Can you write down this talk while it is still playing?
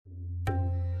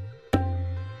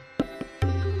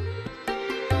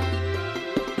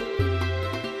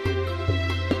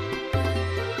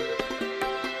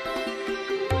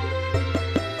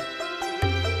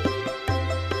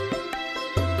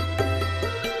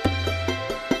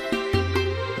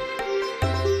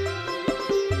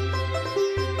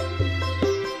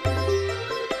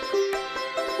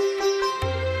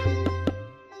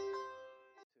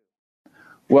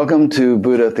Welcome to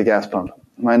Buddha at the Gas Pump.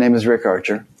 My name is Rick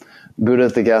Archer. Buddha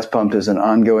at the Gas Pump is an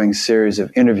ongoing series of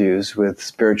interviews with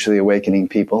spiritually awakening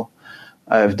people.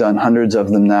 I've done hundreds of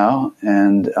them now,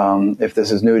 and if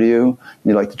this is new to you, and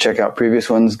you'd like to check out previous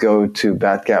ones, go to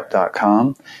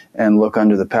batgap.com and look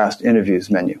under the past interviews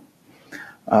menu.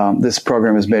 This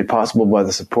program is made possible by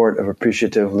the support of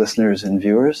appreciative listeners and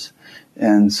viewers.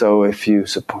 And so if you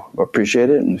appreciate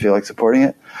it and feel like supporting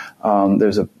it,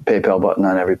 there's a PayPal button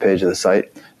on every page of the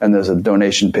site, and there's a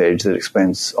donation page that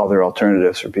explains all their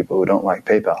alternatives for people who don't like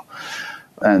PayPal.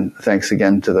 And thanks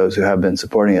again to those who have been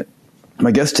supporting it.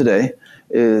 My guest today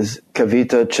is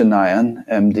Kavita Chennaiyan,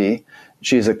 MD.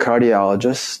 She's a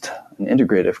cardiologist, an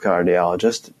integrative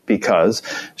cardiologist, because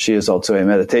she is also a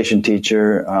meditation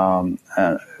teacher, an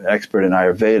expert in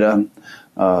Ayurveda,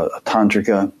 a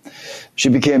tantrika. She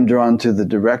became drawn to the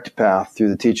direct path through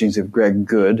the teachings of Greg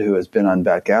Good, who has been on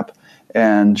Batgap,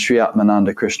 and Sri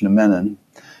Atmananda Krishna Menon,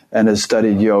 and has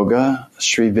studied yoga,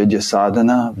 Sri Vidya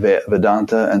Sadhana,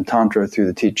 Vedanta, and Tantra through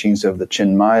the teachings of the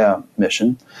Chinmaya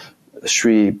mission,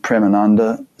 Sri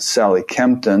Premananda, Sally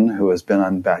Kempton, who has been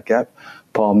on Batgap,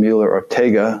 Paul Mueller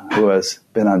Ortega, who has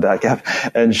been on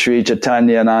Batgap, and Sri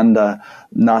Chaitanyananda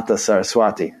Nata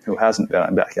Saraswati, who hasn't been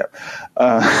on Batgap.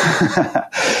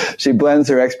 She blends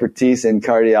her expertise in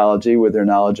cardiology with her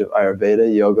knowledge of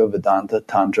Ayurveda, yoga, Vedanta,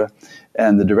 Tantra,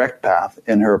 and the direct path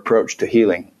in her approach to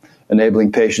healing,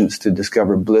 enabling patients to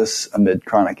discover bliss amid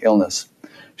chronic illness.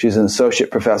 She's an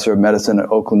associate professor of medicine at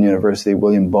Oakland University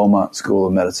William Beaumont School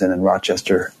of Medicine in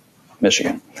Rochester,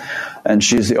 Michigan. And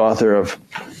she's the author of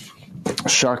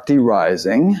Shakti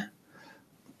Rising,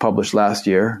 published last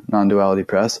year, Non-Duality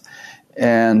Press,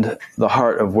 and The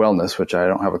Heart of Wellness, which I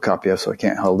don't have a copy of, so I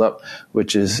can't hold up,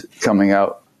 which is coming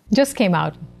out. Just came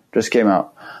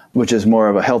out, which is more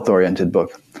of a health-oriented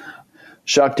book.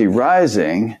 Shakti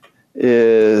Rising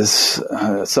is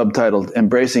subtitled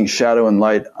Embracing Shadow and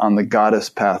Light on the Goddess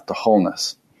Path to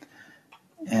Wholeness.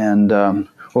 And,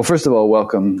 well, first of all,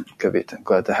 welcome, Kavita.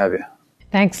 Glad to have you.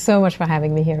 Thanks so much for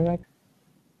having me here, Rick.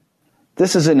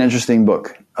 This is an interesting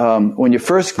book. When you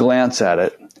first glance at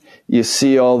it, you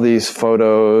see all these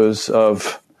photos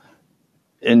of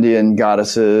Indian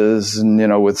goddesses,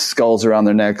 and with skulls around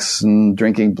their necks and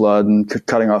drinking blood and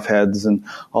cutting off heads and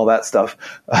all that stuff.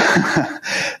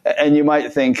 And you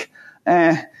might think,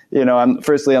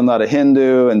 firstly, I'm not a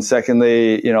Hindu, and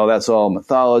secondly, that's all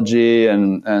mythology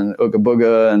and ooga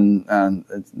booga, and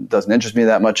it doesn't interest me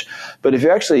that much. But if you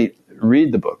actually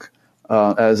read the book,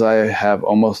 as I have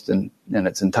almost in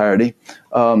its entirety,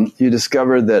 you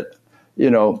discover that,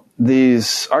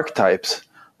 these archetypes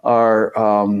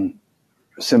are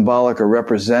symbolic or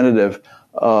representative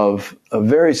of a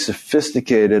very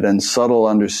sophisticated and subtle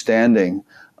understanding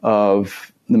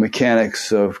of the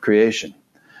mechanics of creation.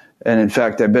 And in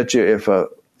fact, I bet you if a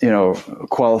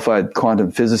qualified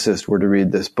quantum physicist were to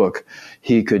read this book,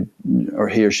 he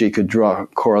or she could draw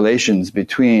correlations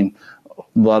between a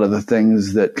lot of the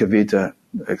things that Kavita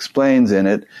explains in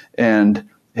it and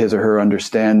his or her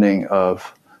understanding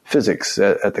of physics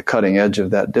at the cutting edge of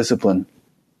that discipline.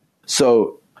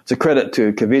 So it's a credit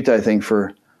to Kavita, I think,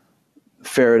 for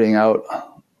ferreting out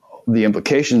the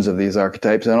implications of these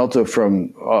archetypes, and also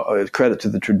from credit to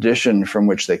the tradition from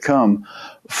which they come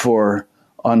for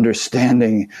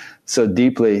understanding so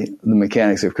deeply the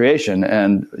mechanics of creation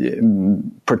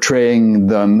and portraying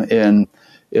them in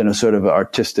a sort of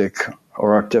artistic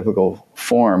or archetypical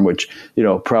form, which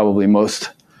probably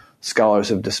most scholars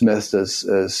have dismissed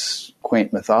as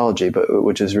quaint mythology, but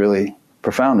which is really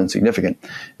profound and significant.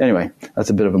 Anyway, that's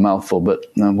a bit of a mouthful, but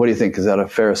what do you think? Is that a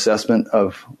fair assessment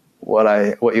of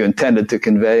what you intended to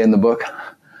convey in the book?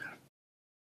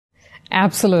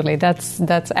 Absolutely. That's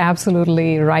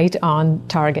absolutely right on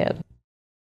target.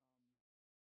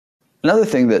 Another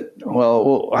thing that,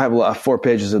 I have 4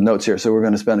 pages of notes here, so we're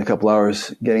going to spend a couple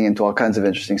hours getting into all kinds of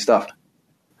interesting stuff.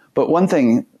 But one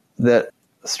thing that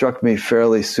struck me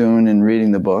fairly soon in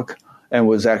reading the book, and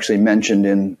was actually mentioned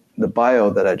in the bio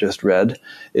that I just read,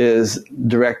 is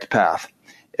direct path.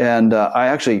 And I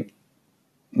actually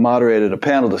moderated a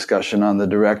panel discussion on the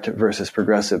direct versus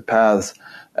progressive paths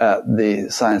at the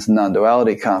Science and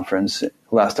Non-Duality Conference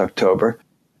last October.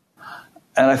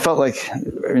 And I felt like,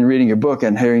 in reading your book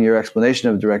and hearing your explanation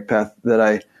of direct path, that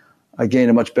I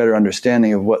gained a much better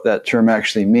understanding of what that term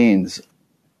actually means,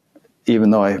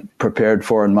 even though I prepared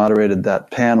for and moderated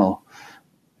that panel.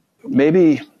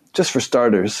 Maybe, just for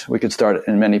starters, we could start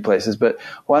in many places, but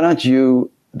why don't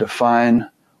you define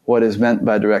what is meant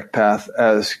by direct path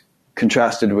as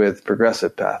contrasted with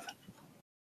progressive path?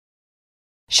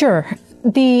 Sure.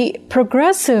 the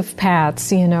progressive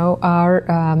paths, are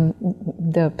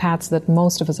the paths that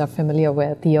most of us are familiar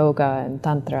with, yoga and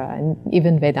tantra and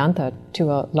even Vedanta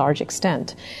to a large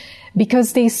extent,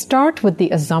 because they start with the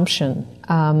assumption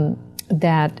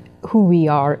that who we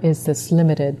are is this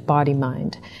limited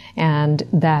body-mind, and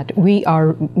that we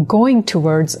are going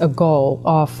towards a goal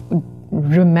of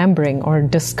remembering or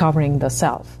discovering the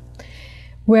self.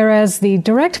 Whereas the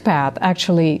direct path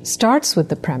actually starts with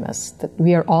the premise that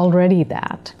we are already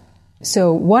that.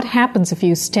 So what happens if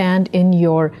you stand in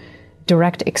your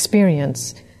direct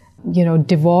experience,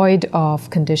 devoid of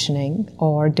conditioning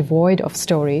or devoid of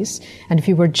stories, and if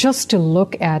you were just to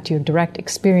look at your direct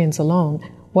experience alone,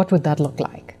 what would that look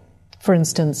like? For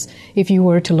instance, if you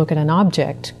were to look at an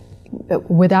object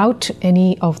without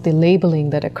any of the labeling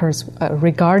that occurs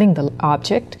regarding the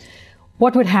object,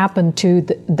 what would happen to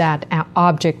that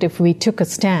object if we took a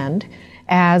stand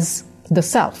as the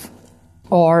self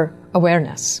or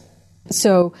awareness?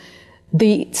 So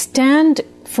the stand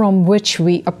from which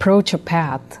we approach a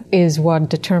path is what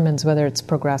determines whether it's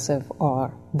progressive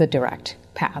or the direct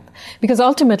path. Because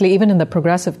ultimately, even in the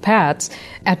progressive paths,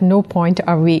 at no point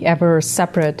are we ever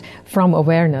separate from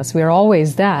awareness. We're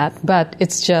always that, but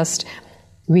it's just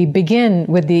we begin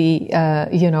with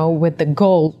with the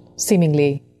goal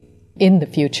seemingly in the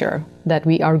future that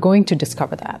we are going to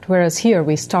discover that. Whereas here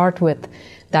we start with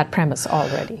that premise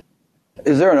already.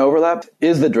 Is there an overlap?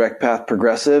 Is the direct path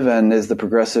progressive, and is the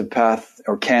progressive path,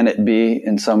 or can it be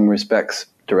in some respects,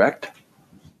 direct?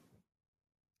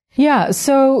 Yeah,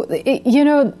 so,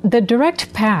 the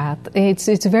direct path,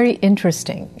 it's very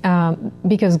interesting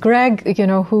because Greg,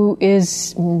 who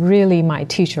is really my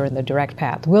teacher in the direct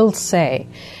path, will say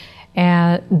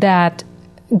that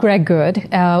Greg Good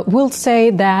will say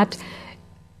that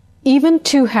even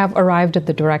to have arrived at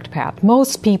the direct path,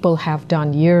 most people have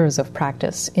done years of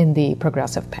practice in the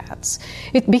progressive paths.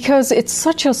 Because it's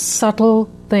such a subtle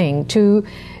thing to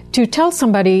tell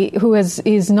somebody who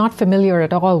is not familiar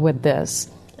at all with this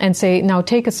and say, now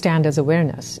take a stand as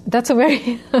awareness. It's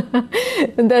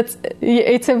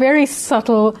a very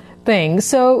subtle thing.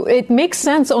 So it makes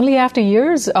sense only after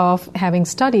years of having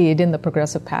studied in the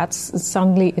progressive paths.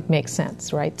 Suddenly it makes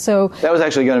sense, right? So that was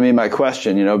actually going to be my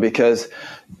question, because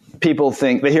people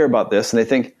think, they hear about this and they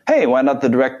think, hey, why not the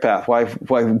direct path? Why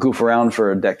goof around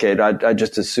for a decade? I'd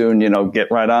just as soon, get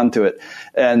right onto it.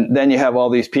 And then you have all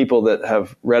these people that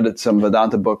have read some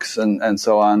Vedanta books and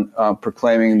so on,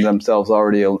 proclaiming themselves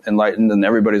already enlightened, and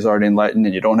everybody's already enlightened,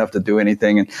 and you don't have to do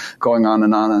anything, and going on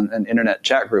in internet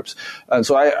chat groups. And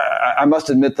so I must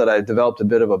admit that I developed a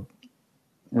bit of a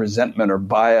resentment or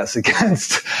bias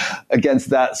against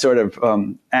that sort of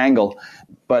angle.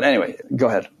 But anyway, go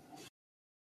ahead.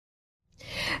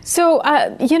 So,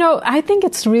 I think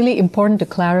it's really important to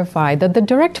clarify that the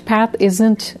direct path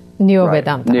isn't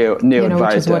Neo-Vedanta. Neo-Advaita,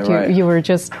 which is what right. you were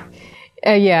just,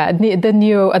 the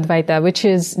Neo-Advaita, which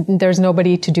is there's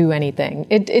nobody to do anything.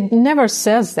 It never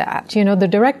says that. The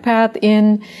direct path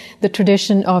in the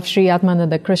tradition of Sri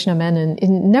Atmananda Krishna Menon, it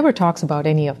never talks about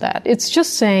any of that. It's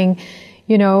just saying,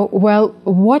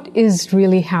 what is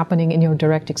really happening in your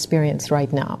direct experience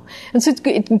right now? And so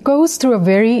it goes through a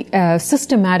very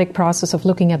systematic process of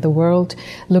looking at the world,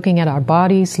 looking at our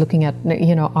bodies, looking at,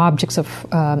 objects of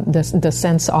the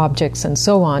sense objects and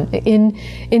so on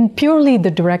in purely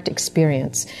the direct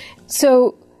experience.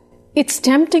 So it's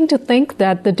tempting to think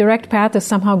that the direct path is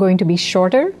somehow going to be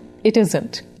shorter. It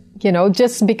isn't.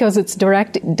 Just because it's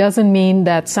direct, it doesn't mean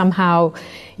that somehow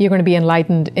you're going to be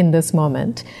enlightened in this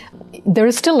moment. There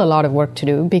is still a lot of work to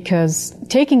do because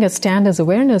taking a stand as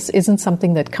awareness isn't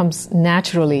something that comes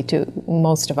naturally to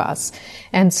most of us.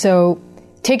 And so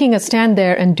taking a stand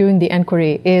there and doing the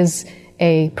inquiry is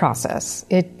a process.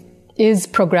 It is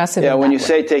progressive. Yeah, when you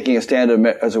say taking a stand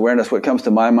as awareness, what comes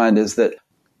to my mind is that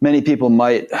many people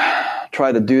might try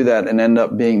to do that and end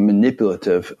up being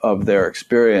manipulative of their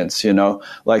experience,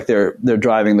 like they're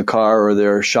driving the car, or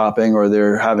they're shopping, or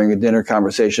they're having a dinner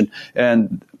conversation,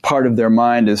 and part of their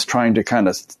mind is trying to kind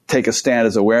of take a stand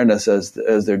as awareness as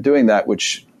they're doing that,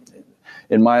 which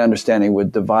in my understanding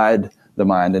would divide the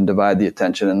mind and divide the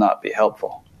attention and not be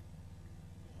helpful.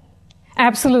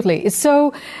 Absolutely.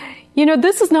 So,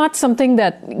 this is not something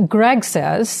that Greg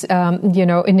says,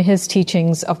 in his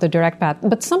teachings of the direct path,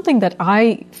 but something that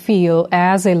I feel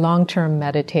as a long-term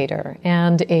meditator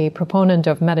and a proponent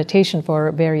of meditation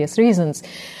for various reasons,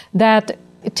 that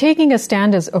taking a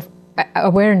stand as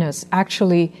awareness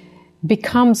actually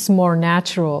becomes more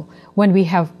natural when we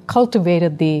have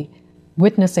cultivated the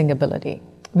witnessing ability,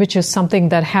 which is something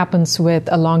that happens with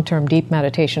a long-term deep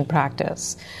meditation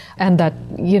practice. And that,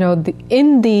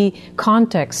 in the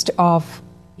context of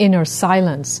inner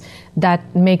silence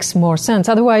that makes more sense.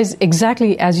 Otherwise,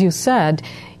 exactly as you said,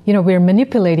 we're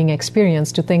manipulating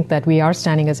experience to think that we are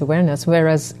standing as awareness,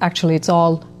 whereas actually it's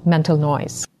all mental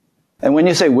noise. And when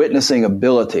you say witnessing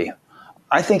ability,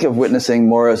 I think of witnessing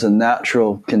more as a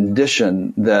natural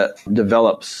condition that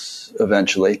develops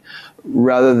eventually,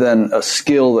 rather than a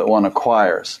skill that one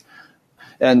acquires.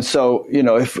 And so,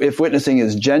 if witnessing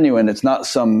is genuine, it's not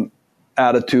some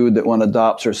attitude that one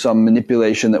adopts or some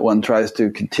manipulation that one tries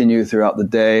to continue throughout the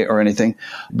day or anything,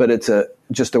 but it's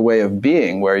just a way of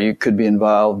being where you could be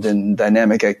involved in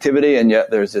dynamic activity, and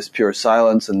yet there's this pure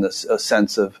silence and this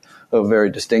a very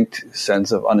distinct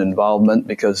sense of uninvolvement,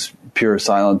 because pure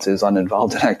silence is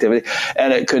uninvolved in activity,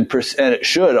 and it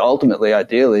should ultimately,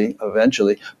 ideally,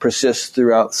 eventually persist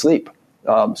throughout sleep.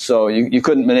 So you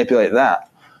couldn't manipulate that.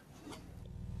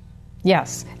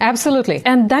 Yes, absolutely.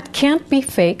 And that can't be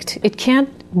faked. It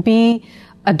can't be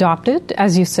adopted,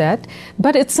 as you said,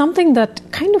 but it's something that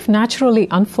kind of naturally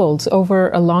unfolds over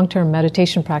a long-term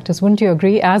meditation practice. Wouldn't you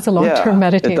agree, as a long-term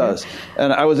meditator? Yeah, it does.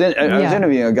 And I was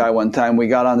interviewing a guy one time. We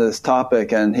got onto this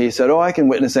topic, and he said, I can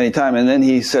witness any time. And then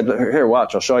he said, here,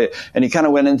 watch, I'll show you. And he kind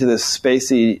of went into this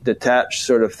spacey, detached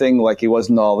sort of thing like he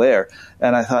wasn't all there.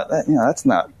 And I thought, that's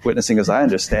not witnessing as I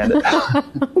understand it.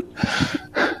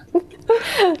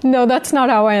 No, that's not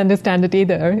how I understand it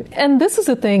either. And this is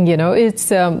the thing,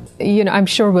 it's, I'm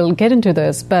sure we'll get into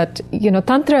this, but,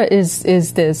 Tantra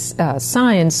is this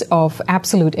science of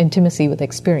absolute intimacy with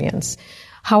experience.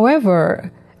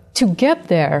 However, to get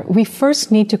there, we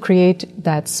first need to create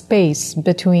that space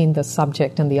between the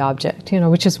subject and the object,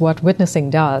 which is what witnessing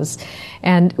does.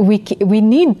 And we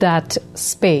need that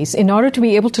space in order to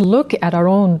be able to look at our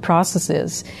own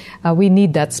processes. We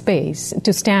need that space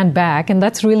to stand back, and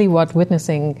that's really what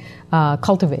witnessing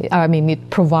cultivates. I mean, it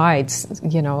provides,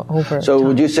 over So time.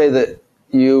 Would you say that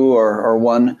you or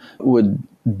one would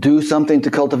do something to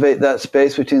cultivate that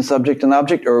space between subject and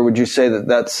object, or would you say that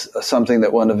that's something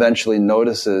that one eventually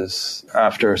notices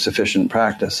after sufficient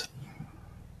practice?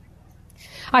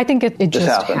 I think it just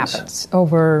happens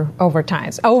over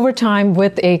time. Over time,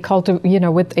 with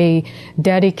with a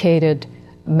dedicated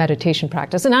meditation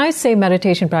practice. And I say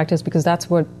meditation practice because that's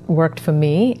what worked for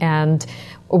me and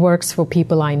works for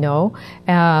people I know,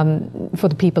 for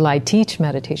the people I teach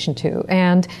meditation to.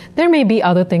 And there may be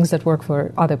other things that work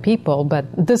for other people, but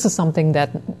this is something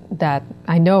that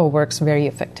I know works very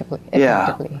effectively.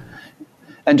 Yeah.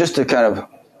 And just to kind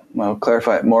of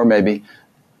clarify it more, maybe,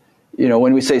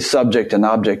 when we say subject and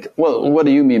object, well, what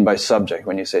do you mean by subject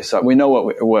when you say subject? We know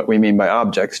what we mean by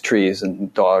objects, trees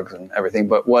and dogs and everything,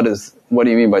 but what do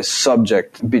you mean by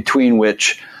subject between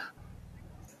which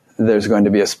there's going to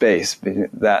be a space between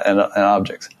that and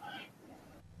objects?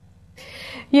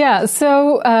 Yeah,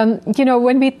 so,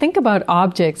 when we think about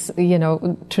objects,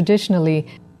 traditionally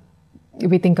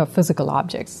we think of physical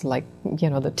objects like,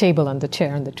 the table and the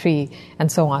chair and the tree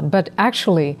and so on. But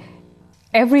actually,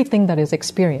 everything that is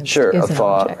experienced is a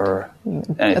thought object. Or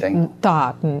anything.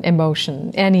 Thought and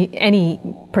emotion, any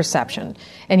perception,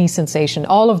 any sensation,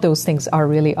 all of those things are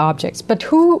really objects. But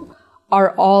who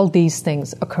are all these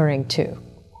things occurring to?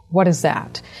 What is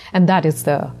that? And that is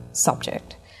the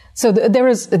subject. So there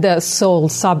is the sole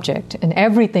subject, and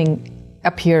everything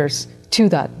appears to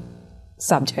that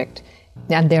subject,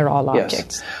 and they're all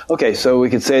objects. Yes. Okay, so we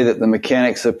could say that the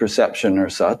mechanics of perception are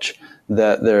such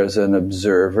that there's an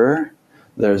observer,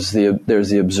 there's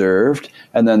the observed,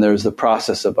 and then there's the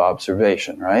process of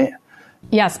observation, right?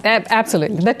 Yes,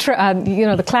 absolutely.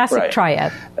 The classic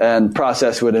triad. And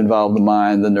process would involve the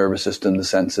mind, the nervous system, the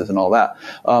senses, and all that.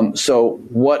 So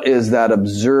what is that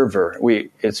observer?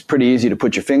 It's pretty easy to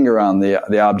put your finger on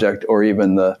the object or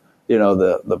even the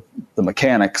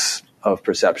mechanics of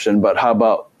perception, but how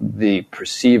about the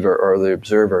perceiver or the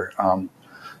observer?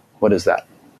 What is that?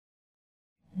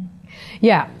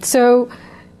 Yeah, so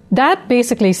that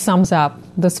basically sums up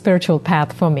the spiritual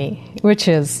path for me, which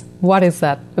is, what is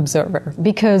that observer?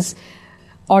 Because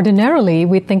ordinarily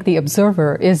we think the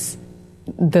observer is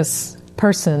this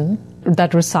person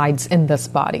that resides in this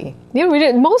body.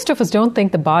 Most of us don't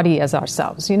think the body as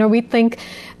ourselves. We think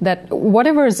that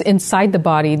whatever is inside the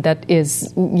body that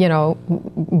is,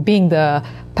 being the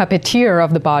puppeteer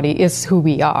of the body is who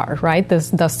we are, right?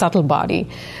 The subtle body.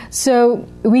 So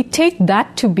we take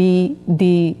that to be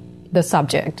the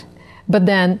subject. But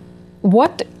then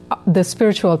what the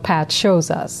spiritual path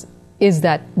shows us is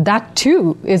that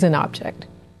too is an object.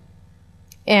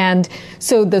 And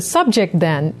so the subject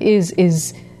then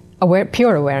is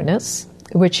pure awareness,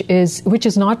 which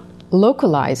is not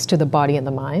localized to the body and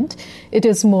the mind. It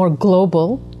is more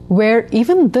global, where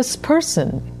even this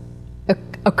person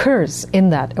occurs in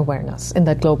that awareness, in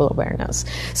that global awareness.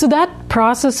 So that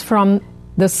process from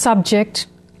the subject,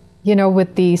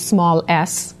 with the small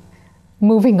s,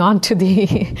 moving on to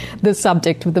the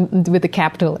subject with the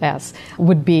capital S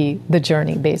would be the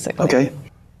journey, basically. Okay,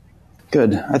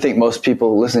 good. I think most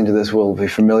people listening to this will be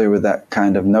familiar with that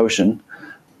kind of notion.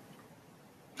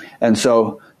 And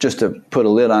so, just to put a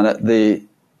lid on it,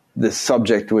 the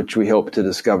subject which we hope to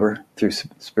discover through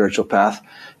spiritual path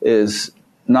is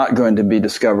not going to be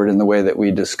discovered in the way that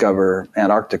we discover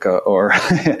Antarctica or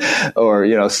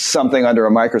something under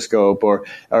a microscope, or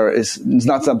it's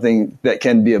not something that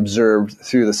can be observed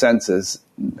through the senses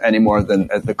any more than,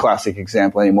 the classic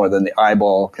example, any more than the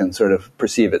eyeball can sort of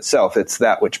perceive itself. It's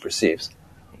that which perceives.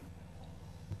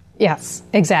 Yes,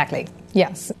 exactly.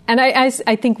 Yes. And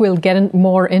I think we'll get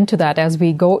more into that as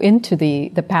we go into the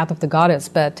path of the goddess,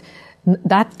 but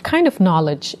that kind of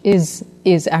knowledge is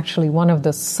actually one of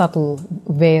the subtle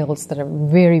veils that are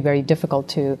very, very difficult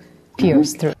to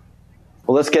pierce through.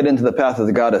 Well, let's get into the path of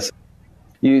the goddess.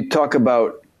 You talk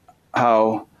about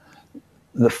how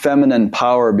the feminine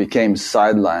power became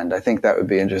sidelined. I think that would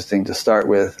be interesting to start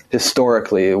with.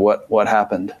 Historically, what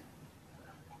happened?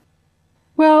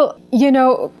 Well,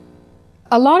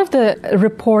 a lot of the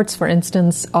reports, for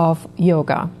instance, of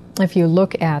yoga, if you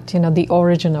look at, the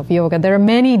origin of yoga, there are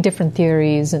many different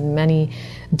theories and many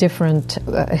different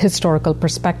historical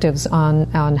perspectives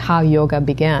on how yoga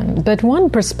began. But one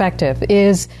perspective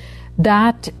is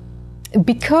that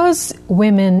because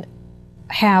women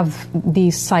have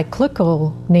the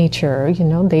cyclical nature,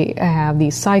 they have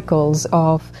these cycles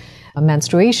of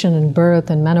menstruation and birth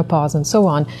and menopause and so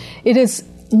on, it is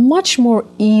much more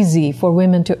easy for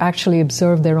women to actually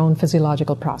observe their own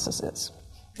physiological processes,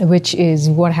 which is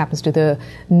what happens to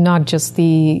not just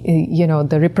the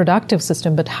reproductive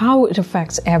system, but how it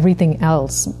affects everything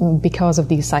else because of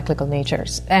these cyclical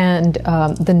natures and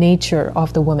the nature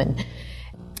of the woman.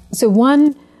 So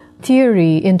one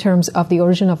theory in terms of the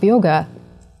origin of yoga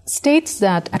states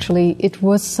that actually it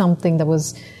was something that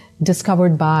was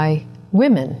discovered by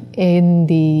women in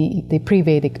the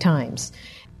pre-Vedic times.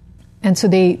 And so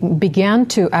they began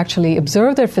to actually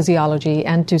observe their physiology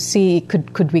and to see,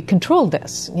 could we control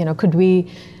this? Could we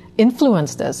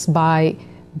influence this by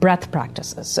breath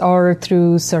practices or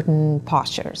through certain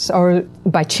postures or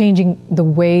by changing the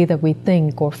way that we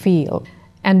think or feel?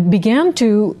 And began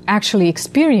to actually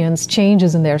experience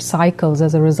changes in their cycles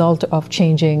as a result of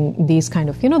changing these kind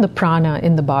of, the prana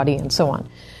in the body and so on.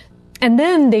 And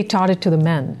then they taught it to the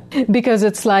men because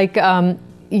it's like,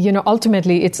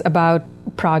 ultimately it's about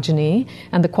progeny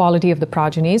and the quality of the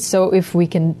progeny. So if we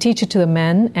can teach it to the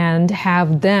men and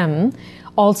have them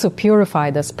also purify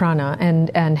this prana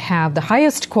and have the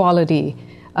highest quality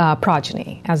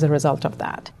progeny as a result of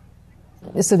that.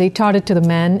 So they taught it to the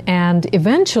men, and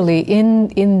eventually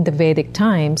in the Vedic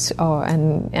times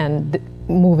and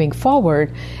moving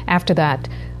forward after that,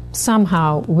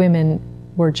 somehow women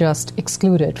were just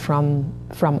excluded from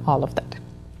all of that.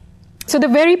 So the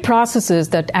very processes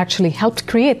that actually helped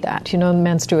create that,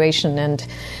 menstruation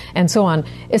and so on,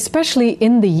 especially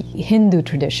in the Hindu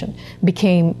tradition,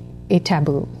 became a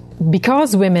taboo.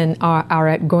 Because women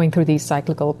are going through these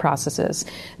cyclical processes,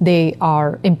 they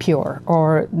are impure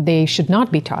or they should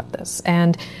not be taught this.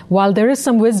 And while there is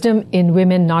some wisdom in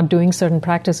women not doing certain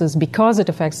practices because it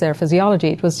affects their physiology,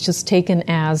 it was just taken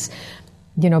as,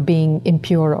 being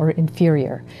impure or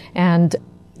inferior. And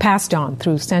passed on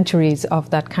through centuries of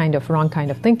that kind of wrong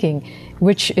kind of thinking,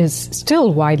 which is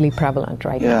still widely prevalent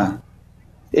right now.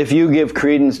 If you give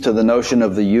credence to the notion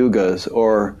of the yugas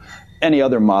or any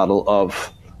other model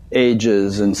of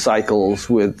ages and cycles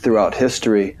throughout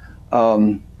history,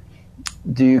 do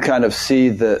you kind of see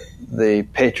the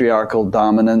patriarchal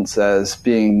dominance as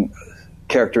being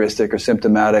characteristic or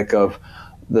symptomatic of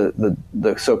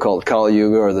the so-called Kali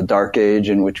Yuga, or the Dark Age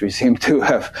in which we seem to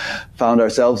have found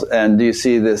ourselves? And do you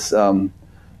see this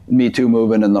Me Too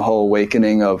movement and the whole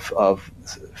awakening of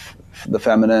the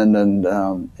feminine and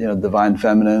divine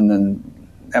feminine and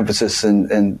emphasis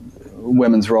in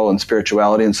women's role in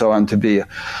spirituality and so on to be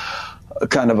a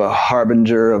kind of a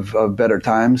harbinger of better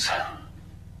times?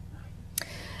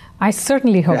 I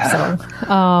certainly hope so.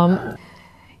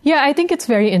 I think it's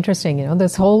very interesting,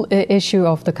 this whole issue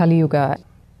of the Kali Yuga.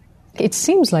 It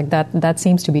seems like that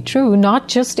seems to be true, not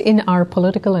just in our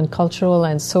political and cultural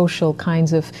and social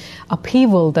kinds of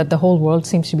upheaval that the whole world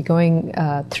seems to be going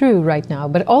through right now,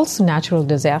 but also natural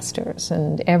disasters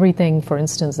and everything, for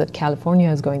instance, that California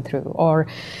is going through or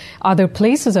other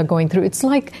places are going through. It's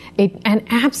like an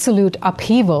absolute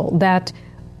upheaval that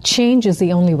change is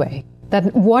the only way.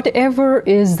 that whatever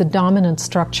is the dominant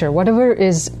structure, whatever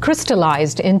is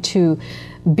crystallized into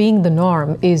being the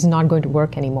norm is not going to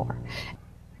work anymore.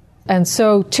 And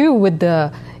so too with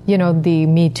the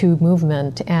Me Too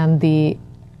movement and the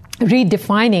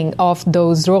redefining of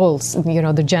those roles,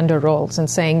 the gender roles, and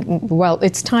saying, well,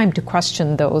 it's time to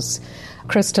question those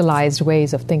crystallized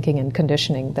ways of thinking and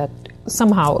conditioning that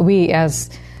somehow we as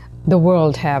the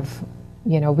world have,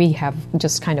 we have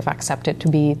just kind of accepted to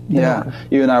be the norm.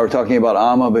 You and I were talking about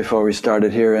Amma before we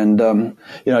started here, and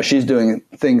she's been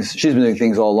doing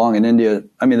things all along in India.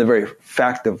 I mean, the very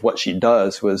fact of what she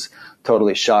does was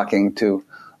totally shocking to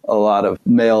a lot of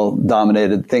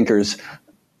male-dominated thinkers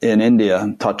in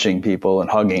India, touching people and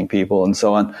hugging people and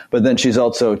so on. But then she's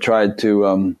also tried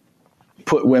to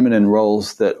put women in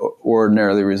roles that are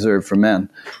ordinarily reserved for men.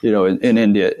 In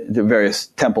India, the various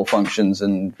temple functions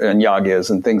and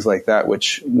yagyas and things like that,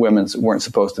 which women weren't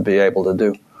supposed to be able to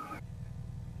do.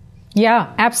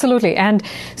 Yeah, absolutely. And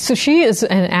so she is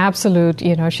an absolute,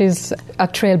 she's a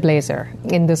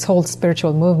trailblazer in this whole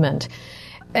spiritual movement.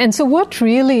 And so what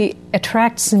really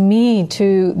attracts me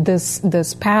to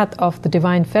this path of the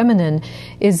divine feminine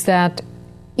is that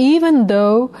even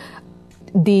though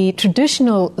the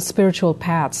traditional spiritual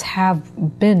paths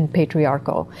have been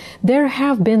patriarchal, there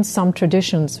have been some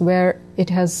traditions where it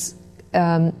has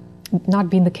not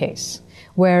been the case,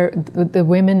 where the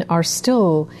women are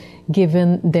still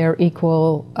given their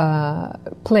equal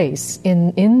place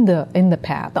in the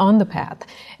path, on the path,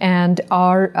 and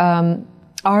are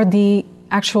the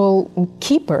actual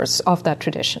keepers of that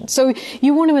tradition. So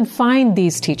you won't even find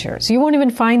these teachers. You won't even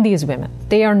find these women.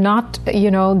 They are not,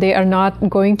 they are not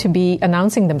going to be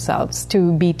announcing themselves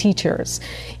to be teachers.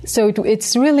 So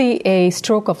it's really a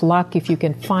stroke of luck if you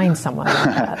can find someone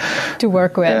like that to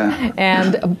work with.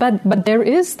 Yeah. But there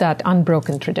is that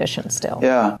unbroken tradition still.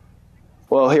 Yeah.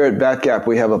 Well, here at Batgap,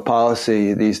 we have a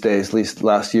policy these days, at least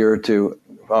last year or two,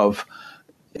 of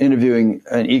interviewing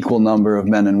an equal number of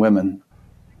men and women.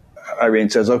 Irene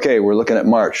says, okay, we're looking at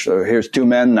March. So here's 2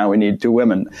 men, now we need 2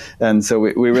 women. And so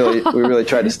we really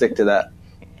try to stick to that.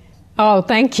 Oh,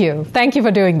 thank you. Thank you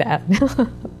for doing that.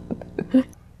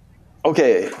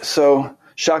 Okay, so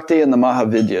Shakti and the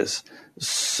Mahavidyas.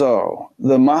 So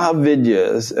the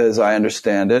Mahavidyas, as I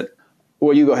understand it,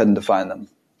 well, you go ahead and define them.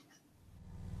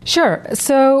 Sure.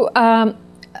 So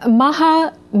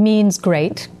Maha means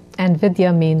great, and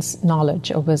Vidya means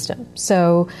knowledge or wisdom.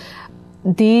 So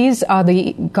these are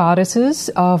the goddesses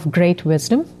of great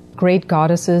wisdom, great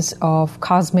goddesses of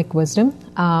cosmic wisdom.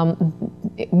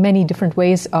 Many different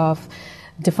ways of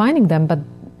defining them, but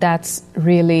that's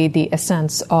really the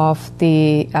essence of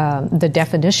the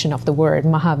definition of the word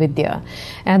Mahavidya.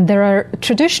 And there are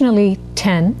traditionally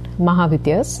 10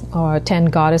 Mahavidyas, or 10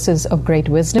 goddesses of great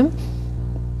wisdom.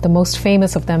 The most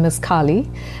famous of them is Kali.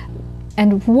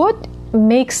 And what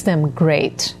makes them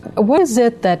great? What is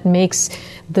it that makes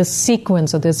this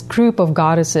sequence or this group of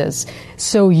goddesses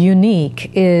so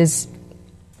unique? Is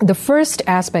the first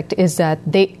aspect is that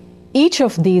each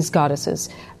of these goddesses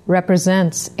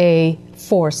represents a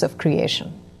force of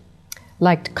creation.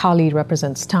 Like Kali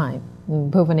represents time,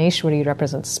 Bhuvaneshwari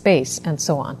represents space, and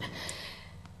so on.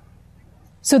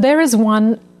 So that is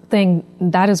one thing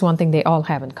they all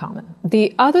have in common.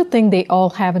 The other thing they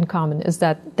all have in common is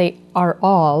that they are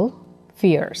all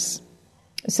fierce.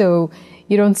 So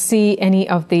you don't see any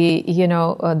of the,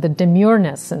 the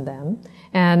demureness in them.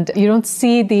 And you don't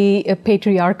see the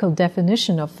patriarchal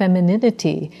definition of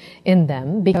femininity in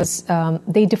them, because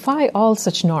they defy all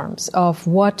such norms of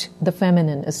what the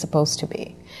feminine is supposed to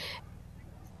be.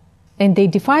 And they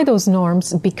defy those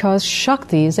norms because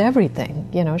Shakti is everything.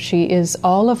 She is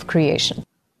all of creation.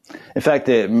 In fact,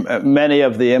 many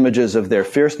of the images of their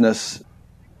fierceness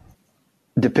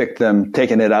depict them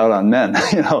taking it out on men,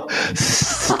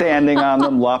 standing on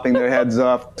them, lopping their heads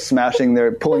off,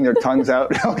 pulling their tongues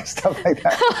out, stuff like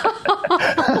that.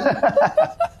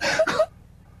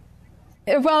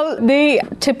 Well, they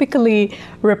typically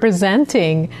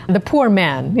representing the poor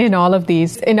man in all of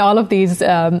these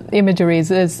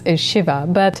imageries is Shiva.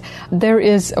 But there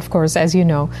is, of course, as you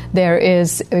know, there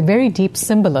is a very deep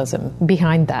symbolism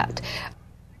behind that.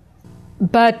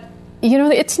 But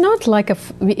it's not like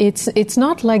it's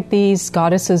not like these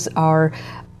goddesses are,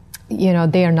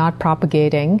 they are not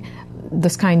propagating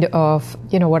this kind of,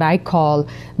 what I call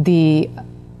the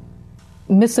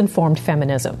misinformed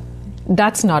feminism.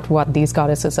 That's not what these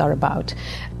goddesses are about.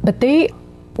 But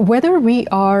whether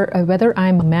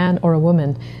I'm a man or a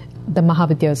woman, the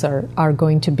Mahavidyas are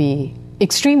going to be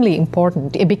extremely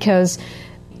important, because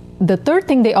the third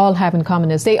thing they all have in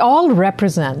common is they all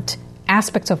represent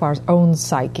aspects of our own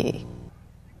psyche.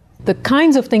 The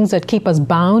kinds of things that keep us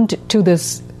bound to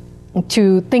this,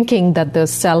 to thinking that the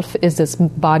self is this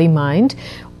body-mind,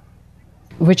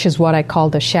 which is what I call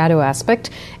the shadow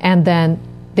aspect, and then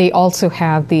they also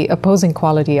have the opposing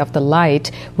quality of the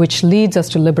light, which leads us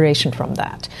to liberation from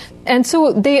that. And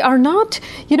so they are not,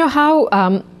 you know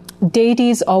how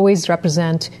deities always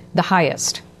represent the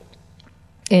highest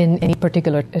in any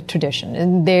particular tradition,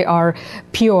 and they are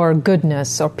pure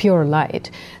goodness or pure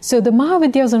light. So the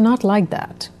Mahavidyas are not like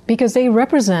that, because they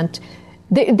represent,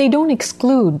 they don't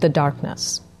exclude the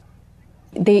darkness.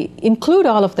 They include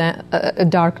all of the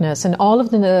darkness and all of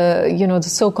the, the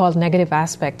so-called negative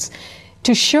aspects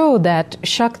to show that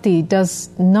Shakti does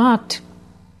not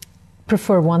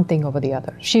prefer one thing over the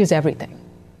other. She is everything.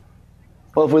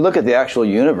 Well, if we look at the actual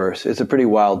universe, it's a pretty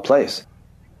wild place.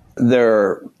 There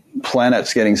are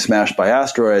planets getting smashed by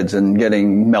asteroids and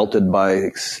getting melted by,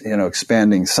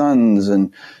 expanding suns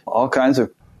and all kinds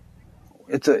of,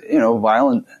 it's a,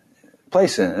 violent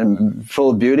place and full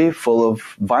of beauty, full of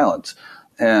violence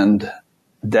and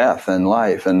death and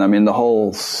life. And I mean, the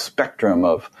whole spectrum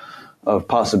of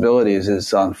possibilities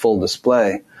is on full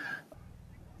display.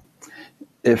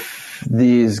 If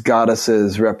these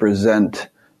goddesses represent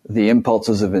the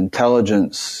impulses of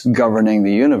intelligence governing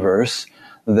the universe,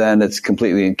 then it's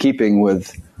completely in keeping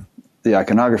with the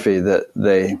iconography that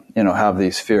they, have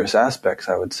these fierce aspects,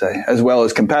 I would say, as well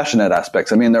as compassionate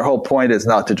aspects. I mean, their whole point is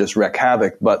not to just wreak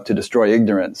havoc, but to destroy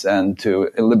ignorance and to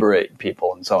liberate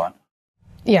people and so on.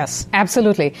 Yes,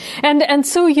 absolutely. And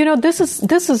so,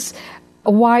 this is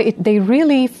why they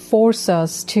really force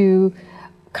us to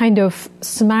kind of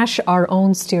smash our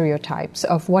own stereotypes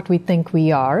of what we think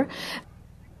we are.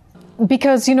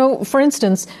 Because, for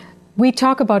instance, we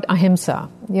talk about ahimsa,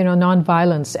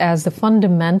 nonviolence, as the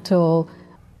fundamental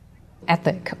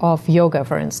ethic of yoga,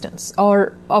 for instance,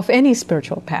 or of any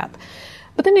spiritual path.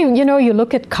 But then, you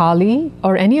look at Kali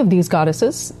or any of these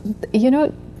goddesses,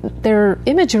 their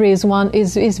imagery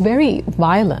is very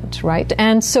violent, right?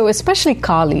 And so especially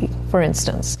Kali, for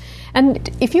instance. And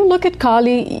if you look at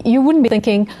Kali, you wouldn't be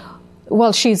thinking,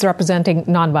 well, she's representing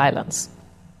nonviolence.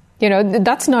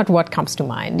 That's not what comes to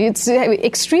mind. It's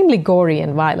extremely gory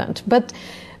and violent. But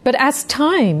as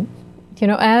time,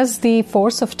 as the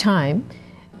force of time,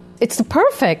 it's the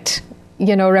perfect,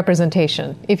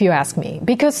 representation, if you ask me.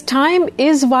 Because time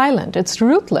is violent. It's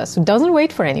ruthless. It doesn't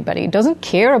wait for anybody. It doesn't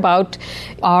care about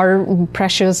our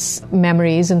precious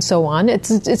memories and so on.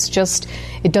 It's just,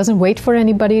 it doesn't wait for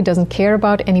anybody. It doesn't care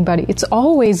about anybody. It's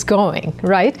always going,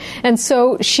 right? And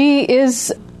so she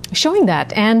is showing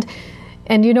that. And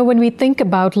when we think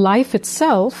about life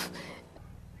itself,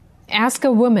 ask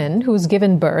a woman who's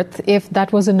given birth if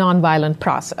that was a nonviolent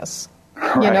process.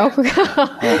 Right.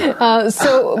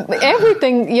 So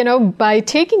everything, by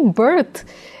taking birth,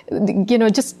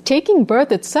 just taking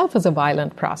birth itself is a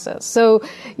violent process. So,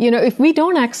 if we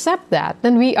don't accept that,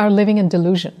 then we are living in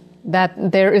delusion that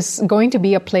there is going to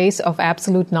be a place of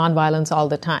absolute nonviolence all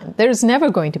the time. There is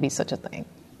never going to be such a thing.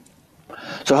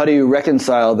 So how do you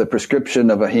reconcile the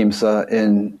prescription of ahimsa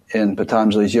in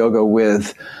Patanjali's yoga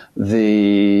with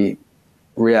the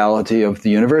reality of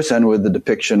the universe and with the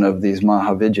depiction of these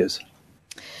Mahavidyas?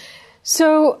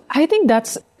 So I think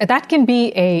that can be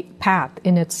a path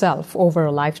in itself over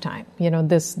a lifetime.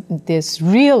 This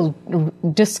real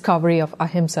discovery of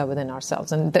ahimsa within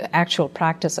ourselves and the actual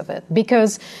practice of it,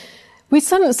 because we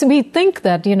think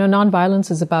that,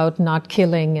 nonviolence is about not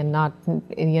killing and not,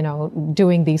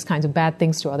 doing these kinds of bad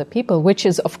things to other people, which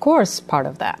is, of course, part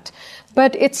of that.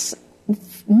 But it's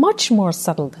much more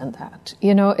subtle than that,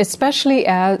 especially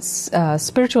as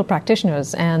spiritual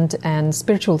practitioners and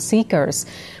spiritual seekers.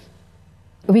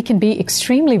 We can be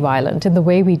extremely violent in the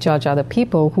way we judge other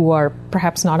people who are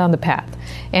perhaps not on the path,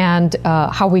 and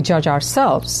how we judge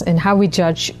ourselves and how we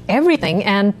judge everything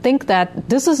and think that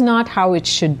this is not how it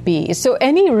should be. So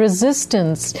any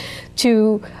resistance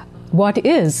to what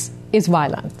is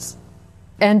violence.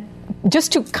 And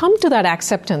just to come to that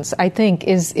acceptance, I think,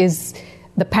 is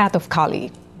the path of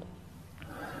Kali.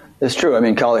 It's true. I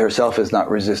mean, Kali herself is not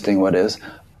resisting what is.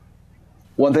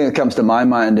 One thing that comes to my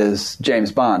mind is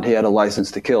James Bond. He had a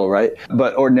license to kill, right?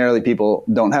 But ordinarily people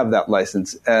don't have that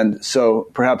license. And so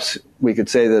perhaps we could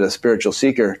say that a spiritual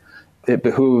seeker, it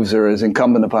behooves or is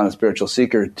incumbent upon a spiritual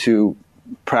seeker to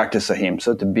practice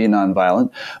ahimsa, to be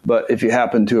nonviolent. But if you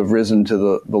happen to have risen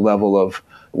to the level of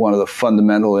one of the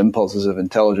fundamental impulses of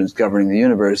intelligence governing the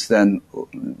universe, then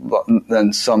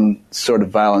some sort of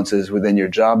violence is within your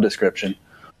job description.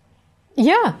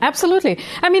 Yeah, absolutely.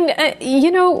 I mean,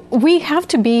 we have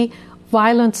to be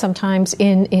violent sometimes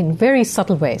in very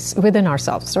subtle ways within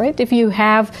ourselves, right? If you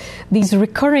have these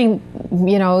recurring,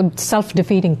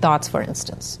 self-defeating thoughts, for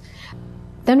instance,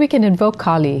 then we can invoke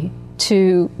Kali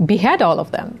to behead all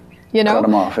of them. Cut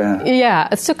them off, yeah.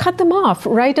 Yeah, so cut them off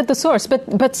right at the source.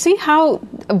 But see how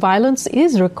violence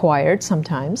is required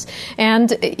sometimes.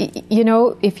 And,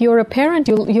 if you're a parent,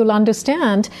 you'll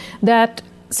understand that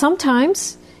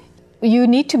sometimes you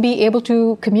need to be able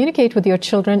to communicate with your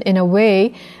children in a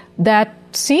way that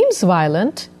seems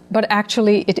violent, but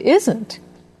actually it isn't,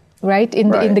 right?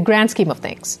 In the grand scheme of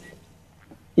things.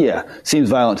 Yeah, seems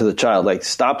violent to the child, like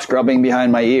stop scrubbing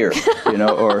behind my ear,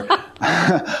 or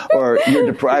or you're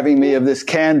depriving me of this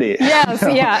candy. Yes,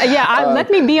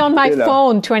 let me be on my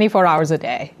phone 24 hours a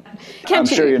day. I'm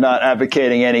sure you're not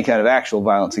advocating any kind of actual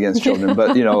violence against children,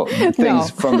 but, things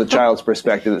from the child's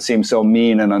perspective that seem so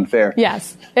mean and unfair.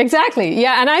 Yes, exactly.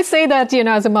 Yeah, and I say that,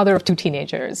 as a mother of 2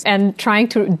 teenagers, and trying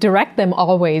to direct them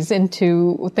always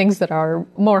into things that are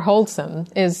more wholesome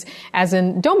is, as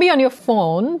in, don't be on your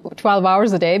phone 12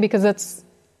 hours a day, because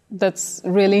that's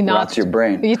really not... Rots your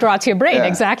brain. It rots your brain, yeah.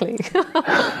 Exactly.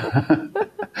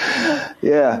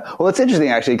 Yeah. Well, it's interesting,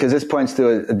 actually, because this points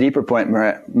to a deeper point.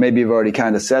 Maybe you've already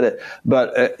kind of said it.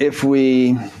 But if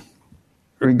we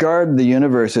regard the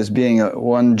universe as being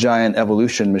one giant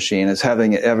evolution machine, as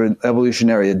having an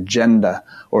evolutionary agenda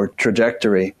or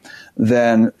trajectory,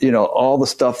 then, all the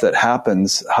stuff that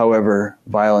happens, however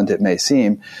violent it may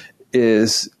seem,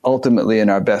 is ultimately in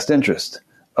our best interest.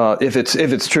 If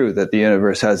it's true that the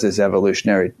universe has this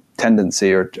evolutionary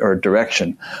tendency or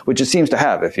direction, which it seems to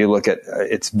have, if you look at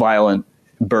its violent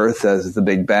birth as the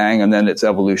Big Bang, and then its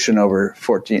evolution over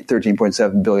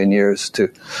 13.7 billion years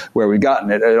to where we've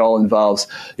gotten it. It all involves,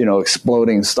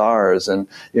 exploding stars and,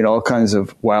 all kinds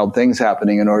of wild things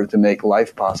happening in order to make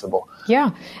life possible.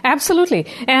 Yeah, absolutely.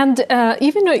 And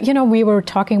even, we were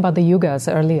talking about the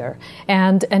yugas earlier.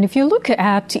 And if you look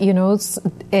at,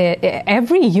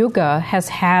 every yuga has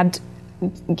had,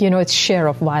 its share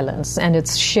of violence and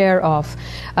its share of,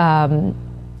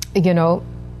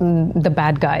 the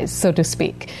bad guys, so to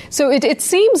speak. So it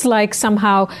seems like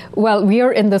somehow, we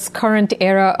are in this current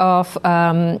era of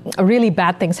really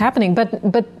bad things happening,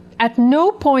 but at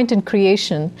no point in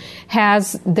creation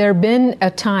has there been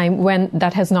a time when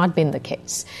that has not been the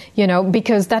case,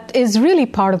 because that is really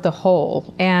part of the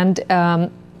whole. And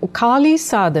Kali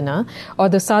sadhana, or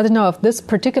the sadhana of this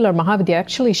particular Mahavidya,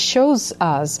 actually shows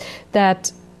us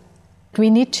that we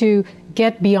need to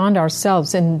get beyond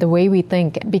ourselves in the way we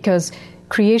think, because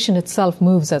creation itself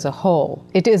moves as a whole.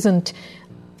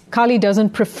 Kali doesn't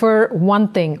prefer one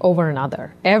thing over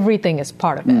another. Everything is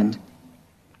part of it.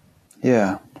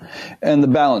 Yeah. And the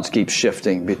balance keeps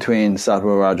shifting between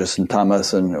sattva, rajas, and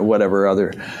tamas, and whatever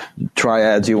other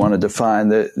triads you want to define.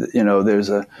 There's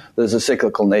a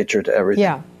cyclical nature to everything.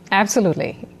 Yeah,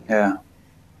 absolutely. Yeah.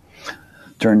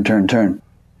 Turn.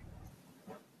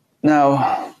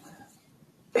 Now,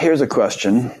 here's a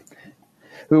question.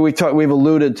 We've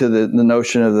alluded to the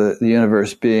notion of the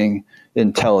universe being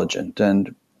intelligent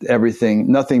and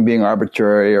nothing being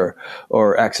arbitrary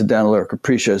or accidental or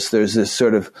capricious. There's this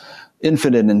sort of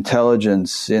infinite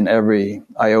intelligence in every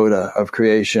iota of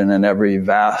creation and every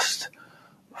vast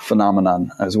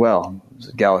phenomenon as well,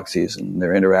 galaxies and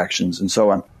their interactions and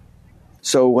so on.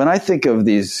 So when I think of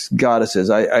these goddesses,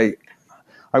 I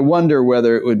wonder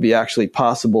whether it would be actually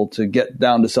possible to get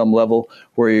down to some level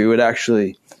where you would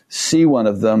actually see one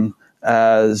of them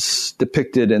as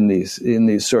depicted in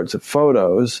these sorts of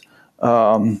photos,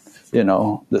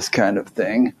 this kind of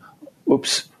thing.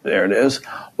 Oops, there it is.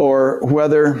 Or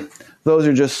whether those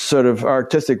are just sort of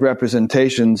artistic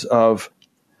representations of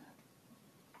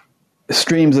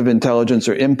streams of intelligence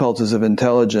or impulses of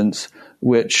intelligence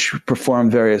which perform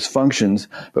various functions.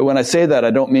 But when I say that,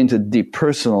 I don't mean to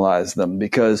depersonalize them,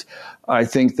 because I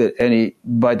think that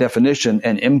by definition,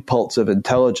 an impulse of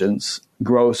intelligence,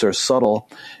 gross or subtle,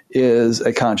 is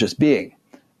a conscious being.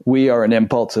 We are an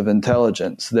impulse of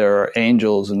intelligence. There are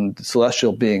angels and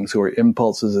celestial beings who are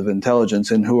impulses of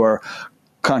intelligence and who are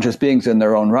conscious beings in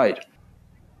their own right.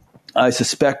 I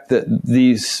suspect that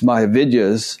these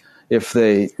Mahavidyas, if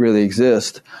they really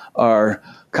exist, are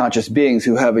conscious beings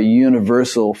who have a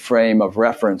universal frame of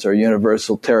reference or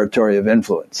universal territory of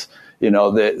influence.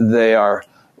 They are,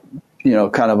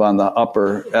 kind of on the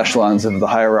upper echelons of the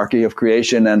hierarchy of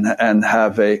creation and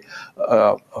have a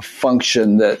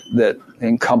function that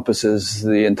encompasses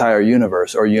the entire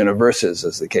universe, or universes,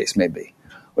 as the case may be.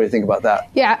 What do you think about that?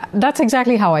 Yeah, that's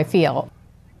exactly how I feel.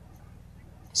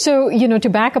 So, to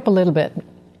back up a little bit,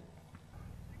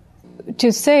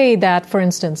 to say that, for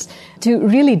instance, to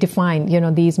really define,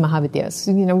 these Mahavidyas,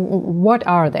 what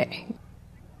are they?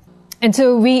 And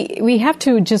so we have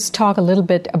to just talk a little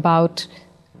bit about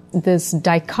this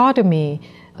dichotomy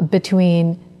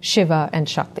between Shiva and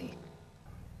Shakti.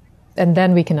 And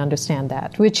then we can understand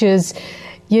that, which is,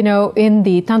 in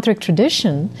the tantric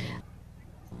tradition,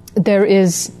 there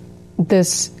is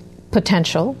this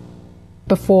potential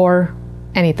before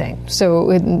anything.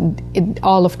 So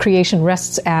all of creation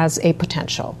rests as a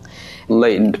potential.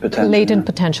 Latent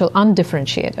potential,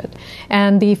 undifferentiated.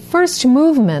 And the first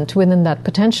movement within that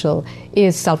potential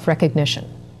is self-recognition,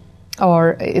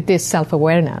 or it is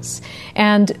self-awareness.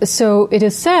 And so it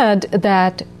is said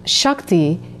that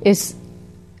Shakti is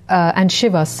and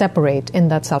Shiva separate in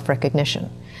that self-recognition.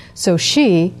 So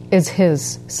she is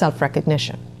his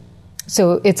self-recognition.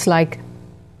 So it's like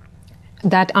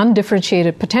that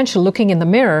undifferentiated potential looking in the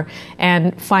mirror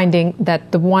and finding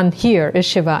that the one here is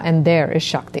Shiva and there is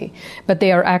Shakti. But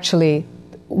they are actually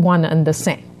one and the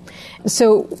same.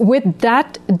 So with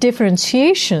that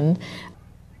differentiation,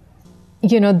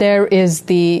 there is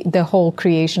the whole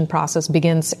creation process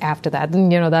begins after that.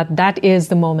 And, that is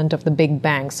the moment of the Big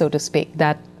Bang, so to speak,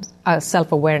 that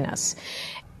self-awareness.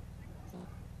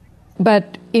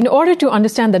 But in order to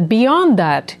understand that beyond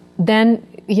that, then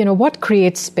what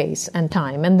creates space and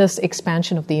time and this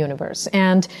expansion of the universe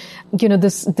and,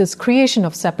 this creation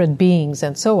of separate beings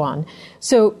and so on.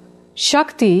 So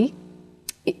Shakti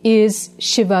is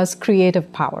Shiva's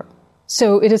creative power.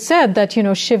 So it is said that,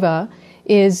 Shiva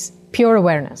is pure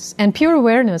awareness, and pure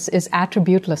awareness is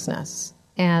attributelessness.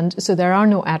 And so there are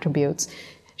no attributes.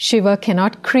 Shiva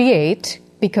cannot create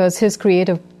because his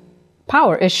creative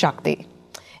power is Shakti.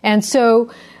 And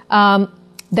so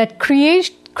that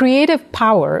creative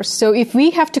power, so if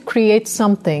we have to create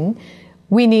something,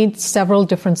 we need several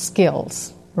different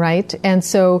skills, right? And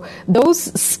so those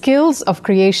skills of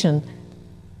creation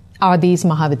are these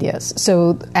Mahavidyas.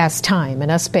 So as time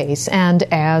and as space and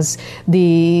as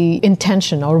the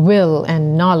intention or will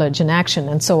and knowledge and action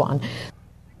and so on.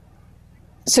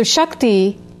 So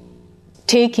Shakti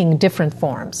taking different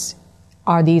forms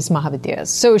are these Mahavidyas.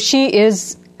 So she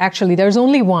is actually, there's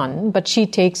only one, but she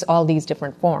takes all these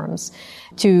different forms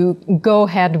to go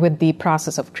ahead with the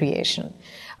process of creation.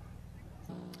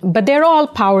 But they're all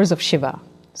powers of Shiva.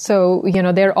 So,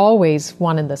 they're always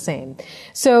one and the same.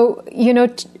 So,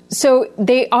 so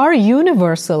they are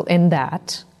universal in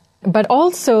that, but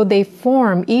also they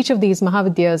form, each of these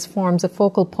Mahavidyas forms a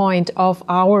focal point of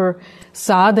our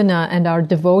sadhana and our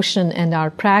devotion and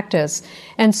our practice.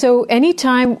 And so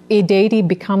anytime a deity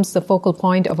becomes the focal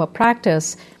point of a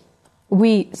practice,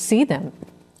 we see them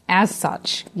as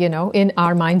such, in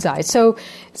our mind's eye. So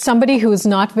somebody who is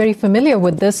not very familiar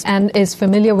with this and is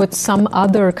familiar with some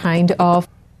other kind of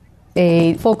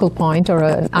a focal point or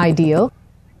an ideal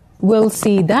will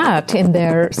see that in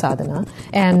their sadhana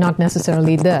and not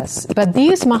necessarily this. But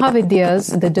these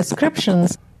Mahavidyas, the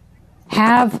descriptions,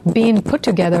 have been put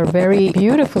together very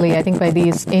beautifully, I think, by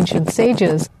these ancient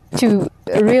sages to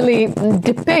really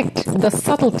depict the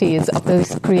subtleties of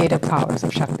those creative powers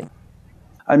of Shakti.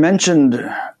 I mentioned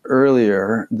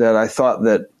earlier that I thought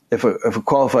that if a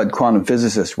qualified quantum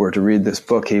physicist were to read this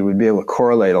book, he would be able to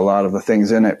correlate a lot of the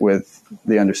things in it with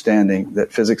the understanding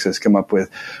that physics has come up with,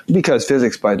 because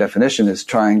physics, by definition, is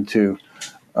trying to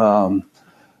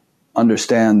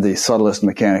understand the subtlest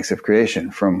mechanics of creation,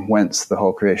 from whence the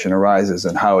whole creation arises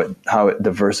and how it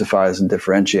diversifies and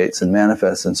differentiates and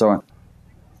manifests and so on.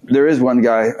 There is one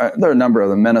guy, there are a number of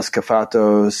them, Menas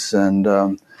Kafatos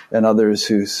and others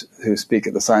who speak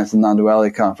at the Science and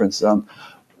Non-Duality Conference.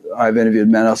 I've interviewed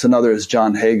Menos. Another is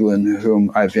John Hagelin, whom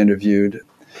I've interviewed,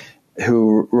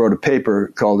 who wrote a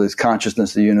paper called "Is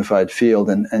Consciousness a Unified Field?"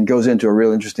 and goes into a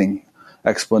real interesting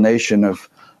explanation of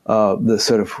the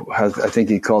sort of, I think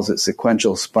he calls it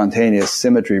sequential spontaneous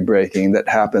symmetry breaking that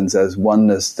happens as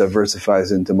oneness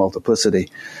diversifies into multiplicity.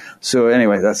 So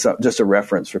anyway, that's just a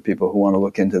reference for people who want to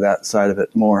look into that side of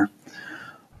it more.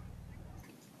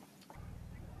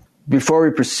 Before we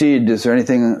proceed, is there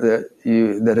anything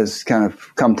that has kind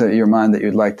of come to your mind that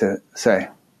you'd like to say?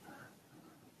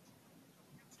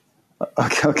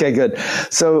 Okay, good.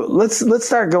 So let's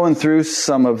start going through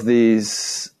some of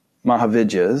these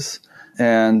Mahavidyas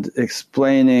and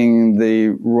explaining the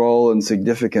role and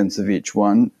significance of each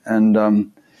one.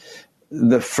 And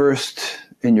the first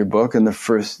in your book, and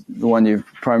the one you've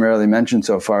primarily mentioned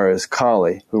so far, is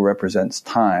Kali, who represents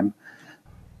time,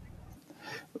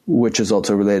 which is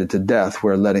also related to death,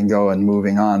 where letting go and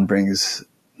moving on brings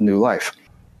new life.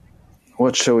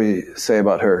 What shall we say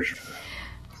about her?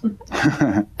 Be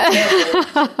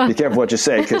careful what you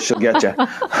say, because she'll get you.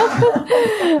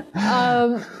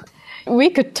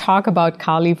 We could talk about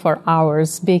Kali for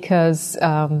hours because,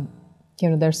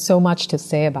 there's so much to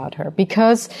say about her.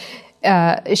 Because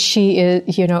she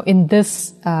is, in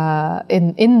this,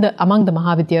 among the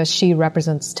Mahavidyas, she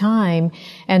represents time.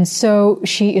 And so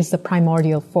she is the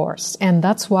primordial force. And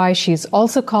that's why she's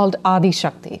also called Adi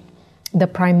Shakti, the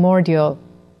primordial,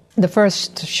 the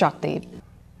first Shakti.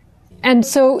 And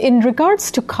so in regards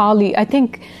to Kali, I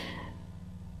think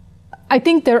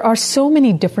there are so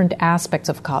many different aspects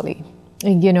of Kali.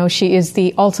 She is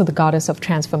also the goddess of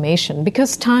transformation,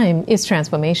 because time is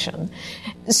transformation.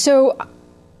 So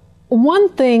one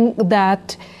thing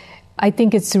that I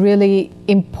think it's really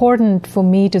important for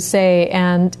me to say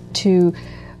and to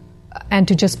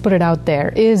just put it out there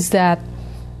is that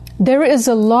there is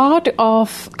a lot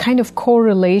of kind of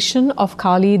correlation of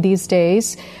Kali these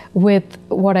days with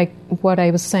what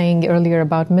I was saying earlier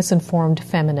about misinformed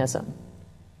feminism.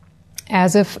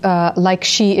 As if like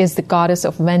she is the goddess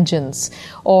of vengeance,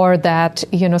 or that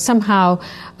somehow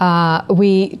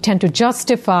we tend to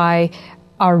justify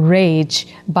our rage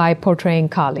by portraying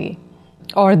Kali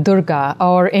or Durga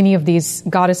or any of these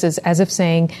goddesses as if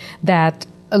saying that,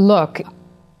 look,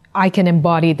 I can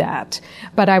embody that.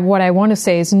 But what I want to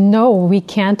say is, no, we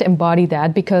can't embody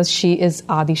that, because she is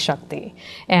Adi Shakti.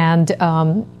 And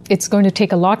it's going to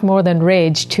take a lot more than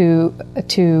rage to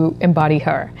embody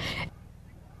her.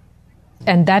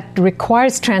 And that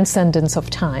requires transcendence of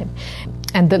time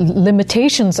and the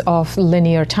limitations of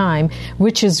linear time,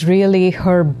 which is really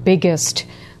her biggest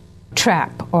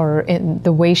trap, or in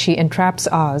the way she entraps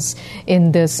us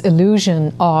in this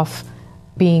illusion of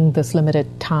being this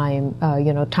limited time,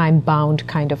 time-bound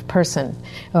kind of person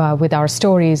with our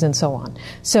stories and so on.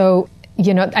 So,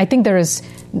 I think there is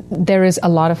a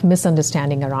lot of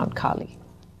misunderstanding around Kali.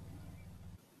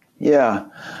 Yeah.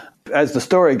 As the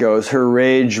story goes, her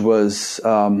rage was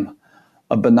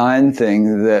a benign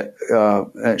thing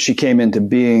that she came into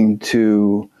being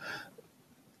to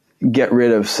get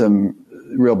rid of some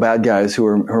real bad guys who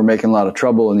were making a lot of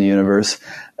trouble in the universe.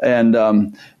 And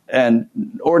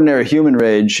ordinary human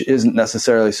rage isn't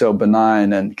necessarily so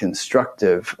benign and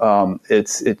constructive.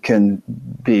 It can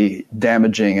be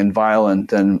damaging and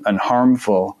violent and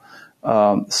harmful.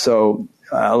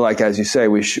 Like as you say,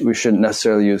 we shouldn't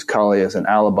necessarily use Kali as an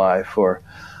alibi for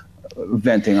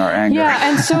venting our anger. Yeah,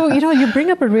 and so, you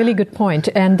bring up a really good point.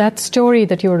 And that story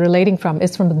that you were relating from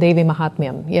is from the Devi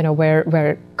Mahatmyam,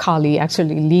 where Kali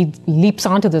actually leaps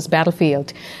onto this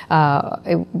battlefield,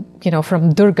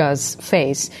 from Durga's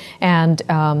face. And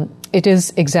it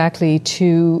is exactly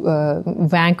to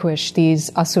vanquish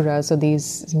these asuras, or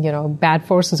these, bad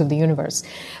forces of the universe.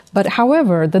 But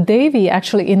however, the Devi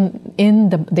actually in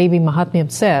the Devi Mahatmyam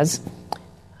says,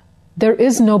 there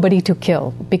is nobody to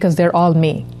kill because they're all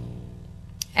me.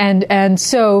 And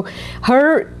so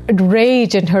her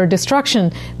rage and her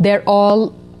destruction, they're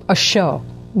all a show,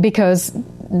 because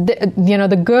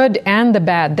the good and the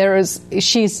bad,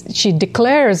 she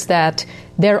declares that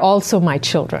they're also my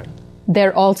children.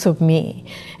 They're also me.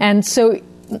 And so,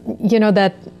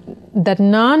 that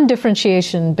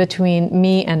non-differentiation between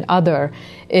me and other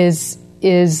is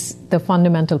the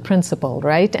fundamental principle,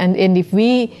 right? And if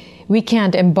we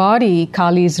can't embody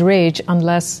Kali's rage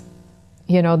unless,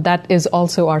 that is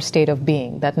also our state of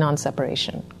being, that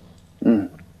non-separation.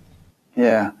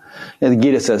 Yeah. The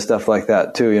Gita says stuff like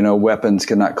that too. Weapons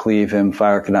cannot cleave him,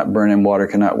 fire cannot burn him, water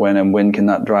cannot win him, wind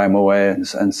cannot dry him away,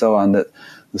 and so on. That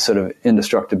the sort of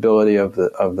indestructibility of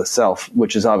the self,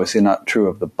 which is obviously not true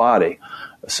of the body.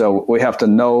 So we have to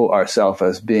know ourself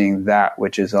as being that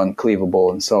which is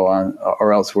uncleavable and so on,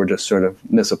 or else we're just sort of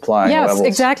misapplying levels. Yes,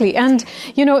 exactly. And,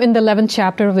 in the 11th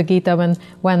chapter of the Gita,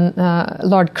 when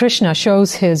Lord Krishna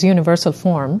shows his universal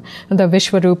form, the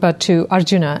Vishwarupa, to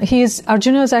Arjuna,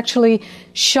 Arjuna is actually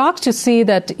shocked to see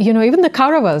that, even the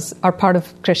Kauravas are part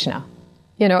of Krishna.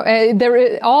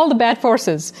 All the bad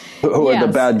forces. Who are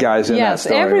the bad guys in that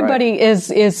story, everybody right?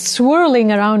 is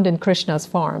swirling around in Krishna's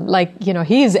form. Like,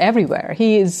 he is everywhere.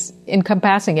 He is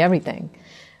encompassing everything.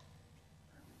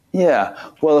 Yeah.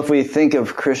 Well, if we think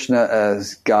of Krishna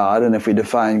as God, and if we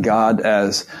define God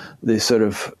as the sort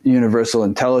of universal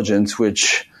intelligence,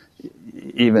 which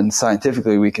even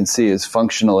scientifically we can see is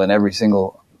functional in every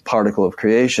single particle of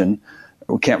creation,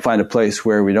 we can't find a place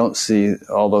where we don't see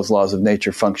all those laws of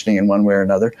nature functioning in one way or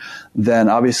another, then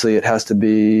obviously it has to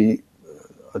be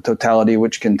a totality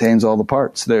which contains all the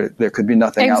parts. There could be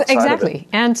nothing outside of it.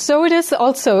 And so it is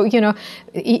also,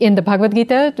 in the Bhagavad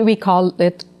Gita, we call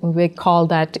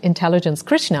that intelligence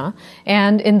Krishna,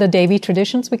 and in the Devi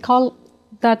traditions, we call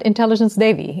that intelligence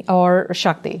Devi or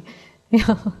Shakti.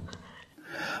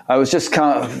 I was just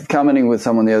commenting with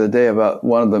someone the other day about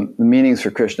one of the meanings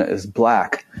for Krishna is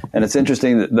black. And it's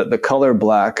interesting that the color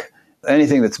black,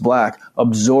 anything that's black,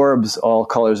 absorbs all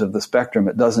colors of the spectrum.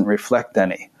 It doesn't reflect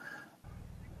any.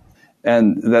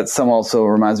 And that some also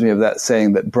reminds me of that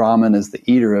saying that Brahman is the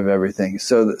eater of everything.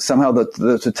 So that somehow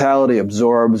the totality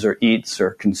absorbs or eats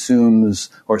or consumes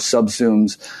or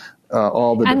subsumes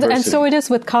all the diversity. And so it is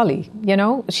with Kali.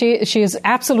 She is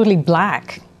absolutely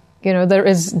black. There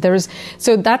is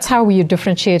so that's how you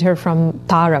differentiate her from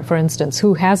Tara, for instance,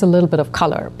 who has a little bit of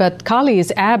color. But Kali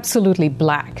is absolutely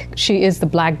black. She is the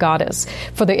black goddess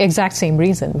for the exact same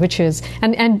reason, which is,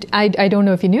 and I don't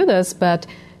know if you knew this, but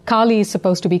Kali is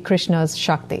supposed to be Krishna's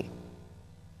Shakti.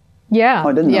 Yeah. Oh,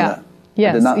 I didn't know that. Yes.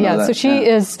 I did not know that. So she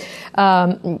is,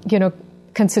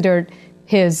 considered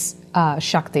his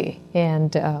Shakti.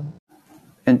 And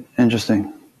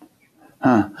interesting.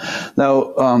 Huh.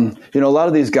 Now, a lot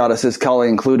of these goddesses, Kali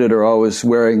included, are always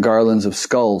wearing garlands of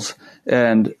skulls,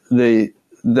 and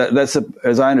that's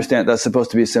as I understand, that's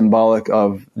supposed to be symbolic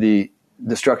of the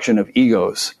destruction of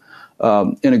egos,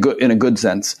 in a good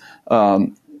sense,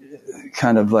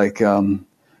 kind of like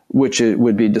which it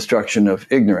would be destruction of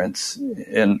ignorance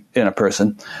in a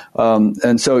person,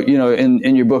 and so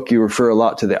in your book you refer a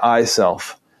lot to the I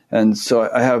self. And so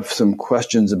I have some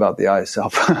questions about the I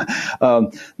self.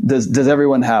 Does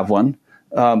everyone have one?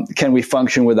 Can we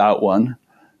function without one?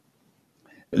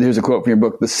 Here's a quote from your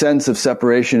book. The sense of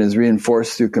separation is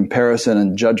reinforced through comparison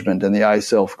and judgment, and the I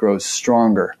self grows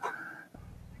stronger.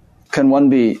 Can one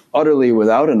be utterly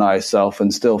without an I self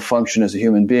and still function as a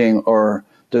human being, or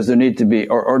does there need to be,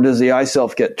 or does the I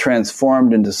self get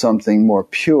transformed into something more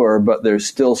pure, but there's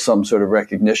still some sort of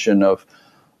recognition of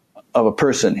a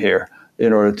person here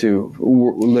in order to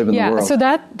live in the world? Yeah, so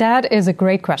that is a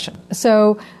great question.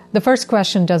 So the first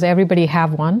question, does everybody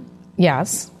have one?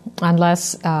 Yes,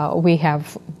 unless we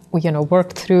have,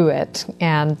 worked through it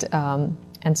and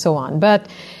so on. But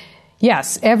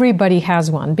yes, everybody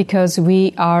has one because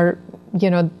we are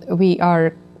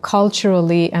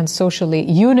culturally and socially,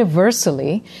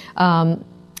 universally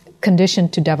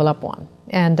conditioned to develop one.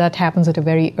 And that happens at a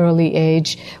very early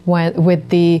age with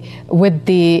the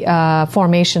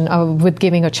formation with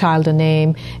giving a child a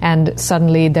name, and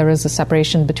suddenly there is a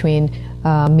separation between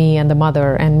me and the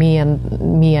mother, and me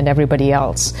and everybody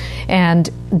else. And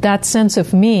that sense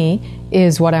of me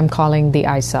is what I'm calling the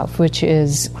I self, which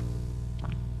is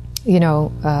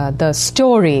the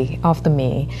story of the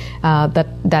me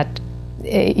that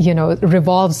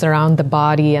revolves around the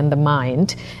body and the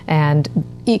mind, and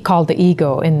called the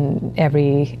ego in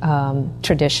every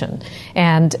tradition.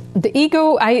 And the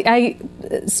ego, I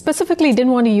specifically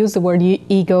didn't want to use the word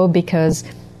ego because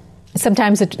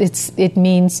sometimes it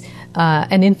means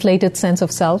an inflated sense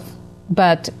of self,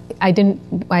 but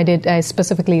I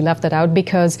specifically left that out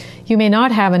because you may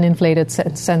not have an inflated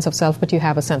sense of self, but you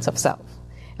have a sense of self.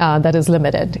 That is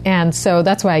limited. And so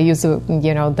that's why I use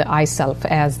the I self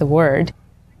as the word.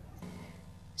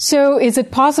 So is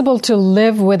it possible to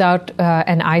live without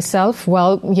an I self?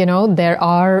 Well, there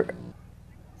are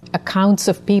accounts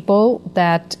of people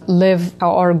that live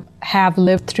or have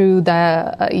lived through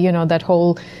that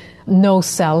whole no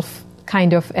self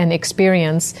kind of an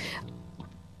experience.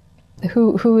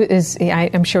 Who is,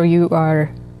 I'm sure you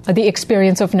are, the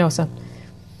experience of no self.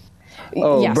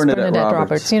 Oh, yes, Bernadette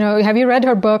Roberts. Have you read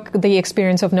her book, The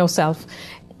Experience of No Self?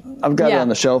 I've got it on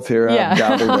the shelf here. I've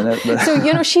dabbled in it. But.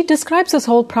 So, she describes this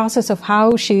whole process of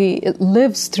how she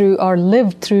lived through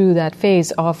that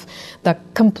phase of the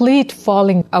complete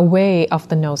falling away of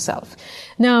the no self.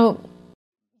 Now,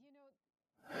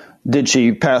 did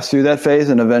she pass through that phase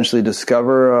and eventually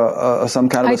discover some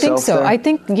kind of a self? I think so. There? I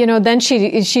think, then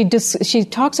she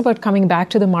talks about coming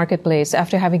back to the marketplace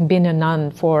after having been a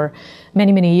nun for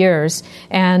many, many years,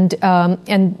 and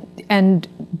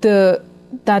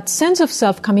that sense of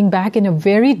self coming back in a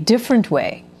very different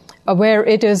way, where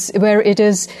it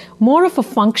is more of a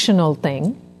functional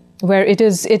thing, where it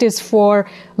is for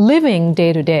living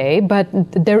day to day, but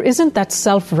there isn't that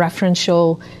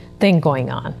self-referential thing going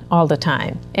on all the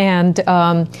time. And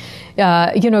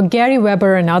Gary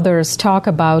Weber and others talk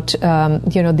about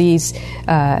these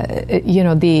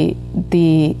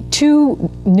the two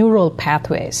neural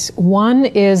pathways. One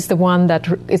is the one that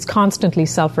is constantly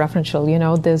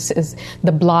self-referential. This is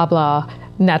the blah blah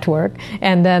network,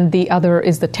 and then the other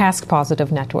is the task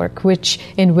positive network,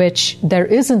 in which there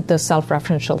isn't the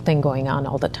self-referential thing going on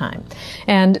all the time.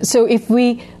 And so if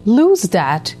we lose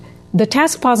that, the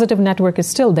task positive network is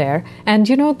still there, and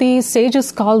the sages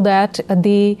call that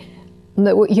the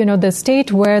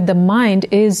state where the mind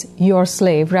is your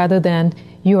slave rather than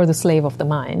you're the slave of the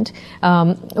mind,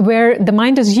 where the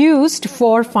mind is used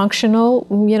for functional,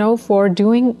 for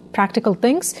doing practical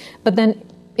things, but then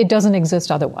it doesn't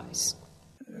exist otherwise.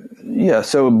 Yeah,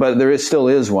 but there still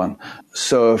is one.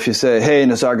 So if you say, hey,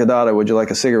 Nisargadatta, would you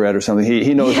like a cigarette or something?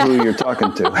 He knows who you're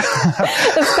talking to.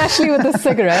 Especially with a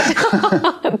cigarette.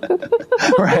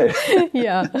 Right.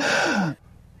 Yeah.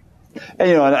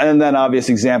 And then obvious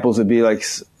examples would be like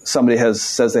somebody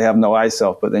says they have no eye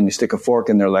self, but then you stick a fork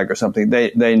in their leg or something.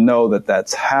 They know that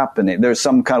that's happening. There's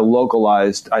some kind of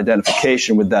localized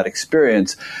identification with that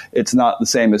experience. It's not the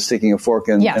same as sticking a fork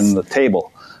in the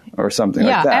table or something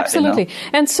like that. Yeah, absolutely.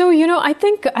 And so, I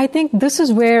think this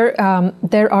is where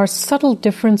there are subtle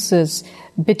differences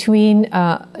between,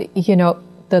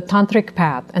 the tantric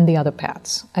path and the other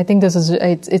paths. I think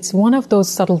it's one of those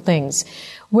subtle things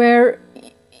where,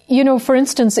 for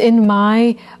instance, in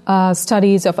my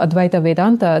studies of Advaita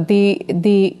Vedanta,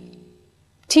 the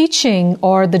teaching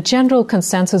or the general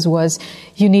consensus was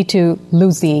you need to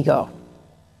lose the ego.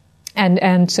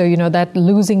 And so, that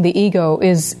losing the ego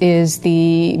is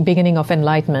the beginning of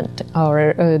enlightenment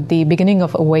or the beginning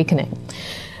of awakening.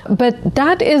 But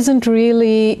that isn't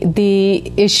really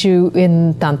the issue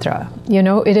in Tantra.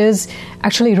 It is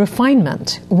actually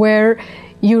refinement, where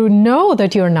you know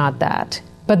that you're not that.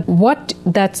 But what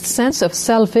that sense of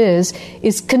self is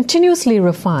continuously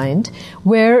refined,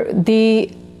 where the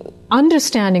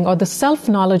understanding or the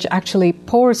self-knowledge actually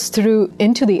pours through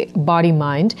into the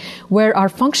body-mind, where our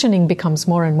functioning becomes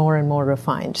more and more and more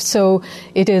refined. So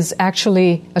it is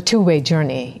actually a two-way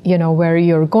journey, where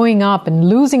you're going up and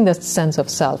losing the sense of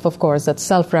self. Of course, that's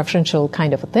self-referential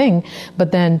kind of a thing,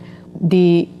 but then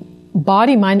the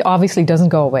body-mind obviously doesn't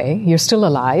go away. You're still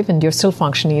alive and you're still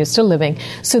functioning, you're still living.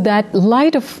 So that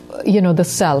light of, the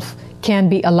self can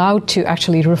be allowed to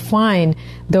actually refine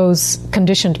those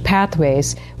conditioned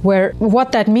pathways, where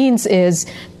what that means is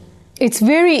it's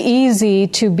very easy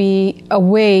to be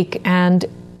awake and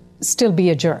still be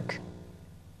a jerk.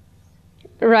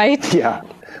 Right? Yeah.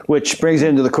 Which brings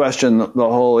into the question the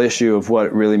whole issue of what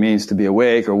it really means to be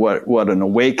awake, or what an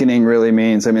awakening really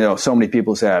means. I mean, so many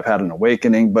people say I've had an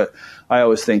awakening, but I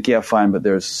always think, yeah, fine, but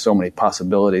there's so many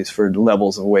possibilities for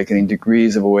levels of awakening,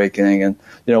 degrees of awakening, and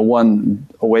one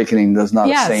awakening does not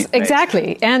a saint make.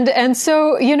 Exactly. And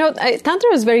so,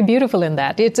 Tantra is very beautiful in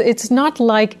that. It's not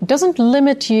like, doesn't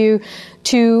limit you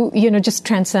to, just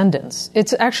transcendence.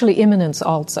 It's actually immanence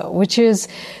also, which is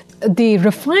the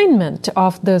refinement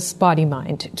of this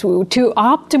body-mind to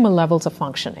optimal levels of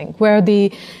functioning, where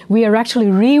we are actually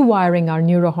rewiring our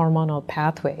neurohormonal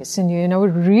pathways and,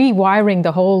 rewiring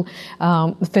the whole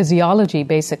physiology,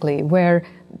 basically, where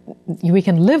we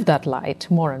can live that light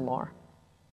more and more.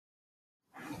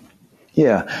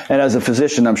 Yeah, and as a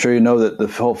physician, I'm sure you know that the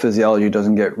whole physiology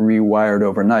doesn't get rewired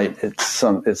overnight. It's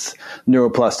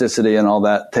neuroplasticity and all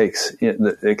that takes.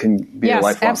 It can be a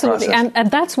lifelong absolutely. process. And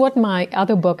that's what my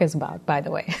other book is about, by the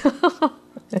way.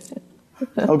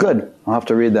 Oh, good. I'll have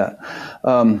to read that.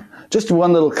 Just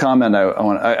one little comment.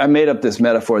 I made up this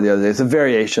metaphor the other day. It's a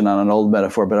variation on an old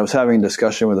metaphor, but I was having a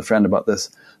discussion with a friend about this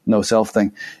no self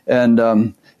thing,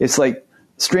 and it's like,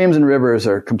 streams and rivers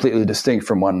are completely distinct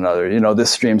from one another. This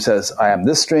stream says, I am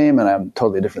this stream, and I'm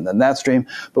totally different than that stream.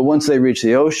 But once they reach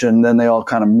the ocean, then they all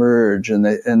kind of merge, and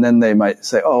then they might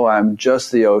say, oh, I'm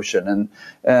just the ocean.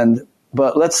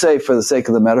 But let's say, for the sake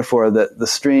of the metaphor, that the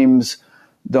streams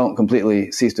don't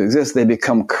completely cease to exist. They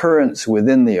become currents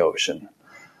within the ocean,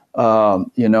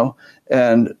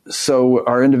 And so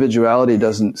our individuality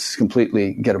doesn't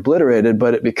completely get obliterated,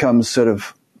 but it becomes sort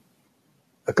of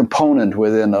a component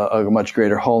within a much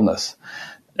greater wholeness.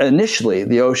 Initially,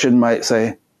 the ocean might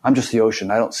say, I'm just the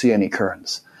ocean. I don't see any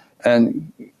currents.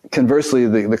 And conversely,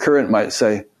 the current might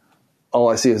say, all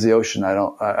I see is the ocean.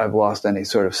 I've lost any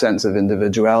sort of sense of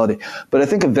individuality. But I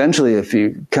think eventually, if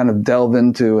you kind of delve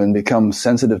into and become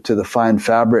sensitive to the fine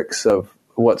fabrics of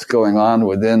what's going on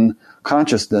within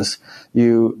consciousness,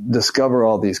 you discover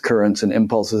all these currents and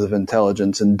impulses of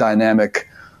intelligence and dynamic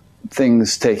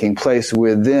things taking place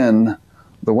within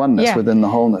the oneness, within the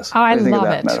wholeness. Oh, I love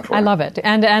it. Metaphor? I love it,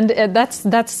 and that's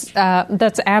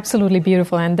absolutely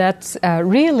beautiful, and that's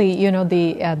really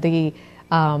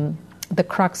the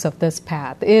crux of this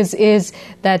path is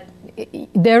that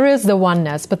there is the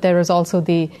oneness, but there is also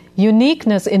the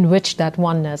uniqueness in which that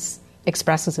oneness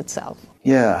expresses itself.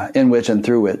 Yeah, in which and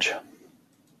through which.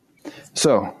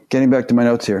 So, getting back to my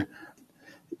notes here,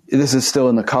 this is still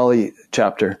in the Kali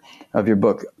chapter of your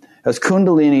book. As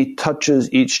Kundalini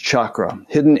touches each chakra,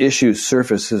 hidden issues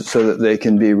surface so that they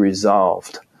can be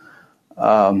resolved.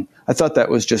 I thought that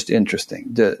was just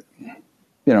interesting,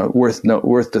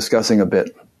 worth discussing a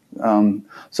bit.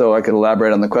 So I could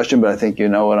elaborate on the question, but I think you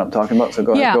know what I'm talking about, so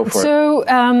go ahead, go for it. So,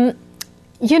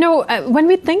 when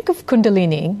we think of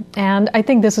Kundalini, and I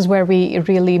think this is where we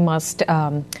really must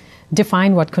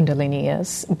define what Kundalini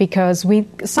is, because we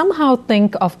somehow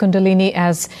think of Kundalini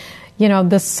as,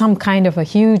 this some kind of a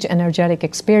huge energetic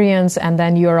experience, and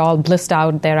then you're all blissed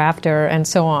out thereafter and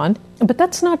so on. But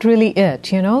that's not really it,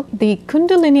 The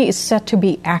Kundalini is said to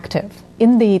be active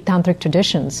in the tantric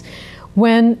traditions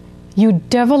when you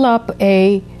develop what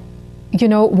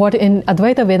in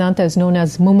Advaita Vedanta is known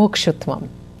as mumukshutvam,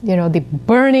 the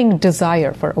burning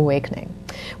desire for awakening,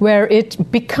 where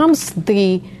it becomes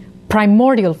the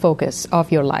primordial focus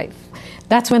of your life.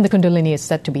 That's when the Kundalini is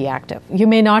said to be active. You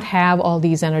may not have all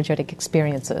these energetic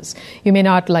experiences. You may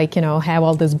not have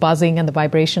all this buzzing and the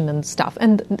vibration and stuff.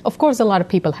 And of course, a lot of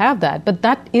people have that, but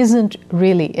that isn't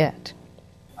really it.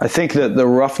 I think that the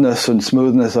roughness and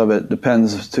smoothness of it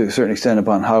depends to a certain extent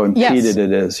upon how impeded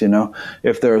it is,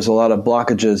 If there's a lot of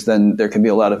blockages, then there can be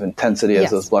a lot of intensity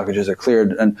as those blockages are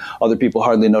cleared, and other people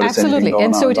hardly notice anything going on.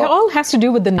 And so it all has to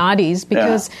do with the nadis,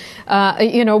 because,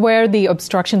 where the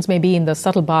obstructions may be in the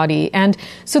subtle body. And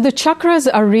so the chakras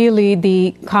are really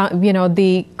the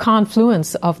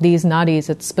confluence of these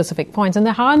nadis at specific points, and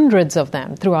there are hundreds of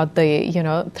them throughout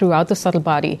the subtle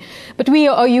body. But we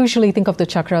usually think of the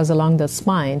chakras along the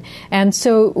spine. And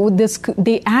so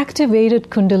the activated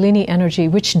Kundalini energy,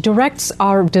 which directs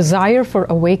our desire for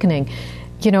awakening,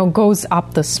 goes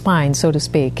up the spine, so to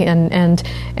speak.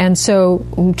 And so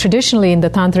traditionally in the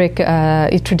tantric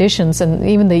traditions and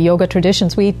even the yoga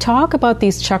traditions, we talk about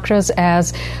these chakras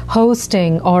as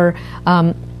hosting or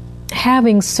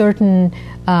having certain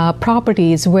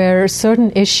properties where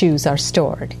certain issues are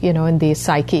stored, in the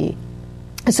psyche.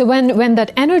 So when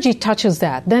that energy touches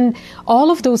that, then all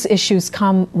of those issues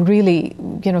come really,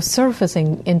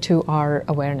 surfacing into our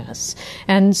awareness.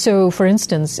 And so, for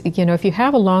instance, if you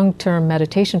have a long-term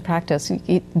meditation practice,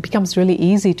 it becomes really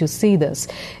easy to see this,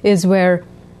 is where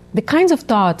the kinds of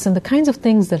thoughts and the kinds of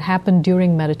things that happen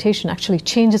during meditation actually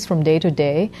changes from day to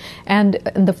day, and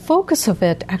the focus of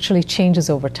it actually changes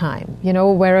over time.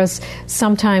 Whereas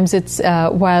sometimes it's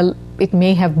while it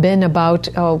may have been about,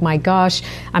 oh my gosh,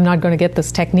 I'm not going to get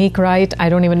this technique right. I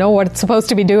don't even know what it's supposed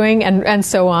to be doing, and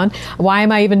so on. Why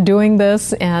am I even doing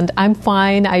this? And I'm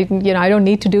fine. I don't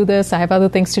need to do this. I have other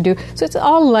things to do. So it's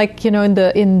all like, in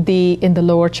the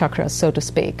lower chakras, so to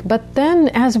speak. But then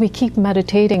as we keep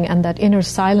meditating and that inner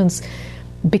silence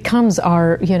becomes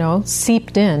our,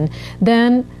 seeped in,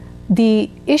 then the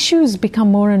issues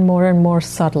become more and more and more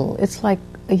subtle. It's like,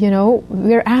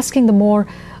 we're asking the more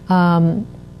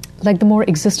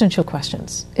existential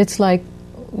questions. It's like,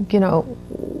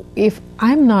 if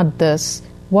I'm not this,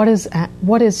 what is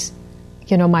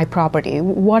my property?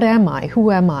 What am I?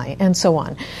 Who am I? And so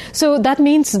on. So that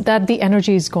means that the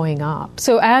energy is going up.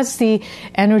 So as the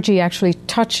energy actually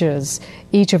touches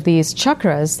each of these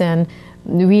chakras, then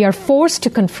we are forced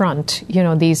to confront,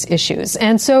 these issues.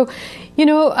 And so,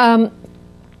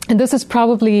 and this is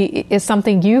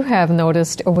something you have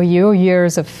noticed over your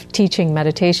years of teaching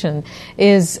meditation,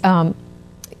 is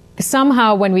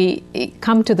somehow when we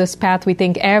come to this path, we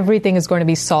think everything is going to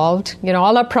be solved.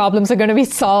 All our problems are going to be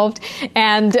solved,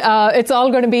 and it's all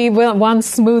going to be one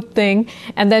smooth thing.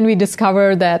 And then we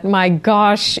discover that, my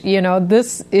gosh,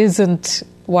 this isn't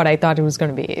what I thought it was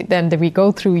going to be. Then we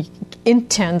go through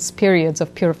intense periods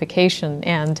of purification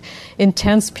and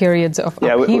intense periods of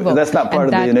upheaval. That's not part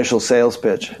of the initial sales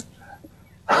pitch.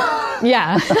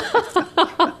 Yeah.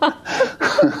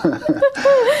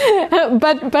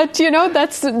 but that's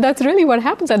really what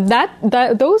happens, and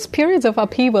that those periods of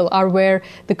upheaval are where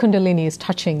the Kundalini is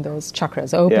touching those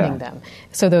chakras, opening them,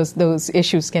 so those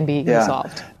issues can be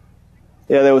resolved.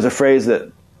 Yeah, there was a phrase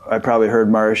that I probably heard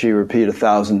Maharishi repeat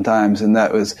 1,000 times, and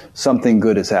that was, something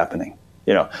good is happening.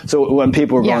 So when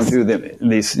people were going through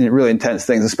these really intense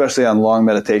things, especially on long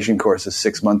meditation courses,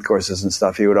 6-month courses and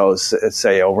stuff, he would always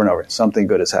say over and over, something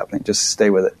good is happening. Just stay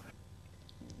with it.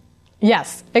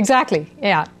 Yes, exactly.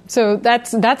 Yeah. So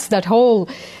that's that whole,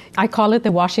 I call it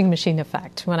the washing machine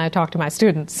effect when I talk to my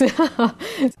students. You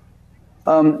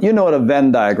know what a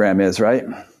Venn diagram is, right?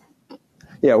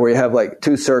 Yeah, where you have like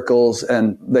two circles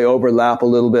and they overlap a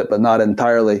little bit, but not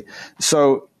entirely.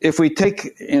 So if we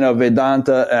take,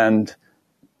 Vedanta and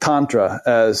Tantra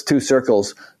as two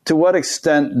circles, to what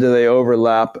extent do they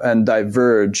overlap and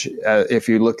diverge if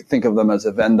you think of them as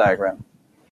a Venn diagram?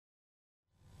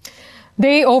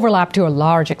 They overlap to a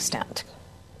large extent,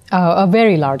 a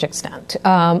very large extent.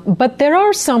 But there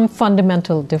are some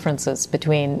fundamental differences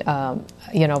between,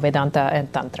 Vedanta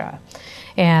and Tantra.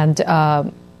 And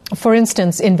for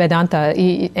instance, in Vedanta,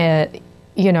 even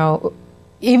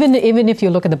if you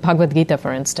look at the Bhagavad Gita,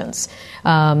 for instance,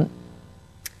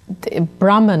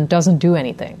 Brahman doesn't do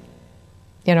anything.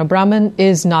 Brahman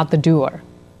is not the doer.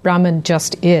 Brahman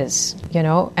just is,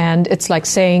 and it's like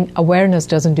saying awareness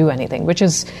doesn't do anything, which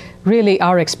is really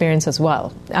our experience as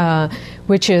well,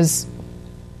 which is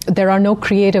there are no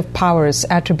creative powers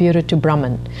attributed to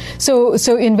Brahman. So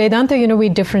in Vedanta, we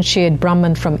differentiate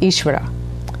Brahman from Ishvara.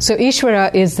 So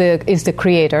Ishvara is the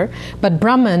creator, but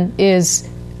Brahman is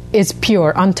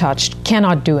pure, untouched,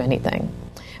 cannot do anything.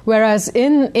 Whereas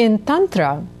in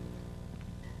Tantra,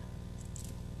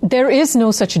 there is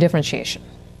no such differentiation.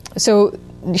 So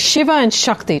Shiva and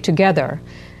Shakti together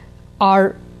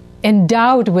are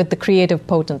endowed with the creative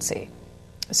potency.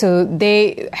 So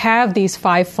they have these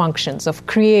 5 functions of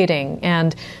creating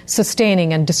and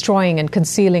sustaining and destroying and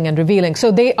concealing and revealing.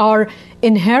 So they are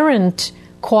inherent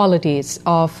qualities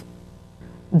of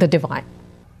the divine.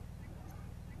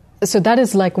 So that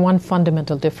is like one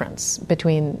fundamental difference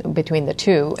between the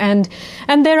two. And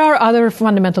there are other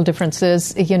fundamental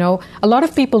differences. A lot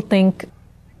of people think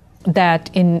that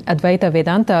in Advaita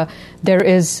Vedanta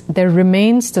there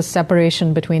remains the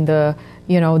separation between the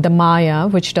Maya,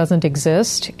 which doesn't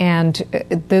exist, and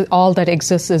all that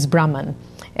exists is Brahman.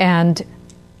 And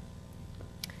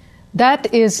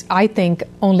that is, I think,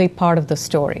 only part of the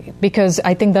story, because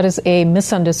I think that is a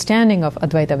misunderstanding of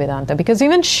Advaita Vedanta, because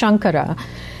even Shankara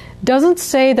doesn't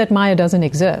say that Maya doesn't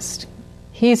exist.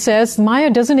 He says Maya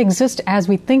doesn't exist as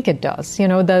we think it does.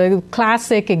 The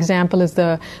classic example is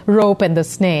the rope and the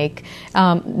snake,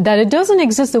 that it doesn't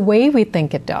exist the way we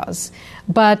think it does.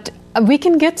 But we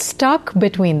can get stuck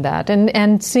between that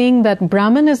and seeing that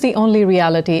Brahman is the only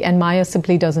reality and Maya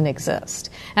simply doesn't exist.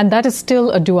 And that is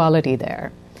still a duality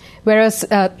there. Whereas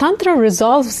Tantra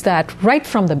resolves that right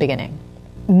from the beginning.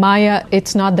 Maya,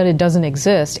 it's not that it doesn't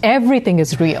exist. Everything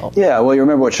is real. Yeah, well, you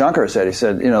remember what Shankara said. He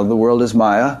said, the world is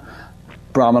Maya.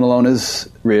 Brahman alone is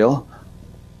real.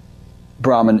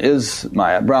 Brahman is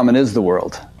Maya. Brahman is the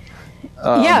world.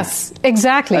 Yes,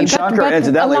 exactly. And Shankara, but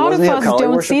incidentally, a lot wasn't of he a us Kali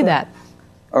don't worshiper? see that.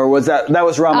 Or was that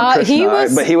was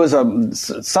Ramakrishna? But he was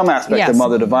some aspect Yes. of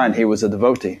Mother Divine. He was a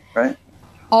devotee, right?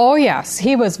 Oh, yes.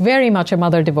 He was very much a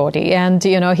mother devotee. And,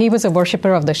 he was a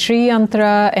worshipper of the Sri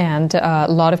Yantra, and a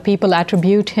lot of people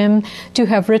attribute him to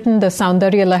have written the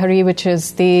Saundarya Lahari, which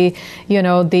is the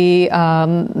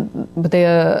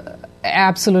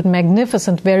absolute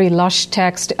magnificent, very lush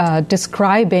text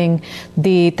describing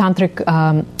the tantric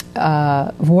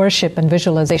worship and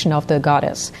visualization of the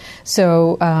goddess.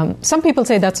 So some people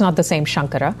say that's not the same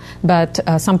Shankara, but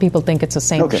some people think it's the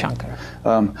same Shankara.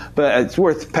 But it's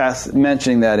worth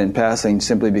mentioning that in passing,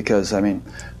 simply because,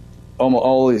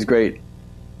 all these great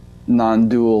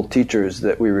non-dual teachers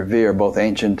that we revere, both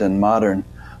ancient and modern,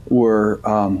 were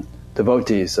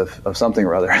devotees of something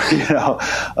or other,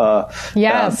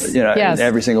 Yes. Yes.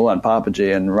 Every single one,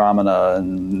 Papaji and Ramana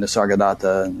and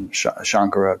Nisargadatta and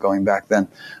Shankara, going back then.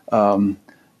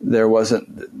 There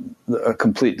wasn't a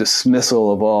complete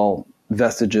dismissal of all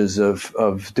vestiges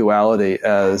of duality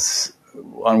as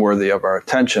unworthy of our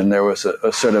attention. There was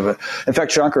a sort of in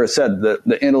fact, Shankara said that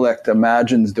the intellect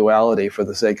imagines duality for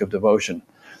the sake of devotion.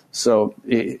 So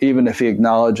even if he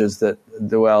acknowledges that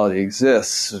duality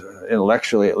exists,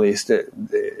 intellectually at least,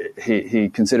 he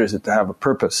considers it to have a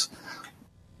purpose.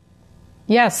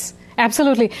 Yes,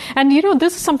 absolutely. And,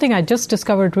 this is something I just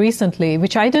discovered recently,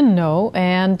 which I didn't know.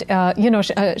 And,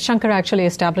 Shankara actually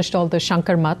established all the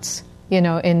Shankar Mats,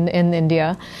 in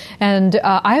India. And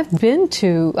I've been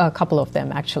to a couple of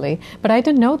them, actually. But I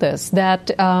didn't know this,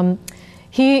 that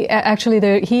he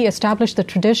established the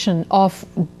tradition of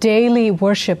daily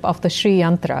worship of the Sri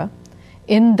Yantra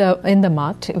in the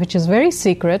Mat, which is very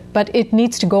secret, but it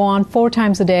needs to go on 4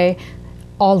 times a day,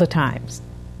 all the times.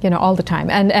 All the time.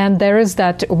 And there is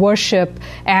that worship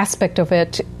aspect of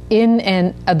it in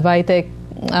an Advaitic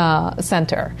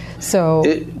center. So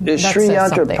is Sri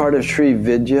Yantra part of Sri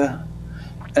Vidya?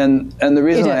 And the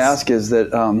reason I ask is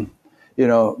that,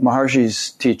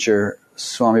 Maharshi's teacher,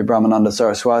 Swami Brahmananda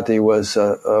Saraswati, was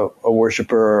a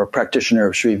worshiper or a practitioner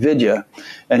of Sri Vidya,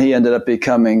 and he ended up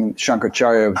becoming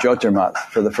Shankaracharya of Jyotirmat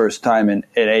for the first time in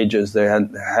ages. They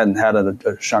hadn't had a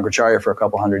Shankaracharya for a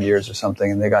couple hundred years or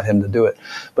something, and they got him to do it.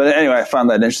 But anyway, I found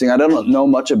that interesting. I don't know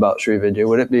much about Sri Vidya.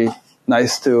 Would it be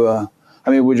nice to,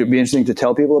 would it be interesting to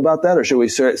tell people about that, or should we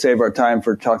save our time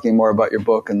for talking more about your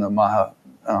book and the Maha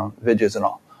Vidyas and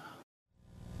all?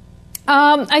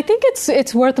 I think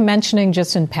it's worth mentioning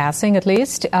just in passing, at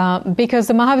least, because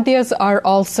the Mahavidyas are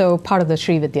also part of the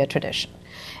Sri Vidya tradition.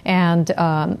 And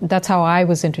that's how I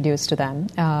was introduced to them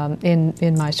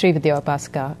in my Sri Vidya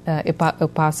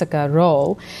Upasaka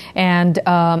role. And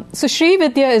so Sri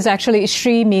Vidya is actually,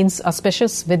 Sri means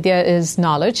auspicious, Vidya is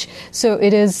knowledge. So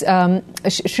it is,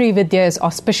 Sri Vidya is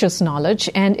auspicious knowledge,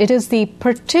 and it is the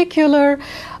particular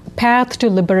path to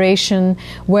liberation,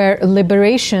 where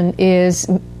liberation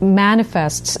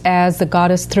manifests as the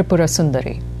goddess Tripura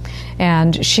Sundari.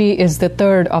 And she is the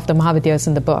third of the Mahavidyas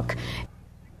in the book.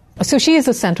 So she is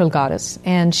the central goddess,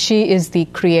 and she is the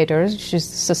creator, she's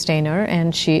the sustainer,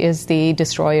 and she is the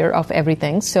destroyer of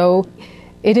everything. So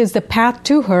it is the path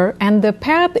to her, and the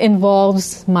path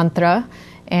involves mantra,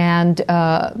 and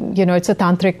it's a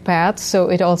tantric path, so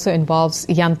it also involves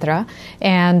yantra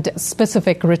and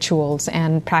specific rituals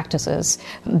and practices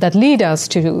that lead us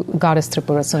to Goddess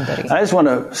Tripura Sundari. I just want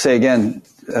to say again,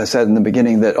 I said in the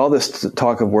beginning, that all this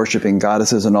talk of worshiping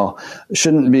goddesses and all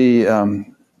shouldn't be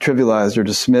trivialized or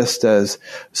dismissed as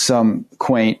some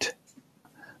quaint,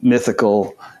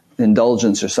 mythical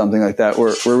indulgence or something like that.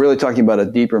 We're really talking about a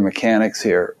deeper mechanics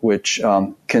here, which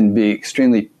can be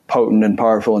extremely potent and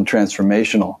powerful and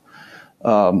transformational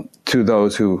to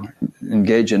those who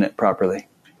engage in it properly.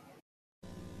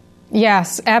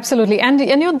 Yes, absolutely. And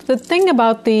the thing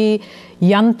about the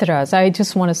yantras, I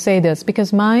just want to say this,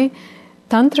 because my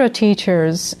Tantra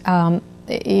teachers,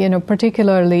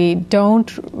 particularly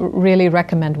don't really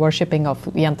recommend worshipping of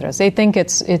yantras. They think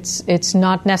it's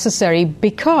not necessary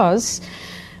because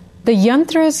the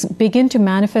yantras begin to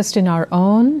manifest in our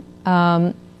own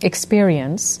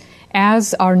experience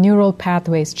as our neural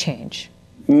pathways change.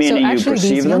 Meaning you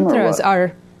perceive them, or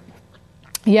what?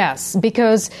 Yes,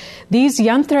 because these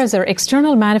yantras are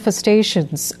external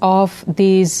manifestations of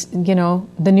these,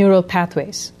 the neural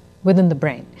pathways within the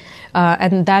brain.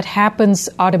 And that happens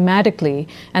automatically.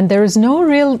 And there is no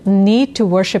real need to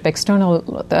worship external,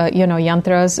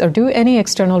 yantras or do any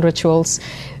external rituals.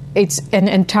 It's an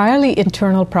entirely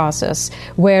internal process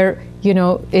where,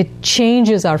 it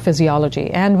changes our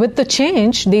physiology. And with the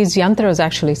change, these yantras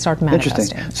actually start manifesting.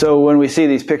 Interesting. So when we see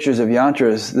these pictures of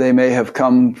yantras, they may have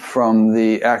come from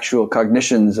the actual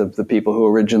cognitions of the people who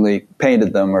originally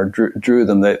painted them or drew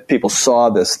them, that people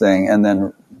saw this thing and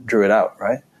then drew it out,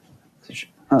 right?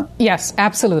 Huh. Yes,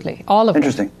 absolutely. All of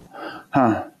Interesting.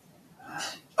 them.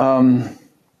 I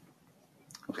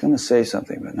was going to say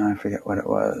something, but now I forget what it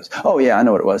was. Oh, yeah, I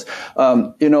know what it was.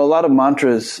 A lot of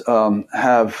mantras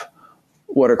have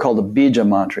what are called a bija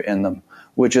mantra in them,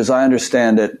 which, as I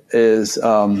understand it, is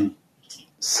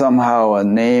somehow a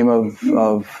name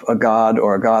of a god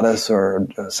or a goddess or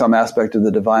some aspect of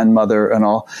the Divine Mother and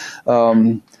all.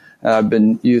 I've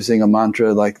been using a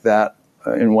mantra like that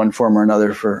in one form or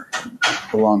another for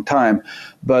a long time.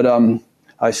 But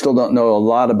I still don't know a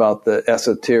lot about the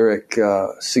esoteric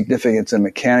significance and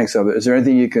mechanics of it. Is there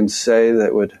anything you can say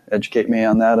that would educate me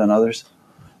on that and others?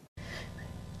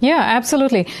 Yeah,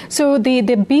 absolutely. So the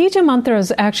bija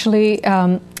mantras actually,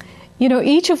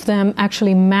 each of them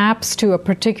actually maps to a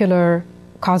particular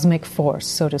cosmic force,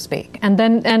 so to speak.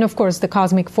 And of course, the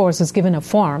cosmic force is given a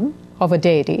form of a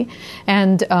deity,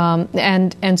 and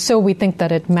so we think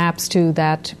that it maps to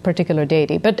that particular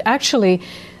deity. But actually,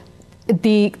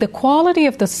 the quality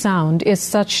of the sound is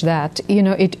such that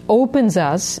it opens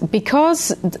us, because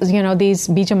these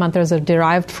bija mantras are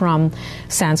derived from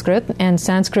Sanskrit, and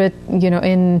Sanskrit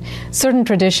in certain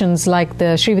traditions like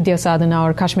the Srividya Sadhana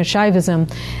or Kashmir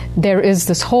Shaivism, there is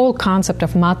this whole concept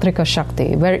of Matrika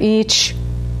Shakti, where each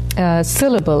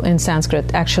syllable in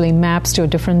Sanskrit actually maps to a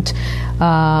different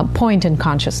point in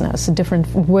consciousness, a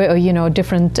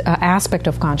different aspect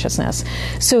of consciousness.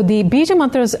 So the bija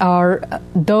mantras are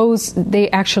they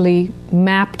actually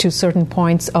map to certain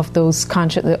points of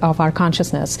of our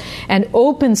consciousness and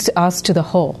opens us to the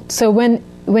whole. So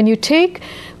when you take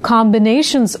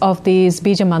combinations of these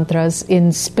bija mantras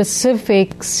in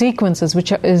specific sequences,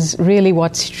 which is really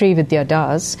what Srividya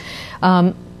does,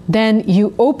 then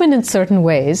you open in certain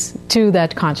ways to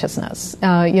that consciousness,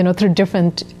 through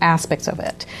different aspects of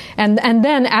it. And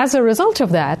then as a result of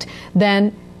that,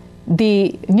 then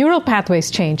the neural pathways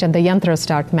change and the yantras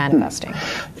start manifesting.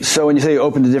 So when you say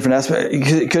open to different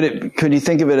aspects, could you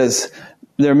think of it as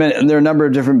there are a number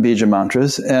of different bija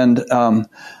mantras, and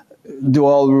do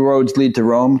all roads lead to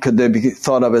Rome? Could they be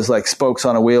thought of as like spokes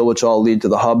on a wheel, which all lead to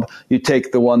the hub? You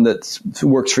take the one that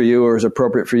works for you or is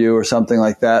appropriate for you or something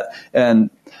like that, and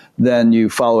then you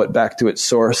follow it back to its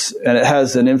source, and it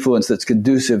has an influence that's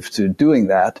conducive to doing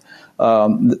that.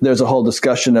 There's a whole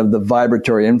discussion of the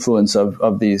vibratory influence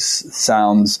of these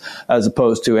sounds as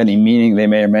opposed to any meaning they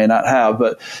may or may not have.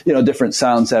 But, different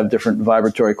sounds have different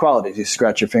vibratory qualities. You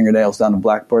scratch your fingernails down a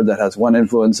blackboard, that has one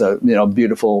influence. A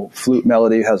beautiful flute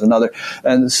melody has another.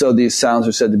 And so these sounds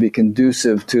are said to be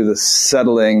conducive to the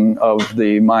settling of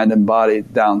the mind and body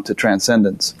down to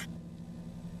transcendence.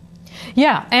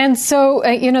 Yeah, and so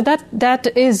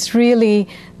that is really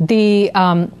the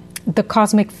the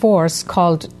cosmic force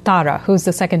called Tara, who's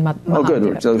the second Mahadev. Oh,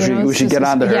 good. So we should get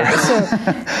on to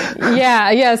her.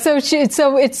 Yeah. So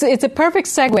it's a perfect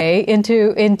segue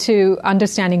into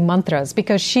understanding mantras,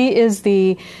 because she is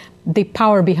the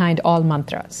power behind all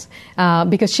mantras,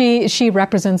 because she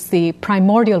represents the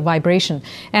primordial vibration.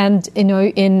 And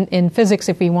in physics,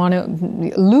 if we want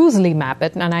to loosely map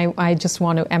it, and I just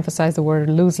want to emphasize the word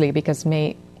loosely because it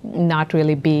may not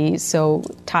really be so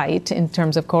tight in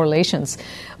terms of correlations,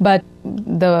 but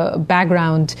the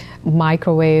background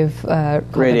microwave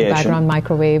radiation,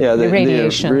 the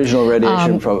original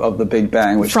radiation of the Big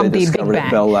Bang, which they discovered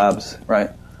at Bell Labs, right?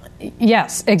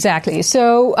 Yes, exactly.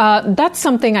 So that's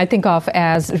something I think of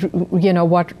as,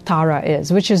 what Tara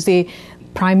is, which is the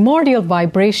primordial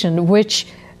vibration, which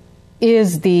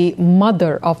is the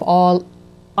mother of all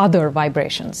other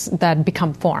vibrations that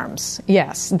become forms.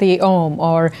 Yes, the Om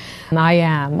or I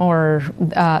am, or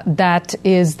that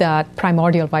is that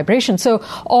primordial vibration. So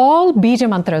all Bija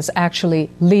mantras actually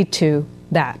lead to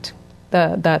that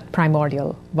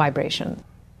primordial vibration.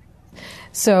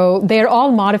 So they're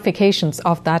all modifications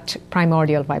of that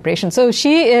primordial vibration. So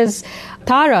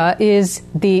Tara is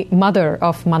the mother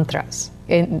of mantras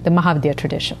in the Mahavadhyaya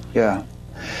tradition. Yeah.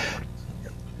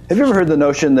 Have you ever heard the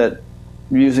notion that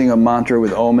using a mantra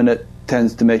with Om in it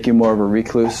tends to make you more of a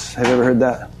recluse? Have you ever heard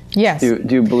that? Yes. Do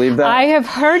you believe that? I have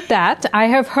heard that,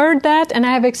 and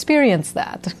I have experienced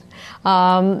that.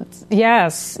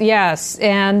 Yes,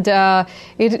 and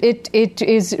it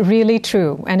is really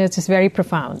true, and it is very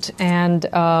profound. And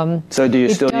so, do you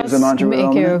still use a mantra with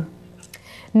Om in it?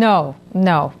 No.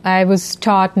 I was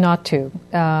taught not to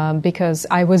because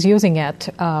I was using it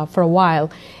for a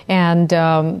while, and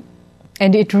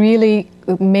it really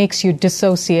makes you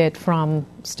dissociate from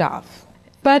stuff.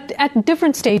 But at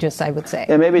different stages, I would say.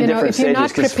 Yeah, maybe different stages. If you're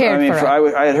not prepared for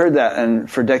it. I had heard that, and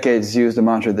for decades used a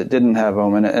mantra that didn't have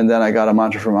Om in it, and then I got a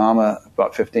mantra from Amma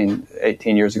about 15,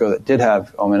 18 years ago that did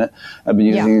have Om in it. I've been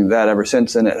using that ever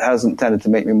since, and it hasn't tended to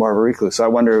make me more of a recluse. So I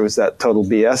wonder, was that total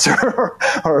BS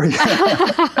or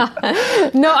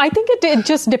No, I think it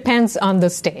just depends on the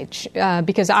stage,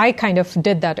 because I kind of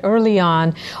did that early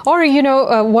on. Or,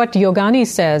 what Yogani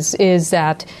says is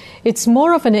that it's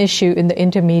more of an issue in the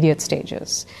intermediate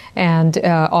stages and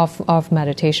of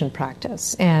meditation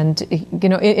practice. And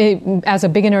as a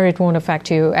beginner, it won't affect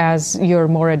you. As you're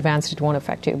more advanced, it won't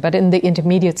affect you. But in the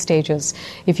intermediate stages,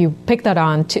 if you pick that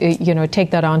on, take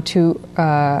that on too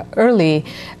early,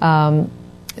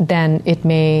 then it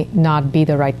may not be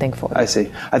the right thing for you. I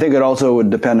see. I think it also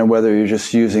would depend on whether you're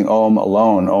just using Om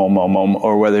alone, Om, Om, Om,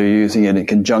 or whether you're using it in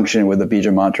conjunction with the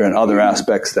Bija mantra and other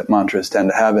aspects that mantras tend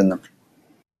to have in them.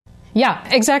 Yeah,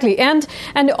 exactly. And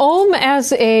Om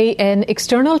as an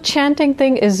external chanting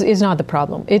thing is not the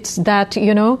problem. It's that,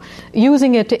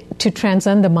 using it to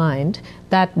transcend the mind,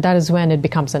 that is when it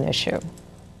becomes an issue.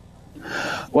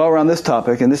 Well, we're on this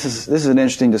topic, and this is an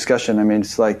interesting discussion. I mean,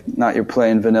 it's like not your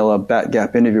plain vanilla Bat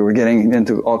Gap interview. We're getting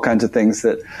into all kinds of things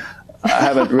that I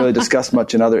haven't really discussed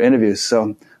much in other interviews,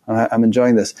 so I'm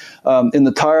enjoying this. In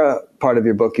the Tara part of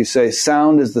your book, you say,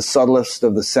 sound is the subtlest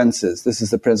of the senses. This is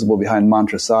the principle behind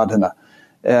mantra sadhana.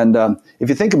 And if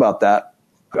you think about that,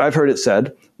 I've heard it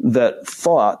said that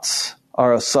thoughts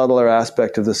are a subtler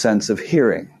aspect of the sense of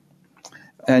hearing.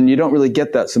 And you don't really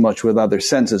get that so much with other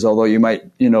senses, although you might,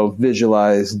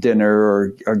 visualize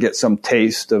dinner or get some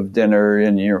taste of dinner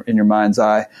in your mind's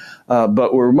eye.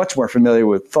 But we're much more familiar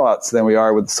with thoughts than we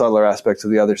are with the subtler aspects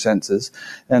of the other senses.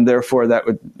 And therefore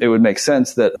it would make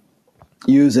sense that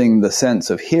using the sense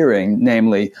of hearing,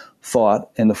 namely thought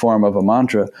in the form of a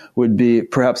mantra, would be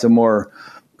perhaps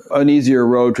an easier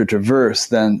road to traverse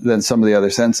than some of the other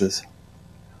senses.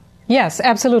 Yes,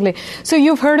 absolutely. So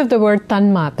you've heard of the word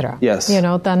tanmatra. Yes.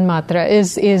 Tanmatra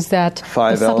is that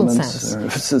five the subtle elements.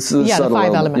 sense. The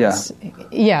five elements.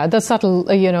 Yeah, the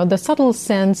subtle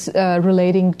sense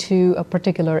relating to a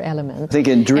particular element. I think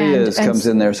Indriyas comes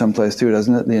in there someplace too,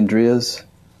 doesn't it? The Indriyas?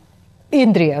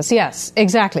 Indriyas, yes,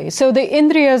 exactly. So the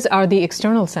Indriyas are the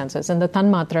external senses, and the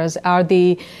tanmatras are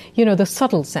the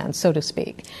subtle sense, so to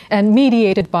speak, and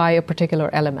mediated by a particular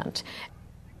element.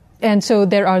 And so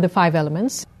there are the five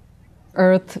elements.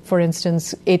 Earth, for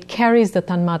instance, it carries the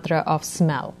tanmatra of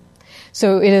smell.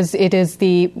 So it is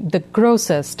the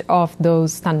grossest of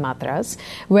those tanmatras,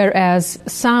 whereas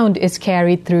sound is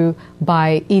carried through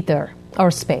by ether or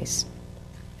space,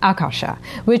 akasha,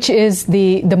 which is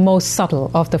the most subtle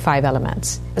of the five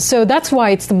elements. So that's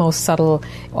why it's the most subtle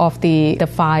of the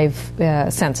five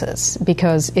senses,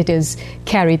 because it is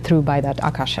carried through by that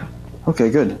akasha. Okay,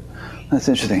 good. That's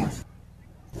interesting.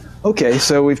 Okay,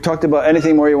 so we've talked about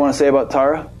anything more you want to say about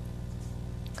Tara?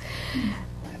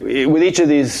 with each of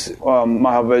these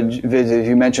Mahavidyas,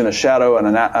 you mention a shadow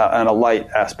and a light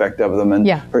aspect of them, and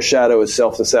her shadow is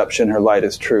self-deception, her light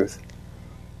is truth.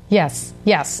 Yes.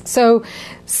 So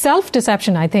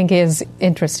self-deception, I think, is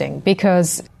interesting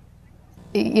because,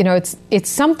 it's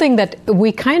something that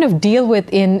we kind of deal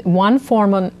with in one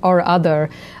form or other,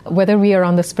 whether we are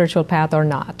on the spiritual path or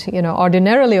not.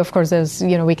 Ordinarily, of course,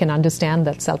 we can understand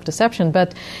that self-deception,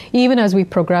 but even as we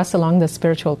progress along the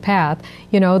spiritual path,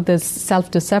 this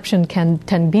self-deception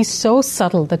can be so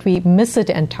subtle that we miss it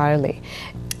entirely.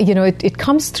 It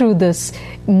comes through this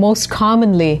most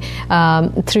commonly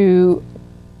through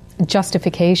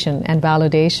justification and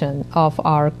validation of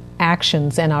our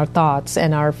actions and our thoughts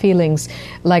and our feelings,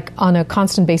 like on a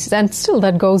constant basis. And still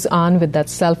that goes on with that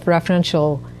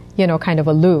self-referential, kind of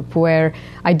a loop where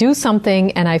I do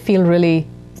something and I feel really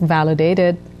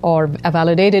validated, or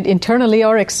validated internally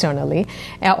or externally,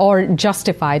 or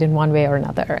justified in one way or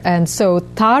another. And so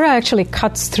Tara actually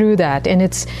cuts through that, and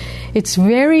it's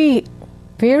very,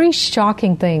 very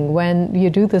shocking thing when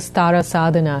you do this Tara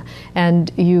sadhana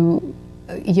and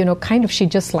she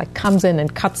just like comes in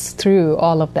and cuts through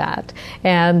all of that.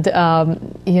 And,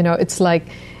 it's like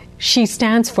she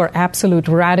stands for absolute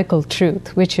radical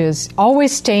truth, which is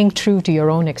always staying true to your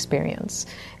own experience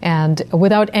and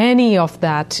without any of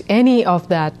that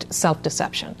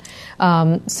self-deception.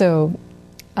 So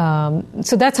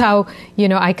that's how,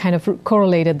 I kind of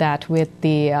correlated that with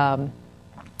the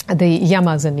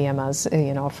yamas and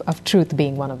niyamas, of truth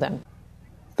being one of them.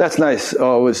 That's nice.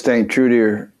 Always staying true to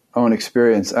your own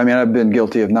experience. I mean, I've been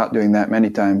guilty of not doing that many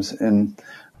times, and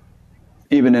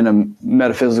even in a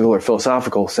metaphysical or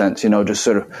philosophical sense, just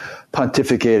sort of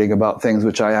pontificating about things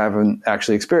which I haven't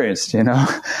actually experienced, And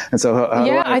so,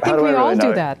 I think we all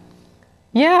do that.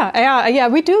 Yeah,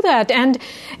 we do that, and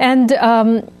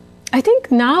I think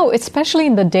now, especially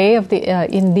in the day of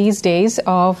in these days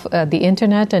of the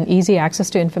internet and easy access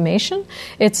to information,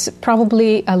 it's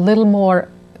probably a little more,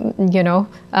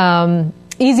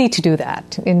 easy to do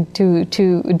that,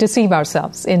 to deceive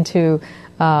ourselves into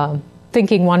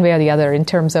thinking one way or the other in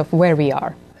terms of where we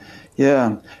are.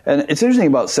 Yeah, and it's interesting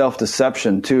about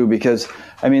self-deception too, because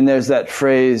there's that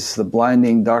phrase, the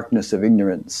blinding darkness of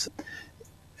ignorance.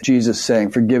 Jesus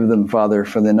saying, "Forgive them, Father,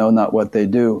 for they know not what they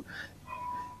do."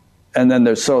 And then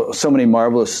there's so many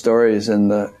marvelous stories in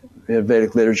the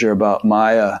Vedic literature about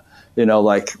Maya,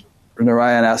 like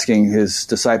Narayan asking his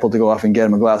disciple to go off and get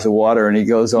him a glass of water, and he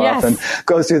goes off and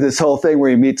goes through this whole thing where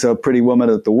he meets a pretty woman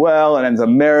at the well and ends up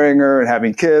marrying her and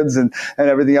having kids and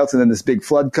everything else. And then this big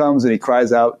flood comes and he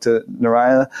cries out to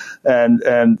Narayana, and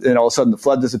all of a sudden the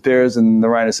flood disappears and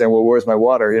Narayana is saying, "Well, where's my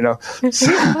water?"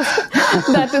 So,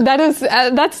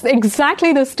 that's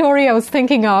exactly the story I was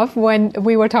thinking of when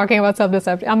we were talking about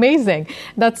self-deception. Amazing.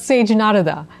 That's Sage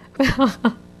Narada.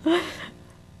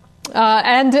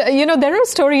 And there are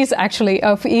stories actually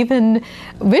of even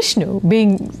Vishnu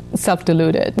being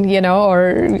self-deluded,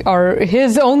 or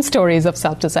his own stories of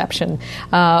self-deception,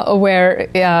 where,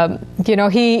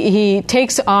 he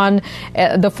takes on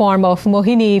the form of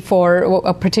Mohini for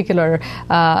a particular,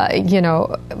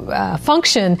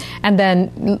 function, and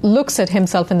then looks at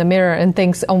himself in the mirror and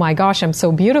thinks, "Oh my gosh, I'm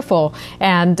so beautiful."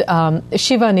 And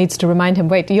Shiva needs to remind him,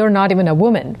 "Wait, you're not even a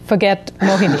woman. Forget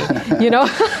Mohini,"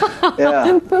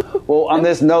 Yeah. Well, on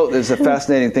this note, there's a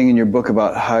fascinating thing in your book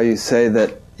about how you say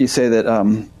that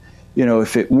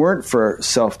if it weren't for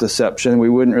self-deception, we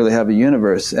wouldn't really have a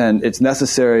universe, and it's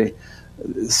necessary.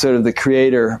 Sort of the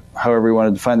creator, however you want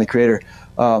to define the creator,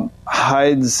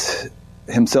 hides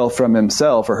himself from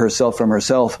himself or herself from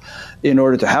herself in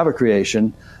order to have a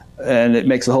creation, and it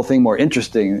makes the whole thing more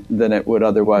interesting than it would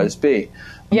otherwise be.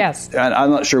 Yes. And I'm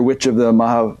not sure which of the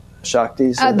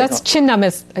Shaktis? That's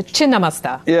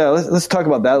Chinnamasta. Yeah, let's talk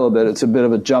about that a little bit. It's a bit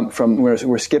of a jump from,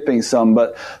 we're skipping some,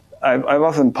 but I've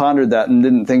often pondered that and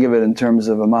didn't think of it in terms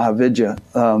of a Mahavidya,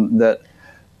 that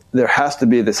there has to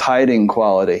be this hiding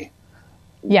quality.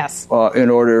 Yes.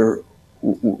 In order,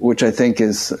 which I think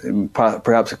is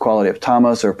perhaps a quality of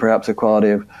tamas or perhaps a quality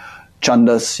of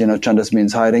chandas. Chandas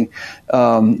means hiding,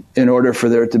 in order for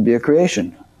there to be a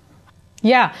creation.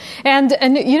 Yeah, and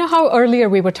you know how earlier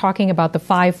we were talking about the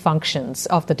 5 functions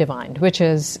of the divine, which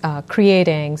is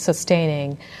creating,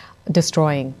 sustaining,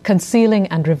 destroying, concealing,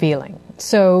 and revealing.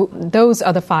 So those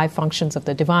are the 5 functions of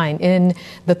the divine in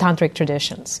the tantric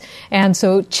traditions. And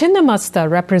so Chinnamasta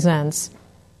represents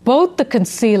both the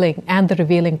concealing and the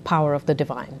revealing power of the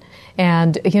divine.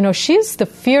 And, she's the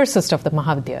fiercest of the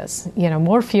Mahavidyas,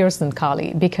 more fierce than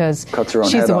Kali, because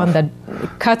she's the one that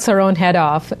cuts her own head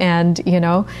off, and,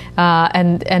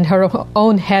 and her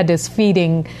own head is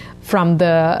feeding from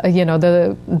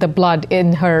the blood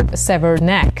in her severed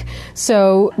neck.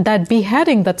 So that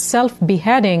beheading, that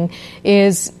self-beheading,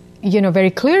 is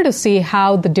very clear to see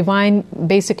how the divine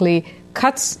basically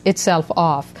cuts itself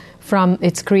off from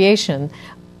its creation,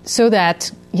 so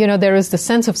that there is the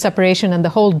sense of separation and the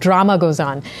whole drama goes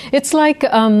on. It's like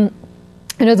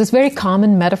this very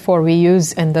common metaphor we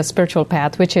use in the spiritual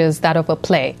path, which is that of a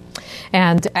play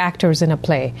and actors in a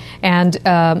play. And,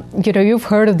 you've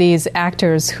heard of these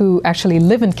actors who actually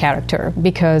live in character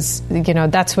because,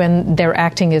 that's when their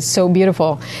acting is so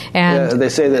beautiful. And they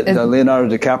say that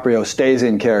Leonardo DiCaprio stays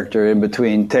in character in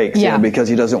between takes because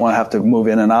he doesn't want to have to move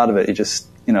in and out of it. He just,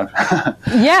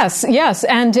 Yes.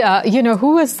 And,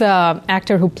 who was the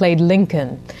actor who played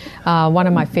Lincoln? One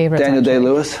of my favorites. Daniel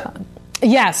Day-Lewis?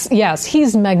 Yes,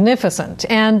 he's magnificent.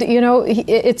 And,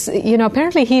 it's,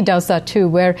 apparently he does that too,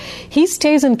 where he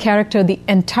stays in character the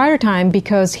entire time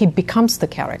because he becomes the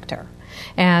character.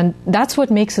 And that's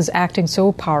what makes his acting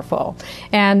so powerful.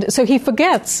 And so he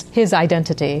forgets his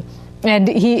identity, and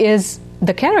he is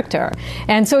the character.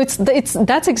 And so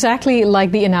that's exactly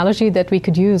like the analogy that we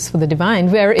could use for the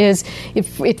divine, whereas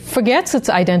if it forgets its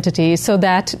identity so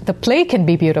that the play can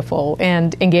be beautiful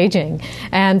and engaging.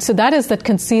 And so that is that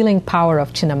concealing power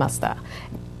of Chinnamasta.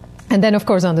 And then, of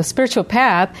course, on the spiritual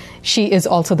path, she is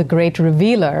also the great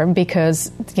revealer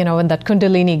because, when that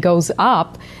Kundalini goes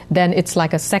up, then it's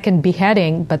like a second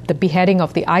beheading, but the beheading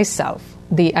of the I self,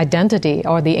 the identity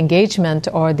or the engagement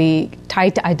or the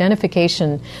tight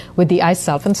identification with the I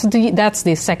self. And so that's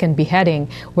the second beheading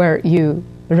where you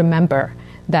remember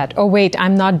that, oh, wait,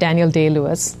 I'm not Daniel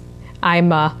Day-Lewis.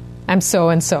 I'm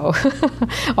so-and-so.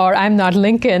 Or I'm not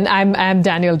Lincoln, I'm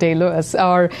Daniel Day-Lewis.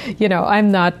 Or,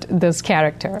 I'm not this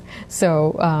character.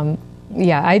 So,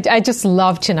 I just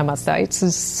love Chinnamasta.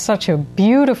 It's such a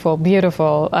beautiful,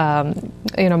 beautiful,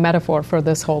 metaphor for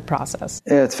this whole process.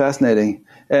 Yeah, it's fascinating.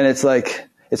 And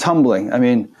it's humbling. I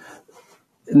mean,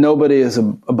 nobody is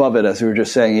above it, as we were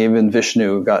just saying. Even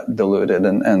Vishnu got deluded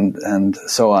and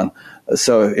so on.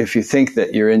 So if you think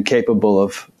that you're incapable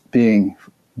of being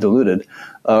deluded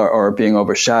or being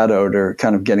overshadowed or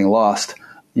kind of getting lost,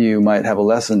 you might have a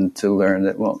lesson to learn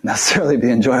that won't necessarily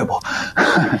be enjoyable.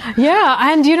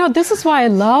 Yeah, and this is why I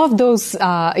love those,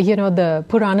 the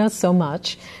Puranas so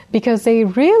much, because they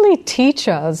really teach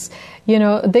us,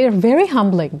 they're very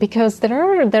humbling, because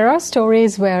there are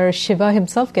stories where Shiva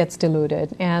himself gets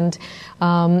deluded, and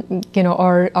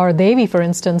or Devi, for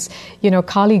instance,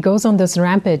 Kali goes on this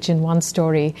rampage in one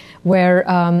story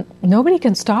where nobody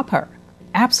can stop her.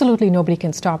 Absolutely nobody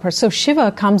can stop her. So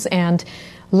Shiva comes and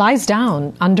lies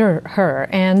down under her,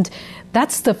 and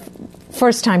that's the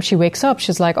first time she wakes up.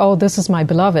 She's like, oh, this is my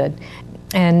beloved,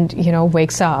 and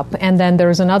wakes up. And then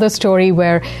there's another story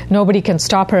where nobody can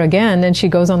stop her again, and she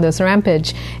goes on this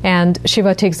rampage, and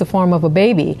Shiva takes the form of a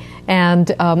baby,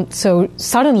 and so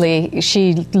suddenly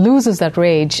she loses that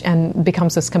rage and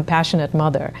becomes this compassionate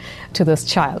mother to this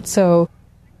child. So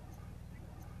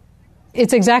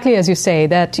it's exactly as you say,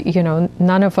 that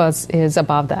none of us is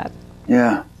above that.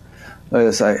 Yeah.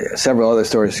 Several other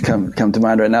stories come to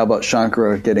mind right now about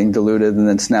Shankara getting deluded and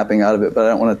then snapping out of it, but I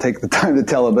don't want to take the time to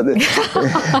tell them. But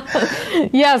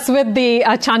yes, with the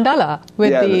Chandala.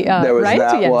 There was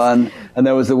that one, and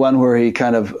there was the one where he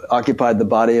kind of occupied the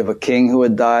body of a king who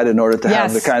had died in order to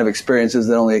have the kind of experiences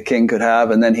that only a king could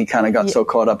have, and then he kind of got so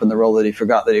caught up in the role that he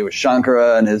forgot that he was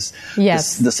Shankara, and his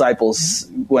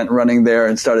disciples went running there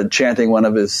and started chanting one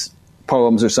of his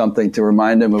poems or something to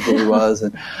remind him of who he was.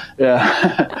 And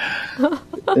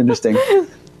interesting.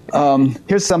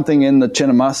 Here's something in the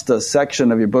Chinnamasta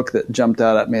section of your book that jumped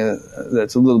out at me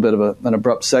that's a little bit of an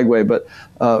abrupt segue, but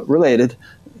related,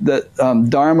 that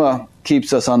Dharma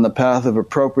keeps us on the path of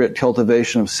appropriate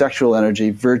cultivation of sexual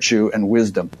energy, virtue, and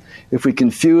wisdom. If we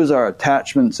confuse our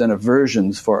attachments and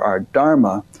aversions for our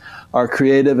Dharma, our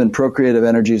creative and procreative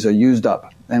energies are used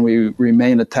up, and we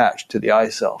remain attached to the I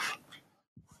self.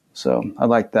 So I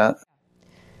like that.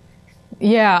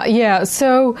 Yeah.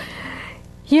 So,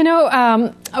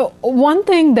 one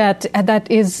thing that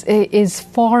is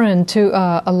foreign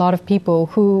to a lot of people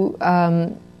who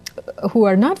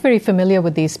are not very familiar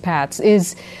with these paths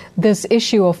is this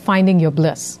issue of finding your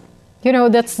bliss.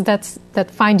 That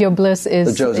find your bliss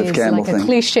is Joseph Campbell like a thing.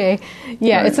 Cliche.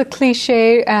 Yeah, right. It's a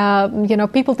cliche.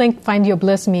 People think find your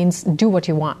bliss means do what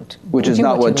you want. Which is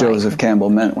not what Joseph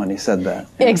Campbell meant when he said that.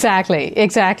 Yeah.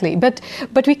 Exactly. But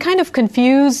we kind of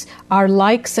confuse our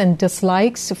likes and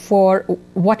dislikes for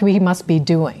what we must be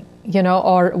doing,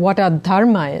 or what our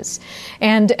dharma is.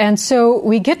 And so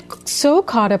we get so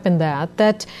caught up in that,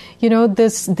 the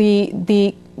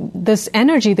this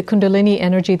energy, the Kundalini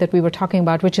energy that we were talking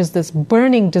about, which is this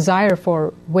burning desire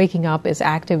for waking up, is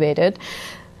activated.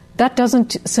 That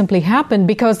doesn't simply happen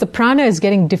because the prana is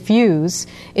getting diffused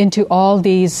into all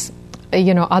these,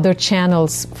 other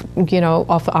channels,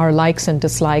 of our likes and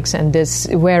dislikes, and this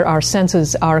where our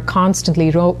senses are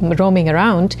constantly roaming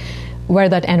around, where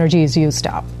that energy is used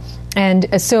up.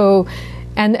 And so,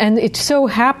 and it so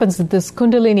happens that this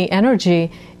Kundalini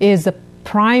energy is the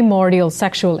primordial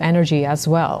sexual energy as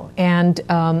well, and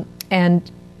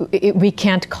we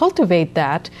can't cultivate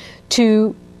that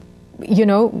to,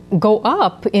 go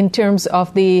up in terms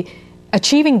of the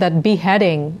achieving that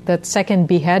beheading, that second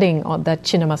beheading that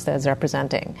Chinnamasta is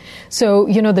representing. So,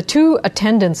 the two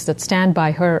attendants that stand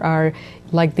by her are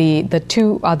like the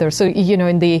two others. So,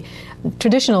 in the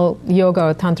traditional yoga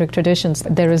or tantric traditions,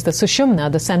 there is the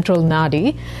Sushumna, the central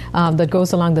nadi, that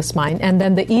goes along the spine, and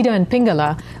then the Ida and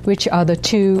Pingala, which are the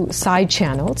two side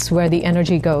channels where the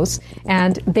energy goes,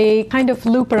 and they kind of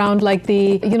loop around like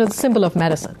the symbol of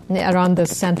medicine around the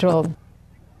central,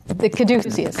 the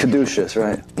caduceus. Caduceus,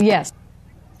 right? Yes.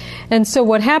 And so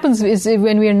what happens is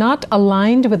when we are not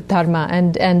aligned with dharma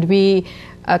and we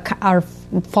are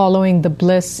following the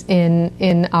bliss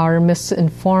in our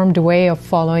misinformed way of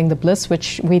following the bliss,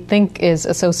 which we think is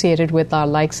associated with our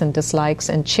likes and dislikes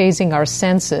and chasing our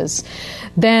senses,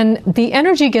 then the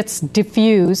energy gets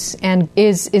diffused and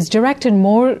is directed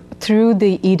more through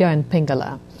the Ida and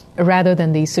Pingala rather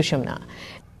than the Sushumna.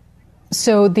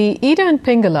 So the Ida and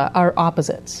Pingala are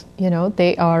opposites.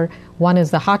 They are, one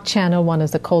is the hot channel, one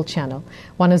is the cold channel.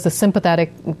 One is the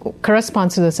sympathetic,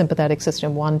 corresponds to the sympathetic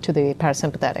system, one to the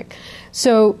parasympathetic.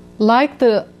 So like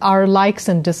our likes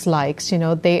and dislikes,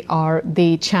 they are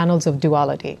the channels of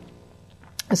duality.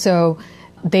 So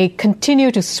they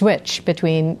continue to switch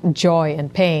between joy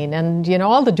and pain and,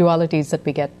 all the dualities that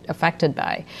we get affected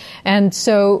by. And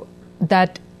so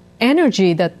that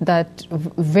energy, that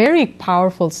very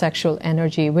powerful sexual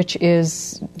energy, which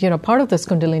is, part of this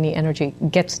Kundalini energy,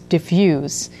 gets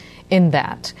diffused in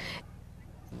that.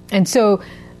 And so,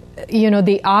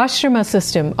 the ashrama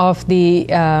system of the,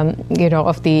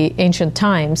 of the ancient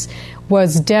times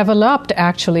was developed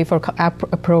actually for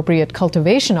appropriate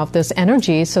cultivation of this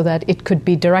energy so that it could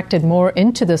be directed more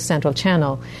into the central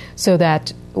channel so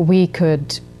that we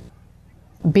could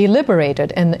be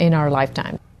liberated in our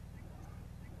lifetime.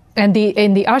 And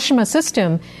in the ashrama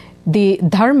system, the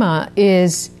dharma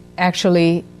is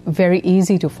actually very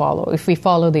easy to follow if we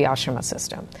follow the ashrama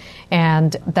system.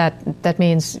 And that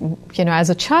means, as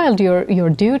a child, your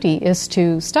duty is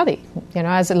to study.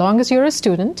 As long as you're a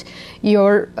student,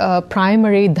 your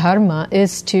primary dharma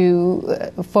is to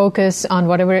focus on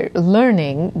whatever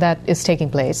learning that is taking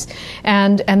place.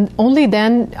 And only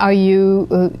then are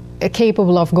you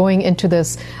capable of going into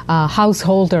this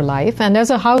householder life. And as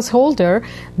a householder,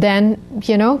 then,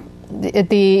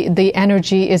 the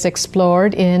energy is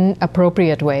explored in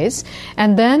appropriate ways.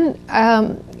 And then,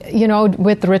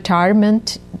 with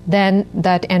retirement, then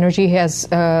that energy has,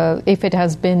 if it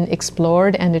has been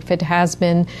explored and if it has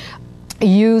been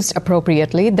used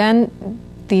appropriately, then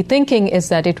the thinking is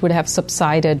that it would have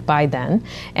subsided by then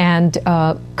and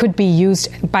could be used.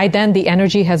 By then, the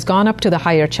energy has gone up to the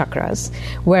higher chakras,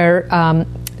 where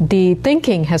the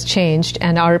thinking has changed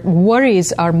and our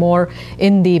worries are more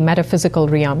in the metaphysical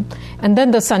realm. And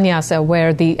then the sannyasa,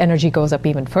 where the energy goes up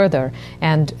even further,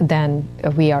 and then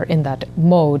we are in that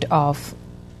mode of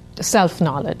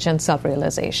self-knowledge and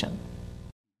self-realization.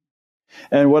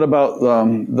 And what about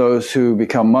those who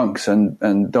become monks and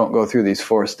don't go through these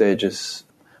 4 stages?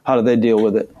 How do they deal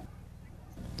with it?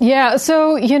 Yeah,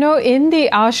 so, in the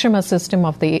ashrama system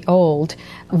of the old,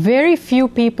 very few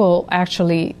people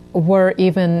actually were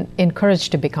even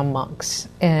encouraged to become monks.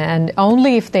 And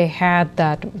only if they had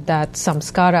that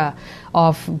samskara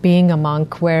of being a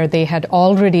monk, where they had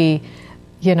already,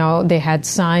 they had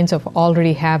signs of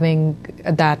already having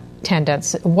that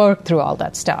tendency, work through all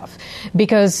that stuff.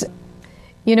 Because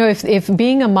if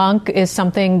being a monk is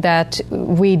something that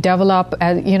we develop,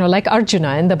 like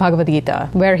Arjuna in the Bhagavad Gita,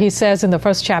 where he says in the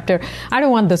first chapter, I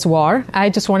don't want this war, I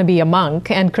just want to be a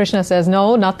monk. And Krishna says,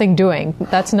 no, nothing doing.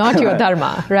 That's not your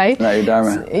dharma, right? Not your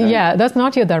dharma. Yeah, that's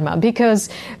not your dharma. Because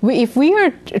if we are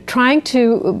trying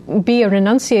to be a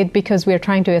renunciate because we are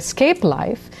trying to escape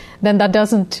life, then that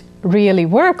doesn't really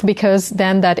work, because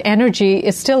then that energy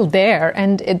is still there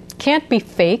and it can't be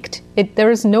faked.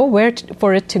 There is nowhere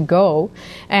for it to go.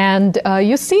 And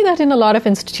you see that in a lot of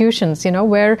institutions,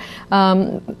 where,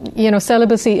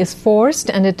 celibacy is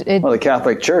forced and it well, the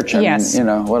Catholic Church, I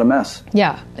mean, what a mess.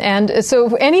 Yeah. And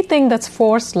so anything that's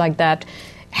forced like that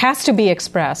has to be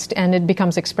expressed, and it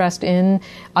becomes expressed in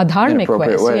adharmic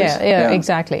ways. Ways. Yeah,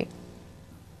 exactly.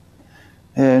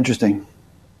 Yeah, interesting.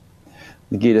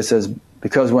 The Gita says,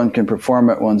 because one can perform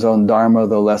at one's own dharma,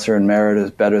 though lesser in merit,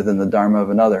 is better than the dharma of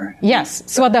another. Yes,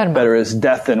 swadharma. Better is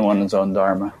death in one's own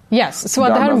dharma. Yes,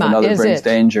 Dharma of swadharma another is brings it.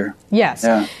 danger. Yes,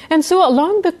 Yeah. and so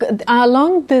along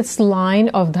this line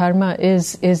of dharma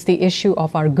is the issue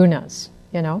of our gunas.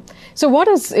 So what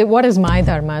is my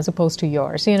dharma as opposed to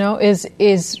yours?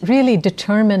 Is really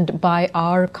determined by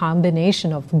our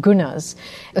combination of gunas.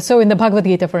 So in the Bhagavad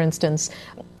Gita, for instance,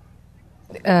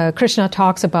 Krishna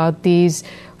talks about these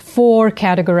 4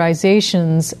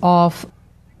 categorizations of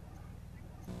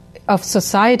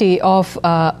society, of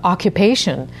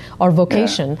occupation or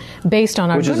vocation based on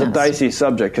our Which gunas. is a dicey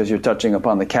subject because you're touching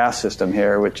upon the caste system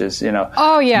here, which is,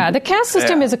 Oh, yeah. The caste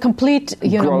system is a complete,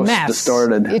 gross, mess.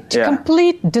 distorted.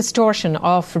 Complete distortion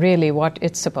of really what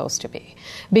it's supposed to be.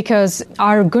 Because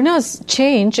our gunas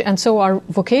change, and so our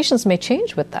vocations may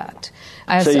change with that.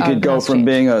 So you could go from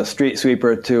being a street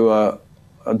sweeper to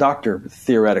a doctor,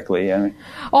 theoretically.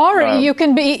 Or you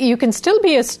can still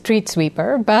be a street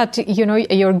sweeper, but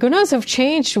your gunas have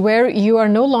changed where you are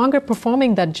no longer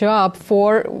performing that job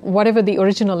for whatever the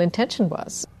original intention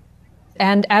was.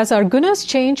 And as our gunas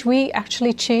change, we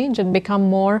actually change and become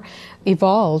more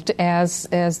evolved as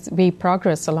we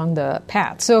progress along the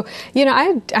path. So,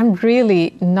 I'm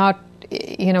really not,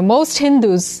 most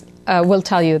Hindus will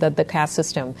tell you that the caste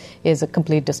system is a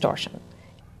complete distortion.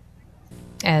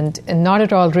 And not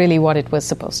at all really what it was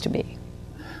supposed to be.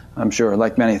 I'm sure,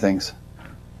 like many things.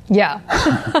 Yeah.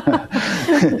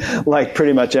 Like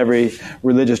pretty much every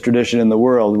religious tradition in the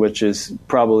world, which is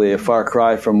probably a far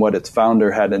cry from what its founder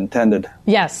had intended.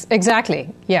 Yes, exactly.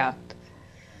 Yeah.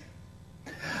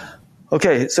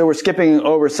 Okay, so we're skipping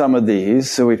over some of these.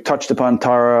 So we've touched upon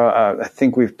Tara. I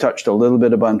think we've touched a little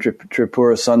bit upon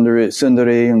Tripura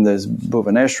Sundari, and there's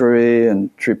Bhuvaneshwari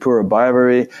and Tripura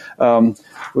Bhaivari.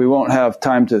 We won't have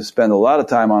time to spend a lot of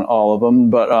time on all of them,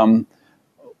 but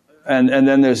and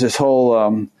then there's this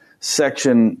whole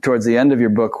section towards the end of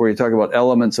your book where you talk about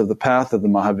elements of the path of the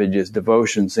Mahavidyas: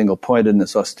 devotion,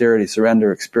 single-pointedness, austerity,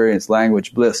 surrender, experience,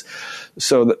 language, bliss.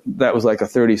 So that was like a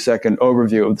 30-second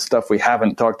overview of the stuff we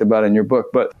haven't talked about in your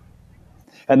book.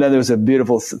 And then there's a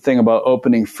beautiful thing about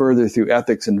opening further through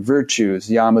ethics and virtues,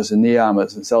 yamas and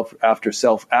niyamas, and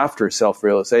after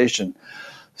self-realization.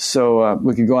 So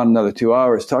we could go on another 2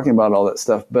 hours talking about all that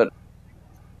stuff, but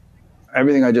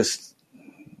everything I just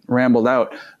rambled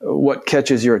out, what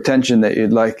catches your attention that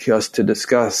you'd like us to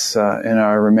discuss in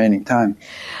our remaining time?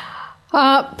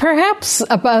 Perhaps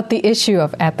about the issue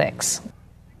of ethics.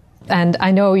 And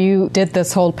I know you did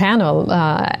this whole panel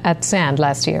at SAND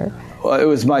last year. Well, it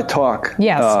was my talk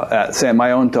at SAND,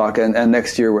 my own talk, and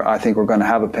next year I think we're going to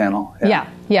have a panel.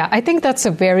 Yeah. I think that's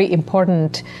a very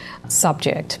important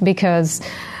subject because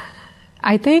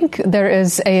I think there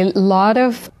is a lot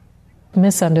of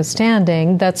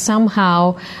misunderstanding that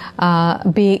somehow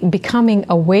becoming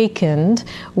awakened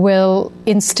will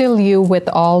instill you with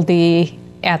all the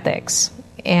ethics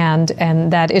and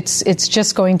that it's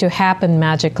just going to happen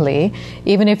magically,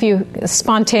 even if you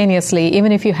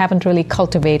haven't really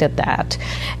cultivated that.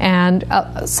 And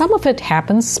some of it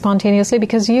happens spontaneously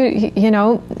because you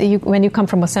when you come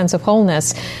from a sense of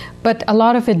wholeness, but a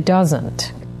lot of it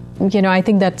doesn't. I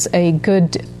think that's a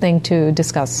good thing to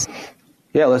discuss.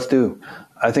 Yeah, let's do.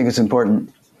 I think it's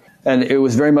important. And it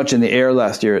was very much in the air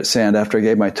last year at SAND. After I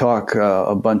gave my talk,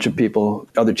 a bunch of people,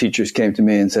 other teachers came to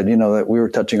me and said, that we were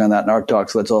touching on that in our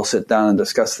talks. Let's all sit down and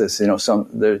discuss this.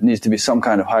 There needs to be some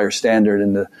kind of higher standard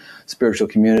in the spiritual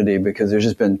community because there's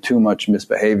just been too much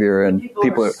misbehavior and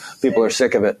people are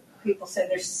sick of it. People say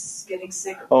they're getting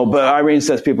sick of it. Oh, but Irene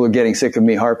says people are getting sick of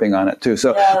me harping on it too.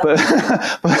 So,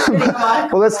 yeah.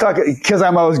 Well, let's talk, because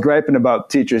I'm always griping about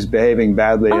teachers behaving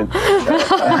badly. And,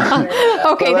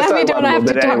 okay, then we don't have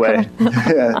to talk about it.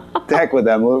 Yeah, to heck with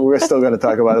them. We're still going to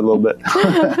talk about it a little bit.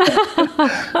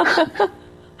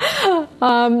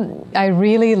 I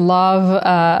really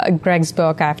love Greg's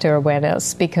book, After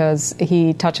Awareness, because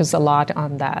he touches a lot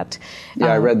on that. Yeah,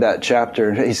 I read that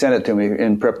chapter. He sent it to me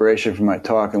in preparation for my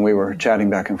talk, and we were chatting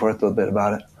back and forth a little bit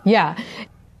about it. Yeah.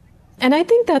 And I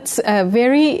think that's I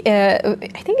think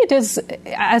it is,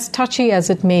 as touchy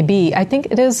as it may be, I think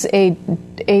it is a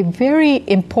very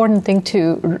important thing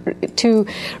to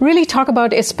really talk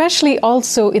about, especially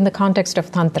also in the context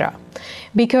of Tantra.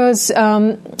 Because,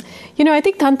 I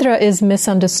think Tantra is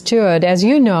misunderstood, as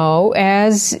you know,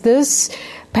 as this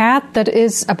path that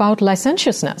is about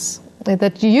licentiousness.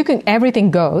 That everything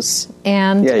goes.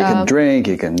 And you can drink,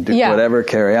 you can do whatever,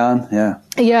 carry on,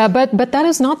 Yeah, but that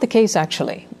is not the case,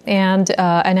 actually. And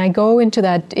I go into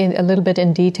that in a little bit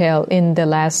in detail in the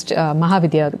last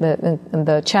Mahavidya,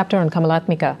 the chapter on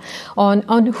Kamalatmika,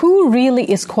 on who really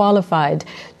is qualified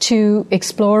to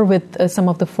explore with some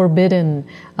of the forbidden,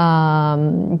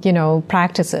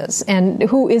 practices, and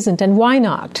who isn't, and why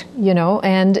not,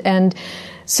 and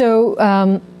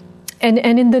so. And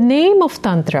in the name of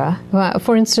Tantra,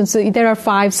 for instance, there are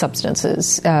 5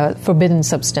 substances, forbidden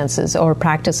substances or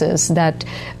practices that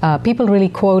people really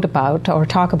quote about or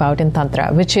talk about in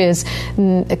Tantra, which is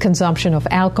consumption of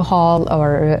alcohol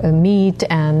or meat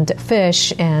and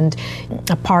fish and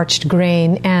parched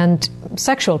grain and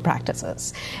sexual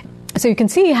practices. So you can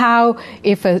see how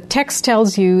if a text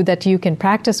tells you that you can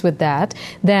practice with that,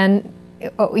 then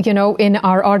in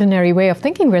our ordinary way of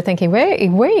thinking, we're thinking,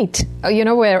 wait,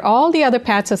 where all the other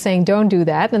paths are saying don't do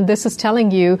that, and this is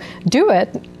telling you do it,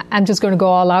 I'm just going to go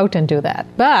all out and do that.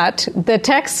 But the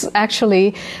text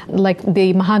actually, like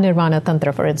the Mahanirvana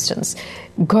Tantra, for instance,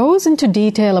 goes into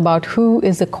detail about who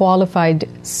is a qualified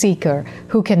seeker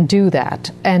who can do that,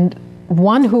 and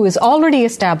one who is already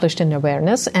established in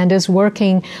awareness and is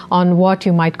working on what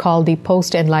you might call the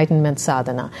post-enlightenment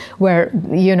sadhana, where,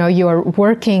 you are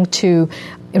working to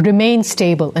remain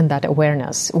stable in that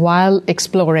awareness while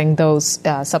exploring those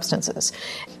substances.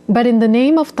 But in the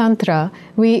name of Tantra,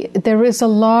 there is a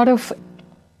lot of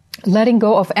letting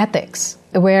go of ethics,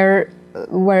 where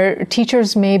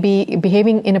teachers may be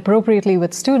behaving inappropriately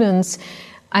with students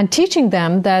and teaching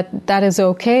them that is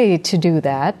okay to do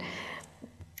that,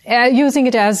 using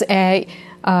it as a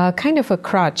kind of a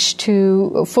crutch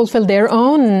to fulfill their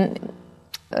own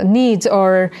needs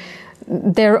or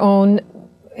their own,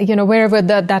 wherever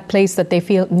that place that they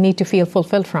need to feel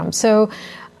fulfilled from. So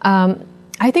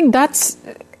I think that's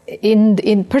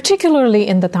in particularly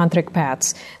in the tantric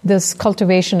paths, this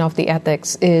cultivation of the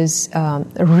ethics is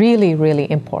really, really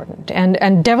important,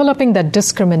 and developing that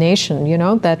discrimination,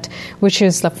 which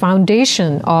is the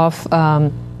foundation of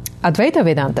Advaita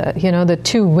Vedanta, the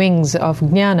 2 wings of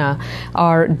jnana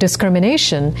are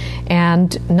discrimination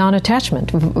and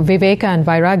non-attachment, viveka and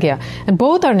vairagya. And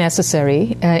both are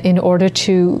necessary in order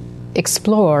to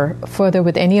explore further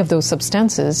with any of those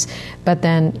substances, but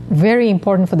then very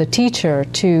important for the teacher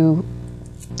to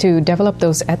develop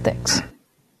those ethics.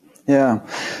 Yeah.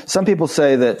 Some people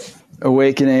say that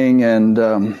awakening and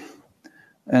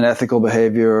ethical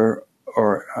behavior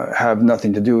or have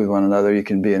nothing to do with one another. You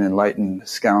can be an enlightened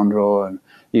scoundrel, and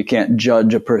you can't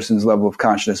judge a person's level of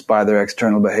consciousness by their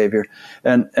external behavior.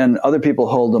 And other people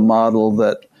hold a model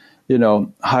that,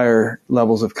 higher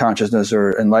levels of consciousness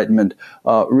or enlightenment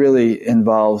really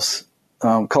involves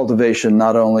cultivation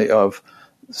not only of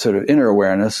sort of inner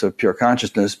awareness of pure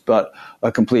consciousness, but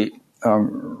a complete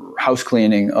house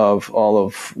cleaning of all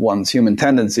of one's human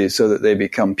tendencies so that they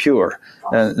become pure,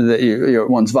 and that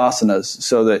one's vasanas,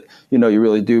 so that you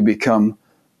really do become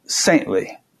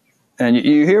saintly. And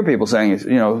you hear people saying,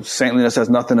 saintliness has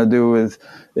nothing to do with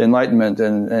enlightenment,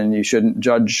 and you shouldn't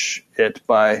judge it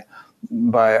by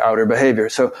outer behavior.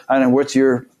 So I don't know, what's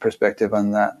your perspective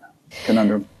on that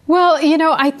conundrum? Well,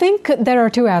 I think there are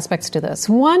 2 aspects to this.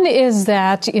 One is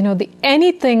that,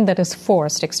 anything that is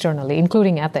forced externally,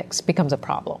 including ethics, becomes a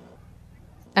problem.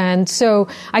 And so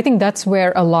I think that's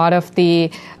where a lot of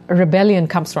the rebellion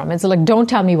comes from. It's like, don't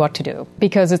tell me what to do,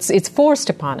 because it's forced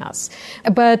upon us.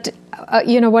 But,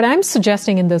 what I'm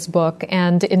suggesting in this book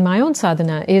and in my own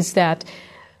sadhana is that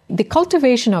the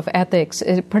cultivation of ethics,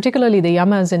 particularly the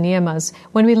yamas and niyamas,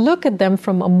 when we look at them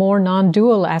from a more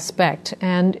non-dual aspect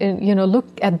and, look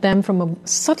at them from a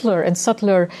subtler and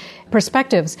subtler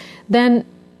perspectives, then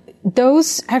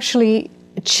those actually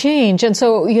change. And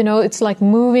so, it's like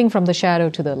moving from the shadow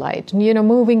to the light,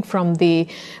 moving from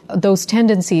those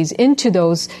tendencies into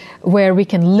those where we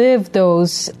can live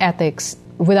those ethics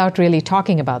without really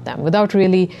talking about them, without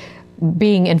really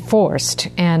being enforced,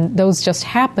 and those just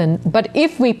happen. But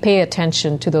if we pay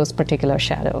attention to those particular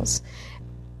shadows,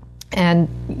 and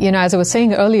as I was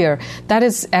saying earlier, that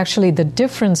is actually the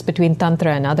difference between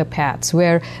Tantra and other paths,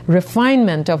 where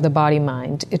refinement of the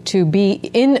body-mind to be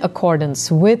in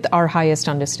accordance with our highest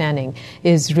understanding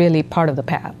is really part of the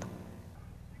path.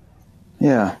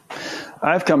 Yeah.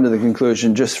 I've come to the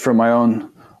conclusion, just from my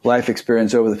own life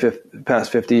experience over the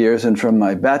past 50 years and from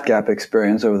my BATGAP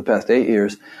experience over the past 8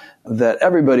 years, that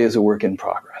everybody is a work in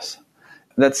progress.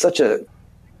 It's such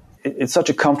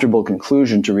a comfortable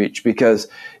conclusion to reach, because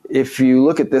if you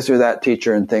look at this or that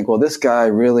teacher and think, well, this guy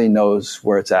really knows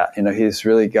where it's at, he's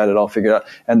really got it all figured out,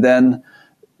 and then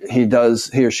he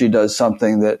or she does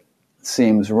something that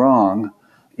seems wrong,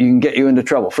 you can get you into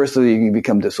trouble. Firstly, you can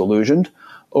become disillusioned,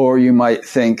 or you might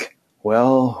think,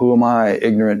 well, who am I,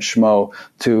 ignorant schmo,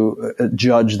 to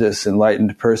judge this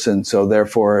enlightened person? So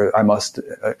therefore, I must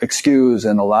excuse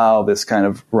and allow this kind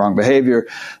of wrong behavior,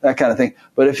 that kind of thing.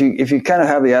 But if you kind of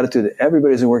have the attitude that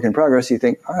everybody's a work in progress, you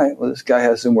think, all right, well, this guy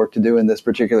has some work to do in this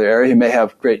particular area. He may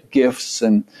have great gifts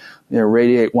and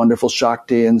radiate wonderful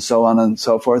Shakti and so on and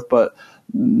so forth. But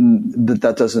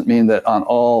that doesn't mean that on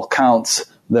all counts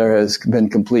there has been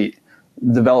complete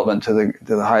development to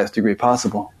the highest degree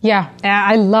possible. Yeah,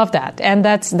 I love that, and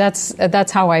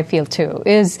that's how I feel too.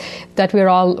 Is that we're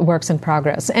all works in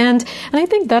progress, and I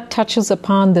think that touches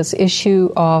upon this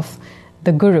issue of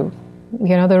the guru,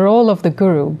 the role of the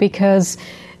guru, because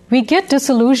we get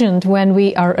disillusioned when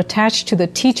we are attached to the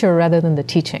teacher rather than the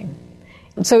teaching.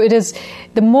 So it is,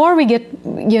 the more we get,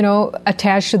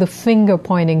 attached to the finger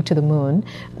pointing to the moon,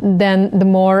 then the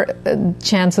more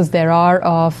chances there are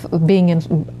of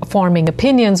forming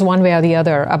opinions one way or the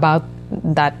other about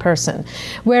that person.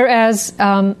 Whereas,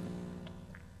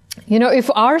 if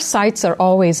our sights are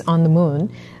always on the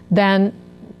moon, then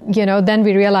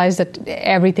we realize that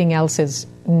everything else is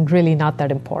really not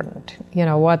that important.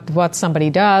 What somebody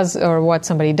does or what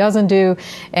somebody doesn't do.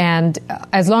 And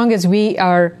as long as we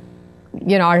are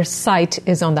our sight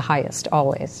is on the highest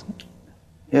always.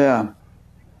 Yeah.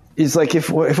 It's like if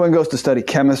one goes to study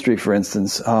chemistry, for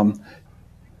instance,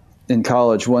 in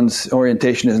college, one's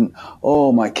orientation isn't,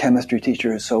 oh, my chemistry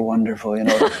teacher is so wonderful.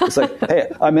 It's like, hey,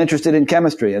 I'm interested in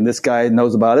chemistry, and this guy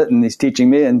knows about it, and he's teaching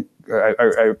me, and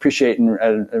I appreciate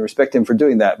and respect him for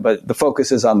doing that. But the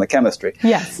focus is on the chemistry.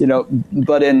 Yes.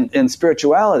 But in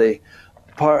spirituality,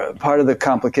 part of the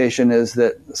complication is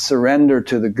that surrender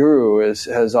to the guru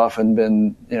has often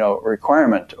been, a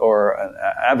requirement or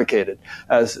advocated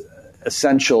as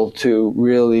essential to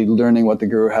really learning what the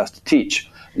guru has to teach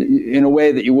in a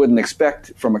way that you wouldn't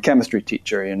expect from a chemistry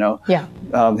teacher, Yeah.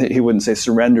 He wouldn't say,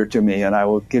 surrender to me and I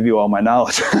will give you all my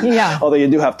knowledge. Yeah. Although you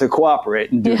do have to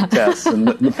cooperate and do the tests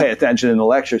and pay attention in the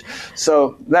lectures.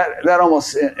 So that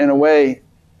almost, in a way,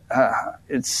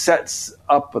 it sets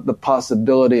up the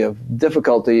possibility of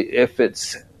difficulty if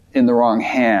it's in the wrong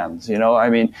hands. In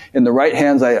the right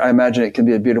hands, I imagine it can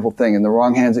be a beautiful thing. In the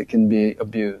wrong hands, it can be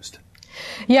abused.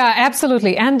 Yeah,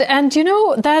 absolutely. And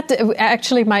that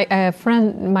actually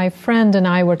my friend and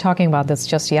I were talking about this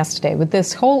just yesterday with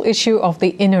this whole issue of the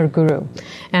inner guru.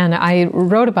 And I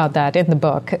wrote about that in the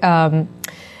book. And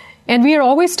we are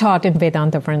always taught in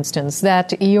Vedanta, for instance,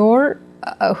 that your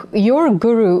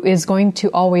guru is going to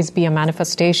always be a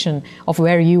manifestation of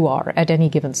where you are at any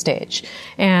given stage.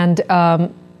 And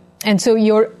so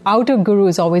your outer guru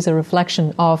is always a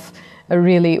reflection of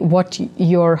really what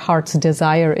your heart's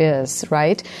desire is,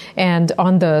 right? And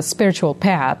on the spiritual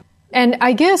path. And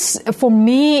I guess for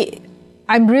me,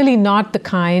 I'm really not the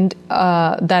kind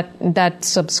that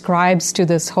subscribes to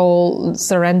this whole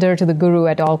surrender to the guru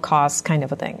at all costs kind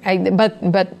of a thing.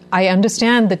 But I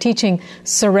understand the teaching,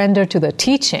 surrender to the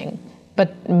teaching,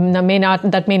 but that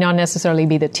may not necessarily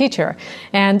be the teacher.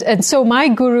 And so my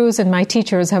gurus and my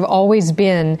teachers have always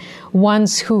been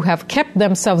ones who have kept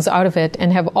themselves out of it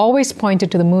and have always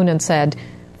pointed to the moon and said,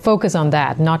 focus on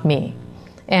that, not me.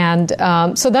 And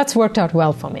so that's worked out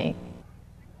well for me.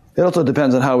 It also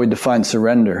depends on how we define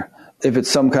surrender. If it's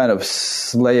some kind of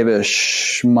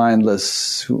slavish,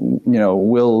 mindless,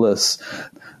 will-less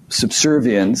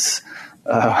subservience,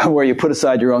 where you put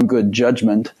aside your own good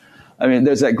judgment. I mean,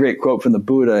 there's that great quote from the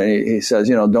Buddha. He says,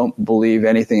 don't believe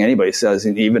anything anybody says,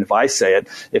 and even if I say it,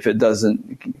 if it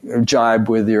doesn't jibe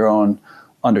with your own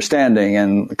understanding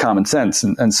and common sense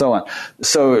and so on.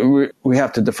 So we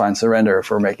have to define surrender if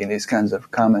we're making these kinds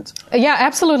of comments. Yeah,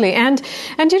 absolutely. And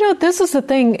this is the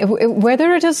thing,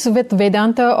 whether it is with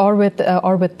Vedanta or with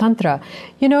Tantra,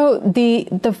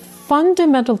 the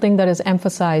fundamental thing that is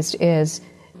emphasized is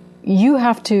you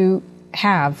have to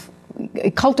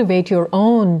cultivate your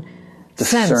own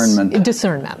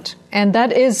discernment. And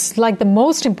that is like the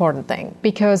most important thing,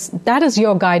 because that is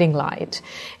your guiding light.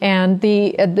 And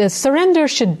the surrender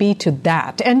should be to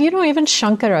that. And, even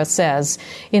Shankara says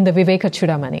in the Viveka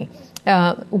Chudamani,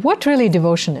 what really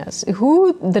devotion is,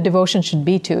 who the devotion should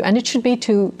be to. And it should be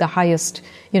to the highest,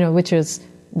 which is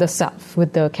the self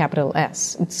with the capital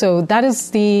S. So that is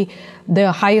the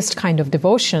highest kind of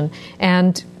devotion.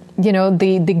 And,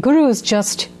 the guru is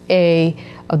just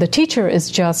the teacher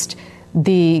is just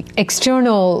the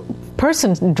external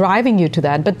person driving you to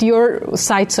that, but your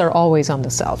sights are always on the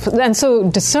self. And so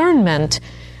discernment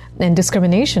and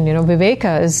discrimination,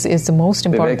 viveka is the most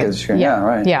important. Viveka is discrimination, yeah,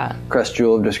 right. Yeah. Crest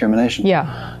jewel of discrimination.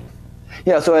 Yeah.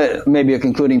 Yeah, so maybe a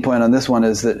concluding point on this one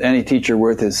is that any teacher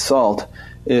worth his salt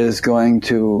is going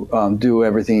to do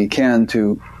everything he can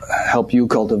to help you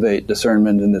cultivate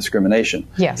discernment and discrimination.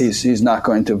 Yes. He's not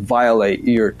going to violate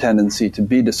your tendency to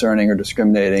be discerning or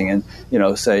discriminating and,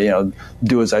 say,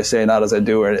 do as I say, not as I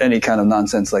do, or any kind of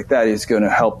nonsense like that. He's going to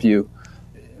help you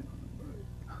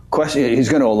question. He's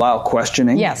going to allow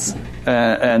questioning. Yes.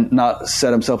 And not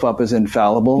set himself up as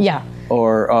infallible. Yeah.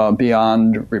 Or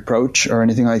beyond reproach or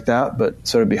anything like that, but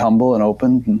sort of be humble and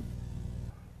open.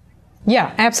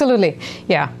 Yeah, absolutely.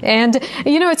 Yeah. And,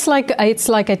 it's like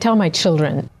I tell my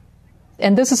children,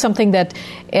 and this is something that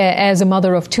as a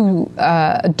mother of two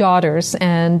daughters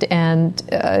and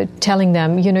telling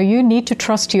them, you need to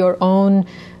trust your own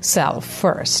self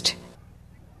first.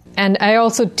 And I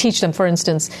also teach them, for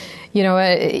instance,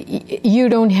 you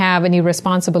don't have any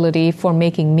responsibility for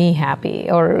making me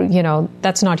happy, or,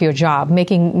 that's not your job.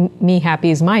 Making me happy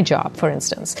is my job, for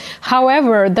instance.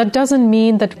 However, that doesn't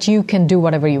mean that you can do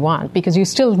whatever you want, because you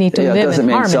still need to live in harmony. It doesn't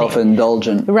mean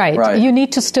self-indulgent. Right. You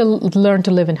need to still learn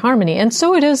to live in harmony. And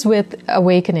so it is with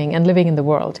awakening and living in the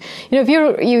world.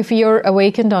 If you're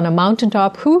awakened on a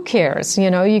mountaintop, who cares?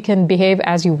 You can behave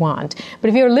as you want. But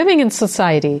if you're living in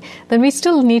society, then we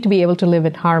still need to be able to live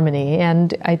in harmony.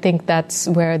 And I think that's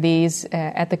where these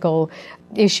ethical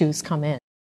issues come in.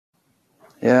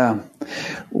 Yeah.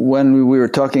 When we were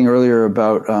talking earlier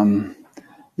about,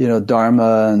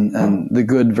 Dharma and the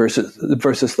good versus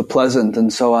the pleasant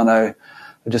and so on, I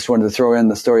just wanted to throw in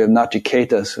the story of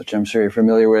Nachiketas, which I'm sure you're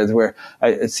familiar with, where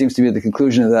it seems to be the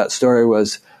conclusion of that story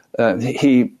was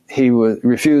he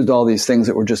refused all these things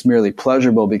that were just merely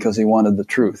pleasurable because he wanted the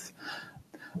truth,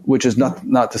 which is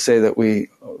not to say that we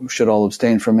should all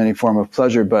abstain from any form of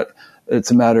pleasure, but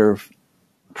it's a matter of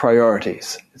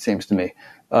priorities, it seems to me.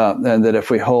 And that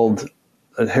if we hold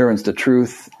adherence to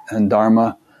truth and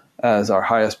Dharma as our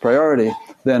highest priority,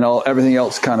 then everything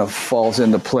else kind of falls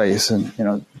into place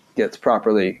and, gets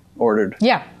properly ordered.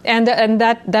 Yeah, and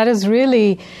that is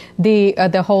really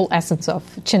the whole essence of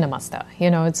Chinnamasta.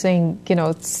 It's saying,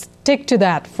 stick to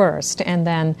that first, and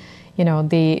then,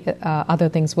 the other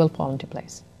things will fall into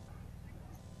place.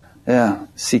 Yeah,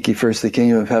 seek ye first the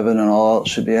kingdom of heaven, and all else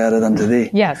should be added unto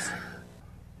thee. Yes.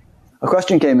 A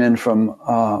question came in from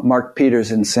Mark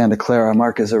Peters in Santa Clara.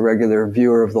 Mark is a regular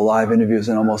viewer of the live interviews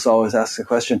and almost always asks a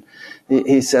question.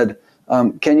 He said,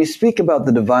 can you speak about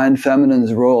the divine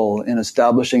feminine's role in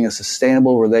establishing a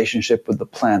sustainable relationship with the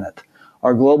planet?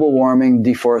 Are global warming,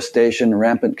 deforestation,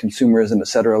 rampant consumerism,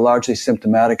 etc., largely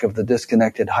symptomatic of the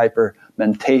disconnected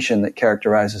hypermentation that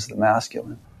characterizes the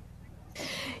masculine?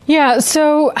 Yeah,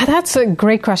 so that's a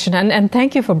great question, and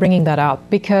thank you for bringing that up,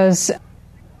 because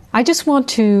I just want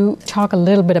to talk a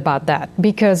little bit about that,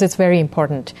 because it's very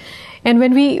important. And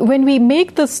when we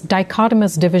make this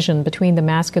dichotomous division between the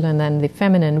masculine and the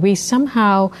feminine, we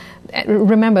somehow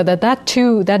remember that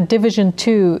division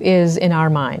too is in our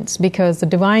minds, because the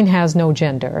divine has no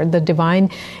gender. The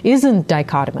divine isn't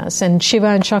dichotomous, and Shiva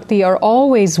and Shakti are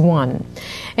always one.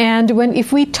 And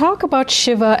if we talk about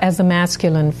Shiva as the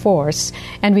masculine force,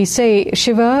 and we say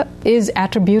Shiva is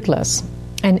attributeless,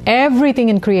 and everything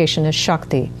in creation is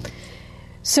Shakti.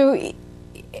 So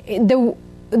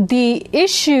the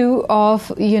issue of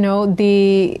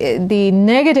the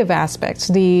negative aspects,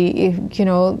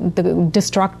 the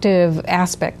destructive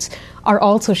aspects are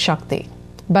also Shakti,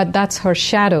 but that's her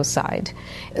shadow side.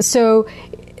 So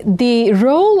the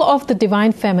role of the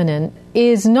divine feminine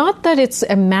is not that it's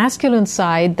a masculine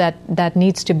side that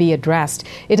needs to be addressed.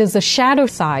 It is the shadow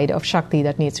side of Shakti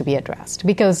that needs to be addressed,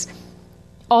 because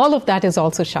all of that is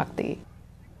also Shakti.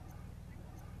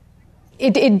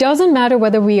 It doesn't matter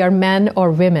whether we are men or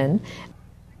women.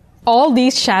 All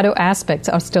these shadow aspects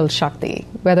are still Shakti,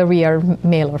 whether we are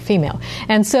male or female.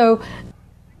 And so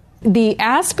the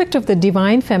aspect of the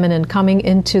divine feminine coming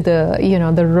into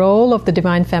the role of the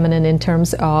divine feminine in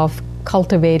terms of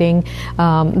cultivating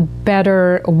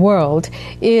better world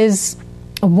is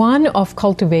one of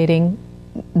cultivating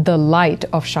the light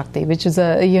of Shakti, which is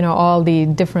all the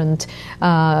different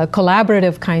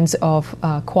collaborative kinds of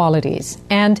qualities.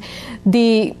 And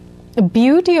the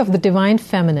beauty of the divine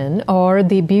feminine, or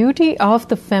the beauty of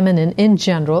the feminine in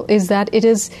general, is that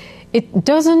it's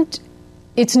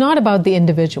not about the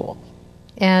individual.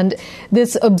 And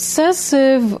this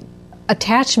obsessive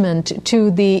attachment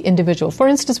to the individual. For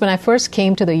instance, when I first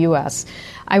came to the U.S.,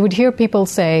 I would hear people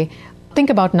say, think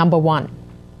about number one.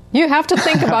 You have to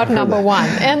think about number one.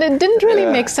 And it didn't really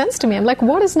make sense to me. I'm like,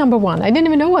 what is number one? I didn't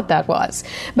even know what that was.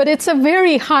 But it's a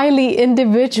very highly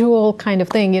individual kind of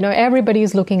thing.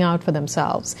 Everybody's looking out for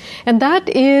themselves. And that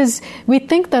is, we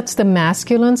think that's the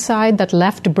masculine side, that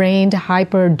left-brained,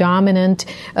 hyper-dominant,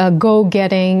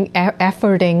 go-getting,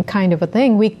 efforting kind of a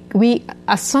thing. We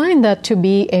assign that to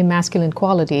be a masculine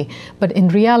quality. But in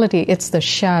reality, it's the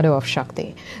shadow of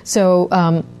Shakti.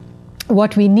 So,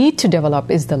 what we need to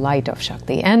develop is the light of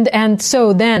Shakti. And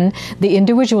so then the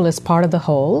individual is part of the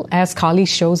whole, as Kali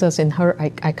shows us in her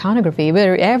iconography,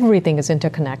 where everything is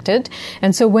interconnected.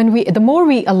 And so the more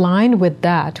we align with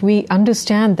that, we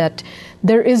understand that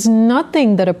there is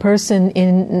nothing that a person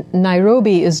in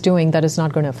Nairobi is doing that is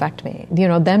not going to affect me.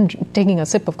 Them taking a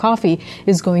sip of coffee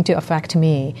is going to affect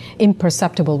me in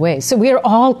perceptible ways. So we are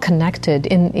all connected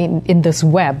in this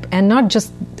web, and not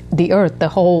just the earth, the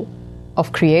whole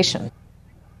of creation.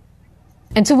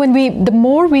 And so the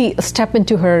more we step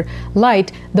into her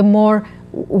light, the more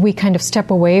we kind of step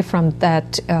away from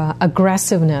that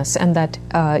aggressiveness and that,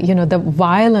 the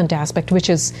violent aspect, which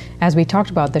is, as we talked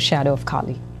about, the shadow of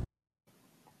Kali.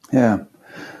 Yeah,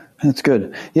 that's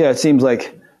good. Yeah, it seems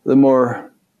like the more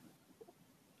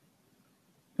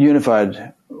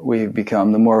unified we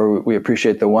become, the more we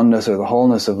appreciate the oneness or the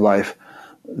wholeness of life,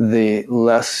 the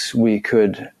less we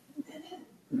could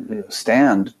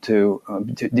stand to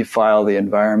defile the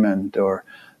environment or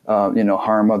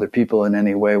harm other people in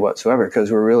any way whatsoever,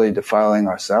 because we're really defiling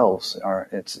ourselves.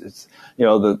 It's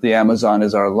the Amazon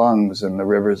is our lungs and the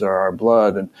rivers are our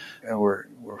blood, and we're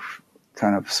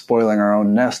kind of spoiling our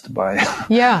own nest by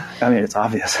I mean, it's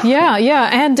obvious.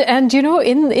 And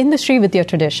in the Sri Vidya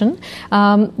tradition,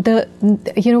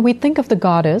 we think of the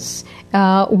goddess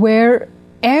where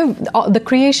the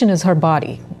creation is her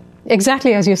body.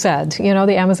 Exactly as you said,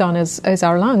 the Amazon is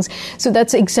our lungs. So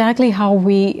that's exactly how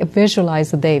we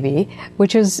visualize the Devi,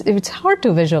 it's hard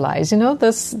to visualize.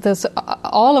 This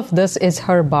all of this is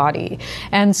her body.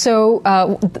 And so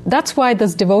that's why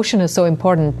this devotion is so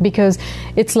important, because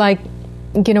it's like,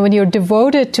 when you're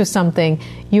devoted to something,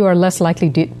 you are less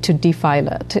likely to defile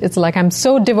it. It's like, I'm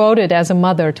so devoted as a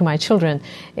mother to my children,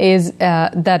 is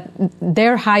that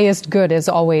their highest good is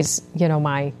always,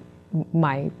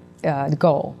 my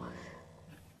goal.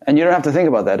 And you don't have to think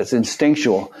about that. It's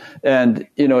instinctual. And,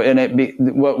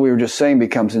 what we were just saying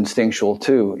becomes instinctual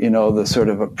too. The sort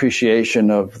of appreciation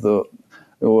of what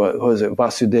was it,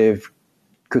 Vasudev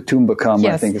Kutumbakam,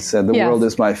 yes. I think it said, the world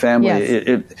is my family.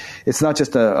 Yes. It's not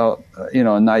just a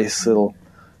nice little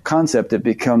concept. It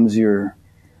becomes your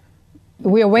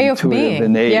way of being,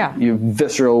 innate, your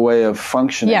visceral way of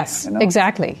functioning. Yes,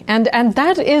 exactly, and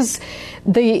that is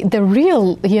the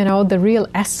real the real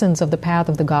essence of the path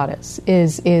of the goddess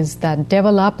is that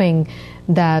developing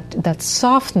that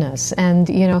softness, and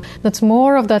that's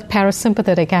more of that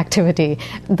parasympathetic activity,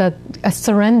 that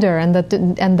surrender, and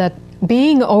that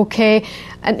being okay.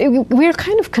 And we're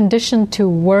kind of conditioned to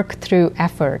work through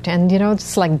effort, and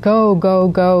it's like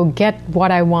go, get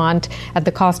what I want at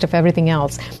the cost of everything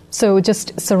else. So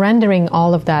just surrendering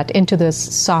all of that into this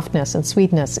softness and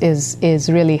sweetness is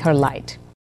really her light.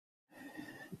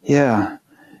 Yeah.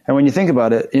 And when you think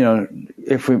about it,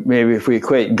 if we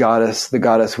equate the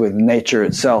goddess with nature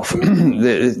itself,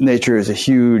 nature is a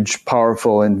huge,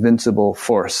 powerful, invincible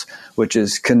force, which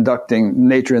is conducting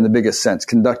nature in the biggest sense,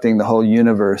 conducting the whole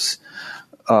universe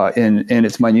in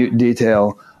its minute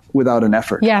detail without an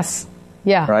effort. Yes.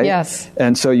 Yeah. Right? Yes.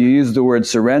 And so you use the word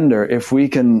surrender. If we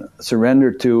can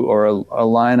surrender to or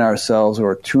align ourselves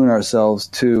or tune ourselves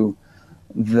to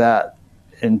that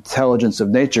intelligence of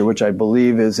nature, which I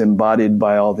believe is embodied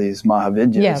by all these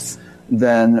Mahavidyas, yes.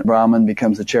 Then Brahman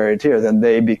becomes the charioteer. Then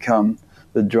they become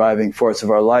the driving force of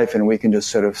our life, and we can just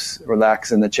sort of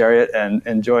relax in the chariot and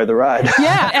enjoy the ride.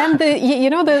 Yeah, and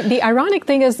the ironic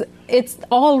thing is, it's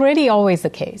already always the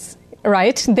case,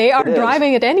 right? They are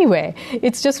driving it anyway.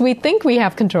 It's just we think we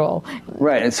have control.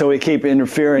 Right, and so we keep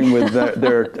interfering with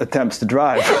their attempts to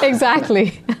drive.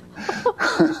 Exactly.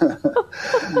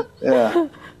 Yeah.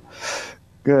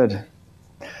 Good.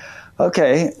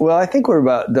 Okay. Well, I think we're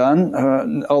about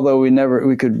done. Although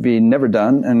we could be never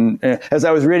done. And as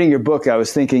I was reading your book, I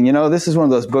was thinking, this is one of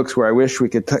those books where I wish we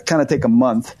could kind of take a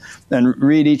month and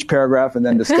read each paragraph and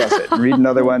then discuss it, and read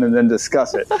another one and then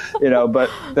discuss it.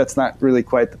 But that's not really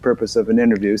quite the purpose of an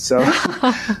interview. So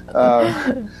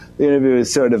the interview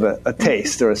is sort of a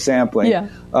taste or a sampling. Yeah.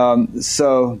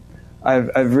 So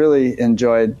I've really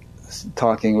enjoyed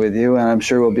talking with you, and I'm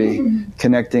sure we'll be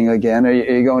connecting again. Are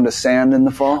you going to Sand in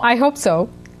the fall? I hope so.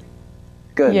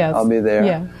 Good. Yes. I'll be there.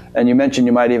 Yeah. And you mentioned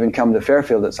you might even come to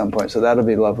Fairfield at some point, so that'll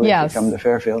be lovely if you come to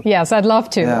Fairfield. Yes, I'd love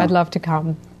to. Yeah. I'd love to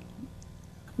come.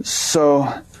 So,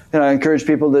 I encourage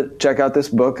people to check out this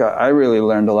book. I really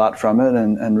learned a lot from it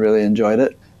and really enjoyed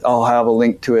it. I'll have a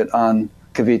link to it on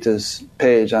Kavita's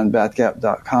page on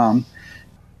batgap.com.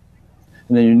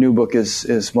 And then your new book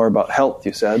is more about health,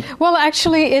 you said. Well,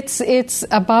 actually, it's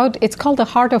called The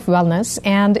Heart of Wellness,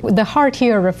 and the heart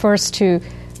here refers to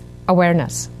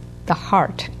awareness, the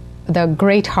heart. The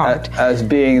great heart as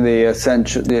being the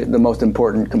essential, the most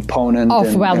important component of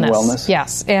in wellness.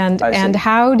 Yes, and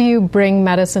how do you bring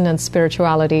medicine and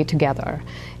spirituality together,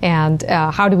 and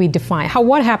how do we define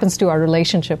what happens to our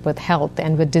relationship with health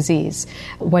and with disease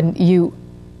when you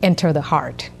enter the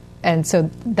heart? And so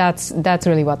that's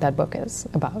really what that book is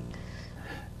about.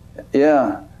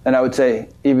 Yeah. And I would say,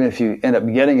 even if you end up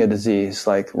getting a disease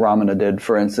like Ramana did,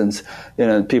 for instance,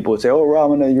 people would say, "Oh,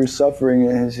 Ramana, you're suffering."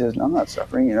 And he says, "No, I'm not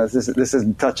suffering. This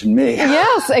isn't touching me."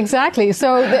 Yes, exactly.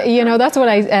 So, that's what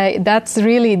that's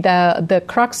really the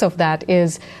crux of that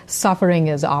is suffering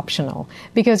is optional.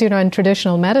 Because, in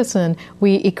traditional medicine,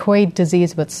 we equate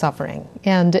disease with suffering.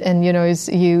 And as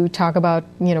you talk about,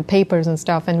 papers and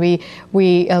stuff, and we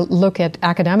look at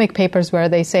academic papers where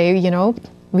they say,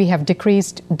 we have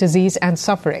decreased disease and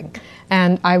suffering.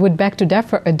 And I would beg to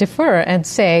defer and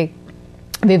say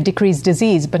we've decreased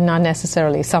disease, but not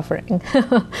necessarily suffering.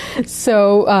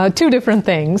 So two different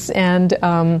things. And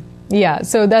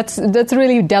so that's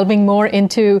really delving more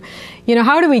into,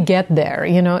 how do we get there?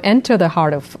 Enter the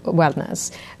heart of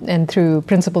wellness, and through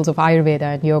principles of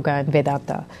Ayurveda and yoga and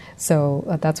Vedanta. So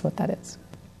that's what that is.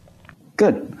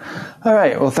 Good. All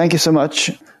right. Well, thank you so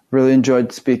much. Really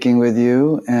enjoyed speaking with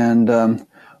you, and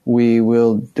we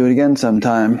will do it again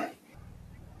sometime.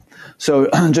 So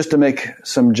just to make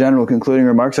some general concluding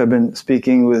remarks, I've been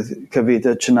speaking with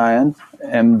Kavita Chennaiyan,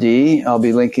 MD. I'll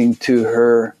be linking to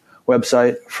her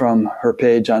website from her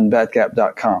page on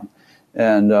batgap.com.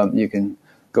 And you can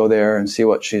go there and see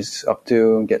what she's up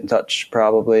to and get in touch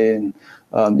probably. And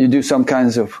you do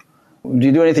do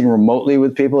you do anything remotely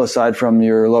with people aside from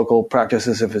your local practice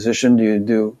as a physician? Do you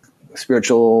do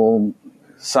spiritual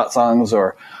satsangs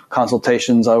or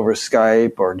consultations over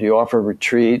Skype, or do you offer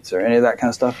retreats or any of that kind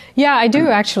of stuff? Yeah, I do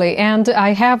actually. And I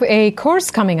have a course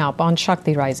coming up on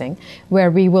Shakti Rising where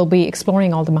we will be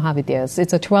exploring all the Mahavidyas.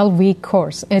 It's a 12-week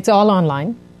course. It's all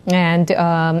online. And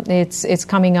it's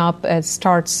coming up. It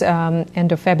starts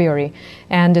end of February.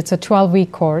 And it's a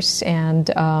 12-week course.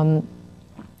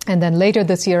 And then later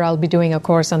this year, I'll be doing a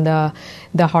course on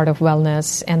the heart of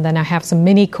wellness. And then I have some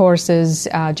mini courses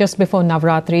just before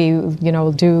Navratri.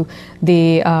 We'll do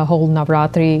the whole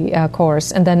Navratri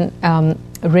course. And then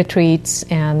retreats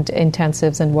and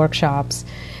intensives and workshops.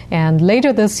 And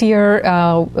later this year,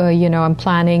 I'm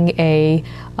planning a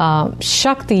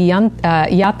Shakti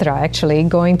Yatra, actually,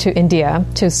 going to India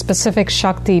to specific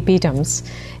Shakti Pitams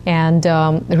and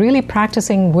really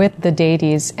practicing with the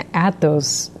deities at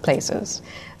those places.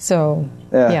 So,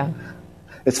 yeah.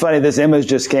 It's funny, this image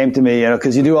just came to me,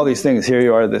 because you do all these things. Here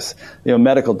you are, this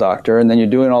medical doctor, and then you're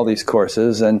doing all these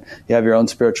courses, and you have your own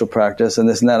spiritual practice, and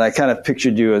this and that. I kind of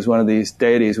pictured you as one of these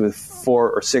deities with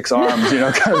 4 or 6 arms,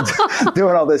 kind of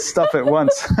doing all this stuff at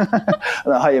once. I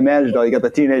don't know how you manage it all. You got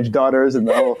the teenage daughters and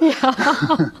the whole...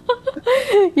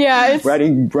 Yeah, it's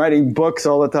writing books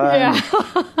all the time.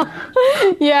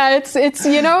 Yeah, it's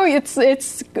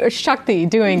Shakti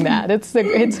doing that.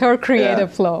 It's her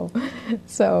creative flow.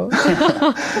 So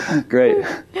great.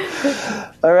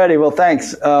 Alrighty, well,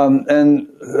 thanks. And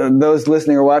those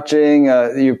listening or watching,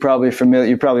 you're probably familiar.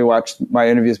 You probably watched my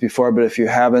interviews before, but if you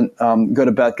haven't, go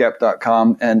to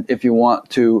batgap.com, and if you want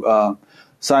to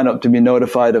sign up to be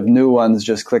notified of new ones,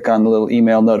 just click on the little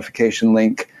email notification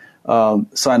link.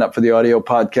 Sign up for the audio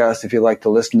podcast if you like to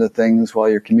listen to things while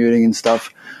you're commuting and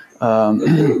stuff.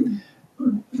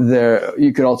 There,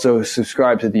 you can also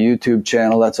subscribe to the YouTube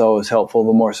channel. That's always helpful.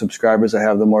 The more subscribers I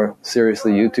have, the more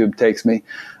seriously YouTube takes me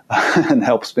and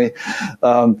helps me.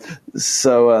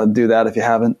 So do that if you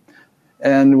haven't.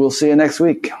 And we'll see you next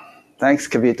week. Thanks,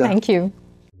 Kavita. Thank you.